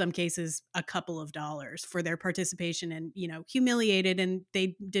 like in some cases a couple of dollars for their participation, and, you know, humiliated, and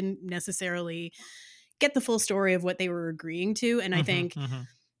they didn't necessarily get the full story of what they were agreeing to. And I think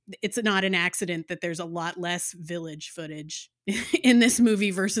it's not an accident that there's a lot less village footage in this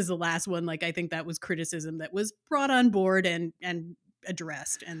movie versus the last one. Like, I think that was criticism that was brought on board and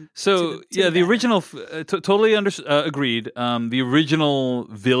addressed. And so the original totally agreed. The original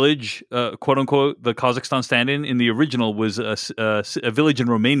village, quote unquote, the Kazakhstan stand-in in the original was a village in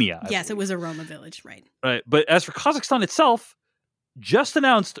Romania. Yes, it was a Roma village, right? But as for Kazakhstan itself, just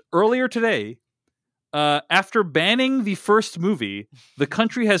announced earlier today, after banning the first movie, the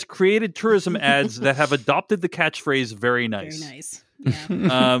country has created tourism ads that have adopted the catchphrase "very nice." Very nice.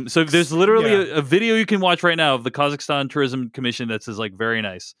 Yeah. So there's literally a video you can watch right now of the Kazakhstan Tourism Commission that says like "very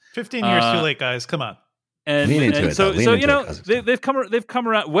nice." 15 years too late, guys. Come on. And, Lean into and it, so, though. Lean so into you know, it, they've come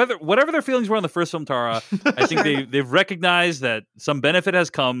around. Whatever their feelings were on the first film, Tara, I think they've recognized that some benefit has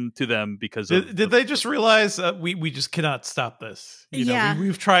come to them because of. Did they just realize we just cannot stop this? You know, Yeah.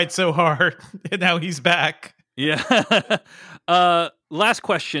 we've tried so hard, and now he's back. Yeah. Last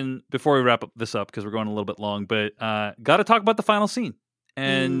question before we wrap this up because we're going a little bit long, but got to talk about the final scene.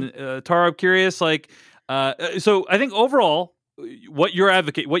 And Tara, I'm curious, like, so I think overall, what you've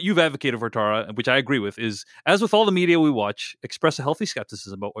advocated for, Tara, which I agree with, is as with all the media we watch, express a healthy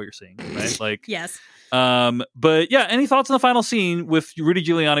skepticism about what you're seeing, right? Like, yes. But yeah, any thoughts on the final scene with Rudy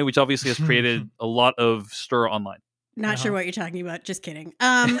Giuliani, which obviously has created a lot of stir online? Not sure what you're talking about. Just kidding.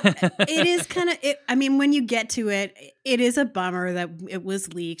 It is kind of, I mean, when you get to it, it is a bummer that it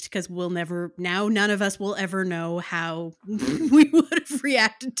was leaked because none of us will ever know how we would have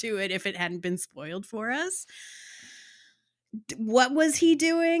reacted to it if it hadn't been spoiled for us. What was he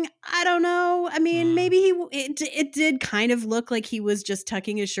doing? I don't know. I mean, maybe it did kind of look like he was just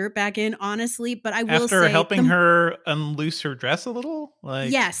tucking his shirt back in, honestly. But I will after say, helping her unloose her dress a little,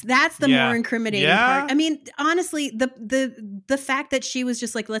 like yes, that's the more incriminating part. I mean, honestly, the fact that she was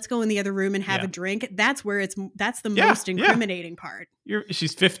just like, "Let's go in the other room and have a drink." That's where that's the most incriminating part.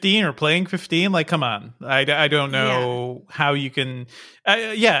 She's 15 or playing 15. Like, come on. I don't know how you can.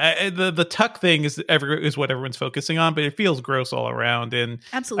 The tuck thing is what everyone's focusing on, but it feels gross all around. And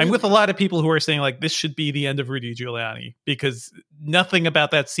absolutely, I'm with a lot of people who are saying like this should be the end of Rudy Giuliani because nothing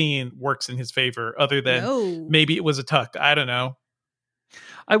about that scene works in his favor other than maybe it was a tuck. I don't know.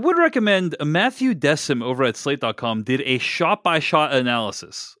 I would recommend Matthew Dessem over at Slate.com did a shot-by-shot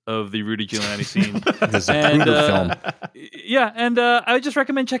analysis of the Rudy Giuliani scene. It's a brutal film. Yeah, and I would just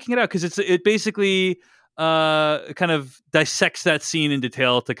recommend checking it out because it basically kind of dissects that scene in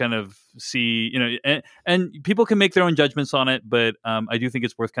detail to kind of see, you know, and people can make their own judgments on it, but I do think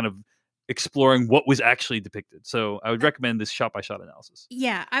it's worth kind of exploring what was actually depicted. So I would recommend this shot-by-shot analysis.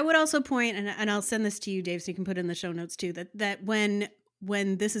 Yeah, I would also point, and I'll send this to you, Dave, so you can put it in the show notes too, that when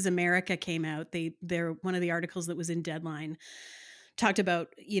This Is America came out, they're one of the articles that was in Deadline talked about,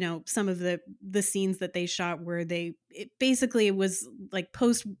 you know, some of the scenes that they shot where it was like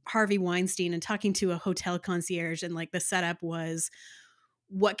post Harvey Weinstein and talking to a hotel concierge, and like the setup was,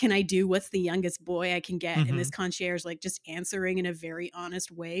 what can I do? What's the youngest boy I can get? And this concierge like just answering in a very honest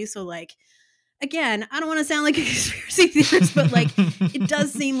way. So like, again, I don't want to sound like a conspiracy theorist, but like it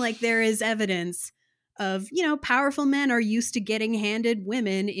does seem like there is evidence of, you know, powerful men are used to getting handed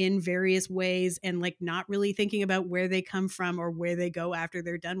women in various ways and like not really thinking about where they come from or where they go after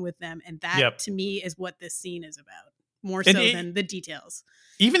they're done with them. And that to me is what this scene is about, more so than the details.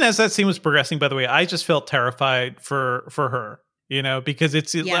 Even as that scene was progressing, by the way, I just felt terrified for her, you know, because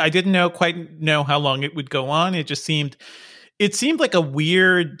I didn't quite know how long it would go on. It seemed like a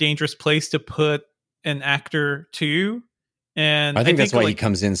weird, dangerous place to put an actor to. And I think that's why he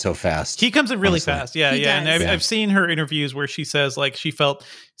comes in so fast. He comes in really fast. Yeah. And I've seen her interviews where she says like she felt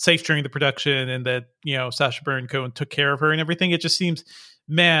safe during the production and that, you know, Sacha Baron Cohen took care of her and everything. It just seems,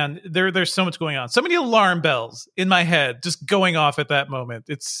 man, there's so much going on. So many alarm bells in my head just going off at that moment.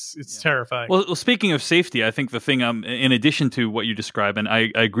 It's terrifying. Well, speaking of safety, I think the thing, in addition to what you describe, and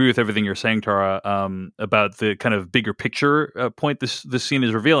I agree with everything you're saying, Tara, about the kind of bigger picture point this scene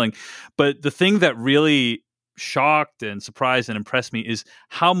is revealing. But the thing that really shocked and surprised and impressed me is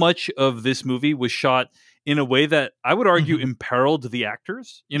how much of this movie was shot in a way that I would argue imperiled the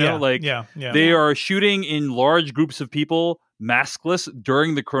actors. You know, they are shooting in large groups of people, maskless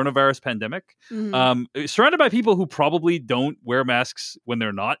during the coronavirus pandemic, surrounded by people who probably don't wear masks when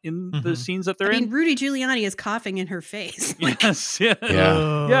they're not in the scenes that they're in. Rudy Giuliani is coughing in her face. Yes,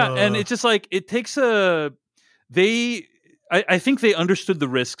 yeah, and it's just like it takes I think they understood the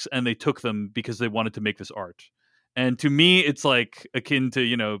risks and they took them because they wanted to make this art. And to me, it's like akin to,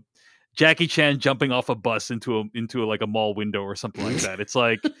 you know, Jackie Chan jumping off a bus into like a mall window or something like that. It's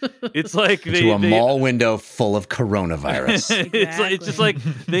like into a mall window full of coronavirus. It's just like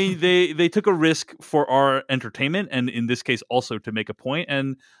they took a risk for our entertainment, and in this case, also to make a point.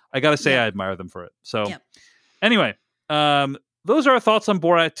 And I gotta say, I admire them for it. So, anyway, those are our thoughts on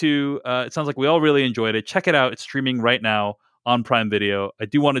Borat 2. It sounds like we all really enjoyed it. Check it out. It's streaming right now on Prime Video. I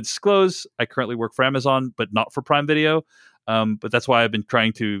do want to disclose I currently work for Amazon, but not for Prime Video. But that's why I've been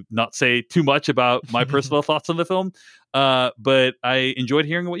trying to not say too much about my personal thoughts on the film. But I enjoyed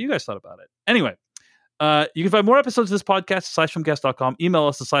hearing what you guys thought about it. Anyway, you can find more episodes of this podcast at slashfilmcast.com. Email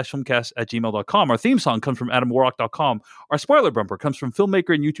us at slashfilmcast@gmail.com. Our theme song comes from adamwarrock.com. Our spoiler bumper comes from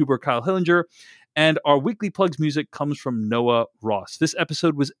filmmaker and YouTuber Kyle Hillinger. And our weekly plugs music comes from Noah Ross. This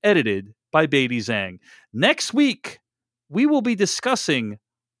episode was edited by Beatty Zhang. Next week, we will be discussing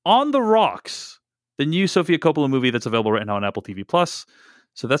On the Rocks, the new Sofia Coppola movie that's available right now on Apple TV Plus.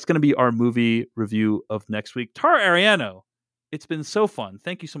 So that's going to be our movie review of next week. Tara Ariano, it's been so fun.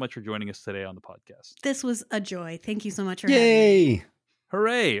 Thank you so much for joining us today on the podcast. This was a joy. Thank you so much for having me. Yay!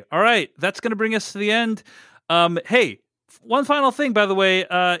 Hooray. All right. That's going to bring us to the end. Hey, one final thing, by the way.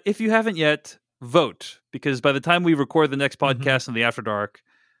 If you haven't yet, vote. Because by the time we record the next podcast in the After Dark,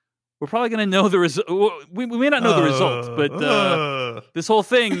 we're probably going to know the result. We may not know the results, but this whole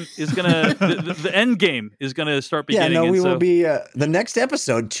thing is going to, the end game is going to start beginning. Yeah, no, we will be, the next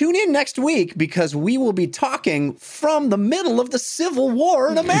episode, tune in next week because we will be talking from the middle of the Civil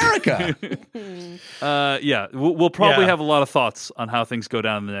War in America. We'll probably have a lot of thoughts on how things go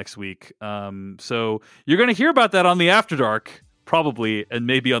down the next week. So you're going to hear about that on the After Dark, probably, and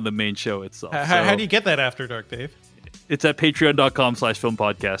maybe on the main show itself. How do you get that After Dark, Dave? It's at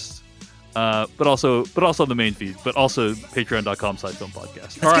patreon.com/filmpodcast. But also the main feed, but also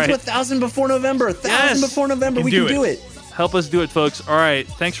patreon.com/filmpodcast. Let's get to 1,000 before November. 1,000 before November. We can do it. Help us do it, folks. All right.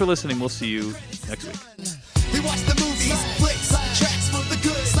 Thanks for listening. We'll see you next week. We watch the movies, flicks, tracks for the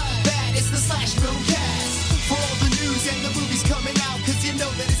good, bad. It's the Slash Film Cast. For all the news and the movies coming out, because you know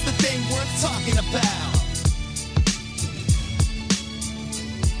that it's the thing worth talking about.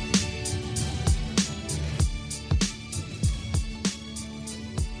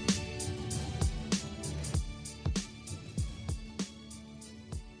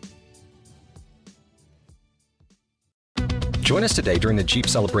 Join us today during the Jeep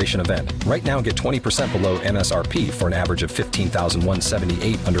Celebration event. Right now, get 20% below MSRP for an average of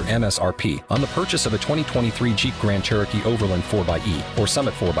 $15,178 under MSRP on the purchase of a 2023 Jeep Grand Cherokee Overland 4xE or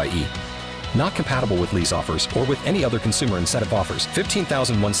Summit 4xE. Not compatible with lease offers or with any other consumer incentive offers.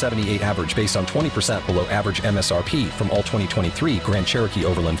 $15,178 average based on 20% below average MSRP from all 2023 Grand Cherokee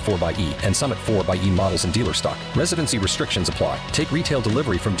Overland 4xE and Summit 4xE models in dealer stock. Residency restrictions apply. Take retail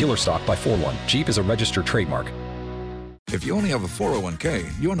delivery from dealer stock by 4/1. Jeep is a registered trademark. If you only have a 401k,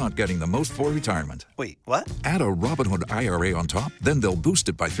 you're not getting the most for retirement. Wait, what? Add a Robinhood IRA on top, then they'll boost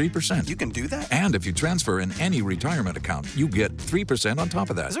it by 3%. You can do that? And if you transfer in any retirement account, you get 3% on top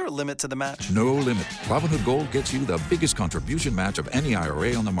of that. Is there a limit to the match? No limit. Robinhood Gold gets you the biggest contribution match of any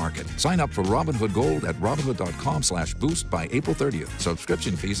IRA on the market. Sign up for Robinhood Gold at Robinhood.com/boost by April 30th.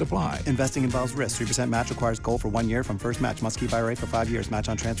 Subscription fees apply. Investing involves risk. 3% match requires gold for 1 year from first match. Must keep IRA for 5 years. Match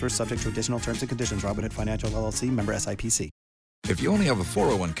on transfers subject to additional terms and conditions. Robinhood Financial LLC, member SIPC. If you only have a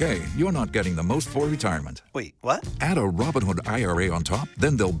 401k, you're not getting the most for retirement. Wait, what? Add a Robinhood IRA on top,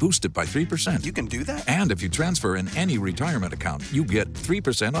 then they'll boost it by 3%. You can do that? And if you transfer in any retirement account, you get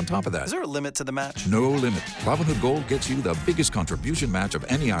 3% on top of that. Is there a limit to the match? No limit. Robinhood Gold gets you the biggest contribution match of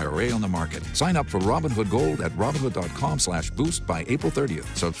any IRA on the market. Sign up for Robinhood Gold at Robinhood.com/boost by April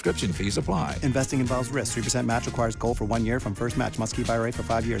 30th. Subscription fees apply. Investing involves risk. 3% match requires gold for 1 year from first match. Must keep IRA for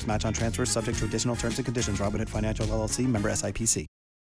 5 years. Match on transfers subject to additional terms and conditions. Robinhood Financial LLC, member SIPC.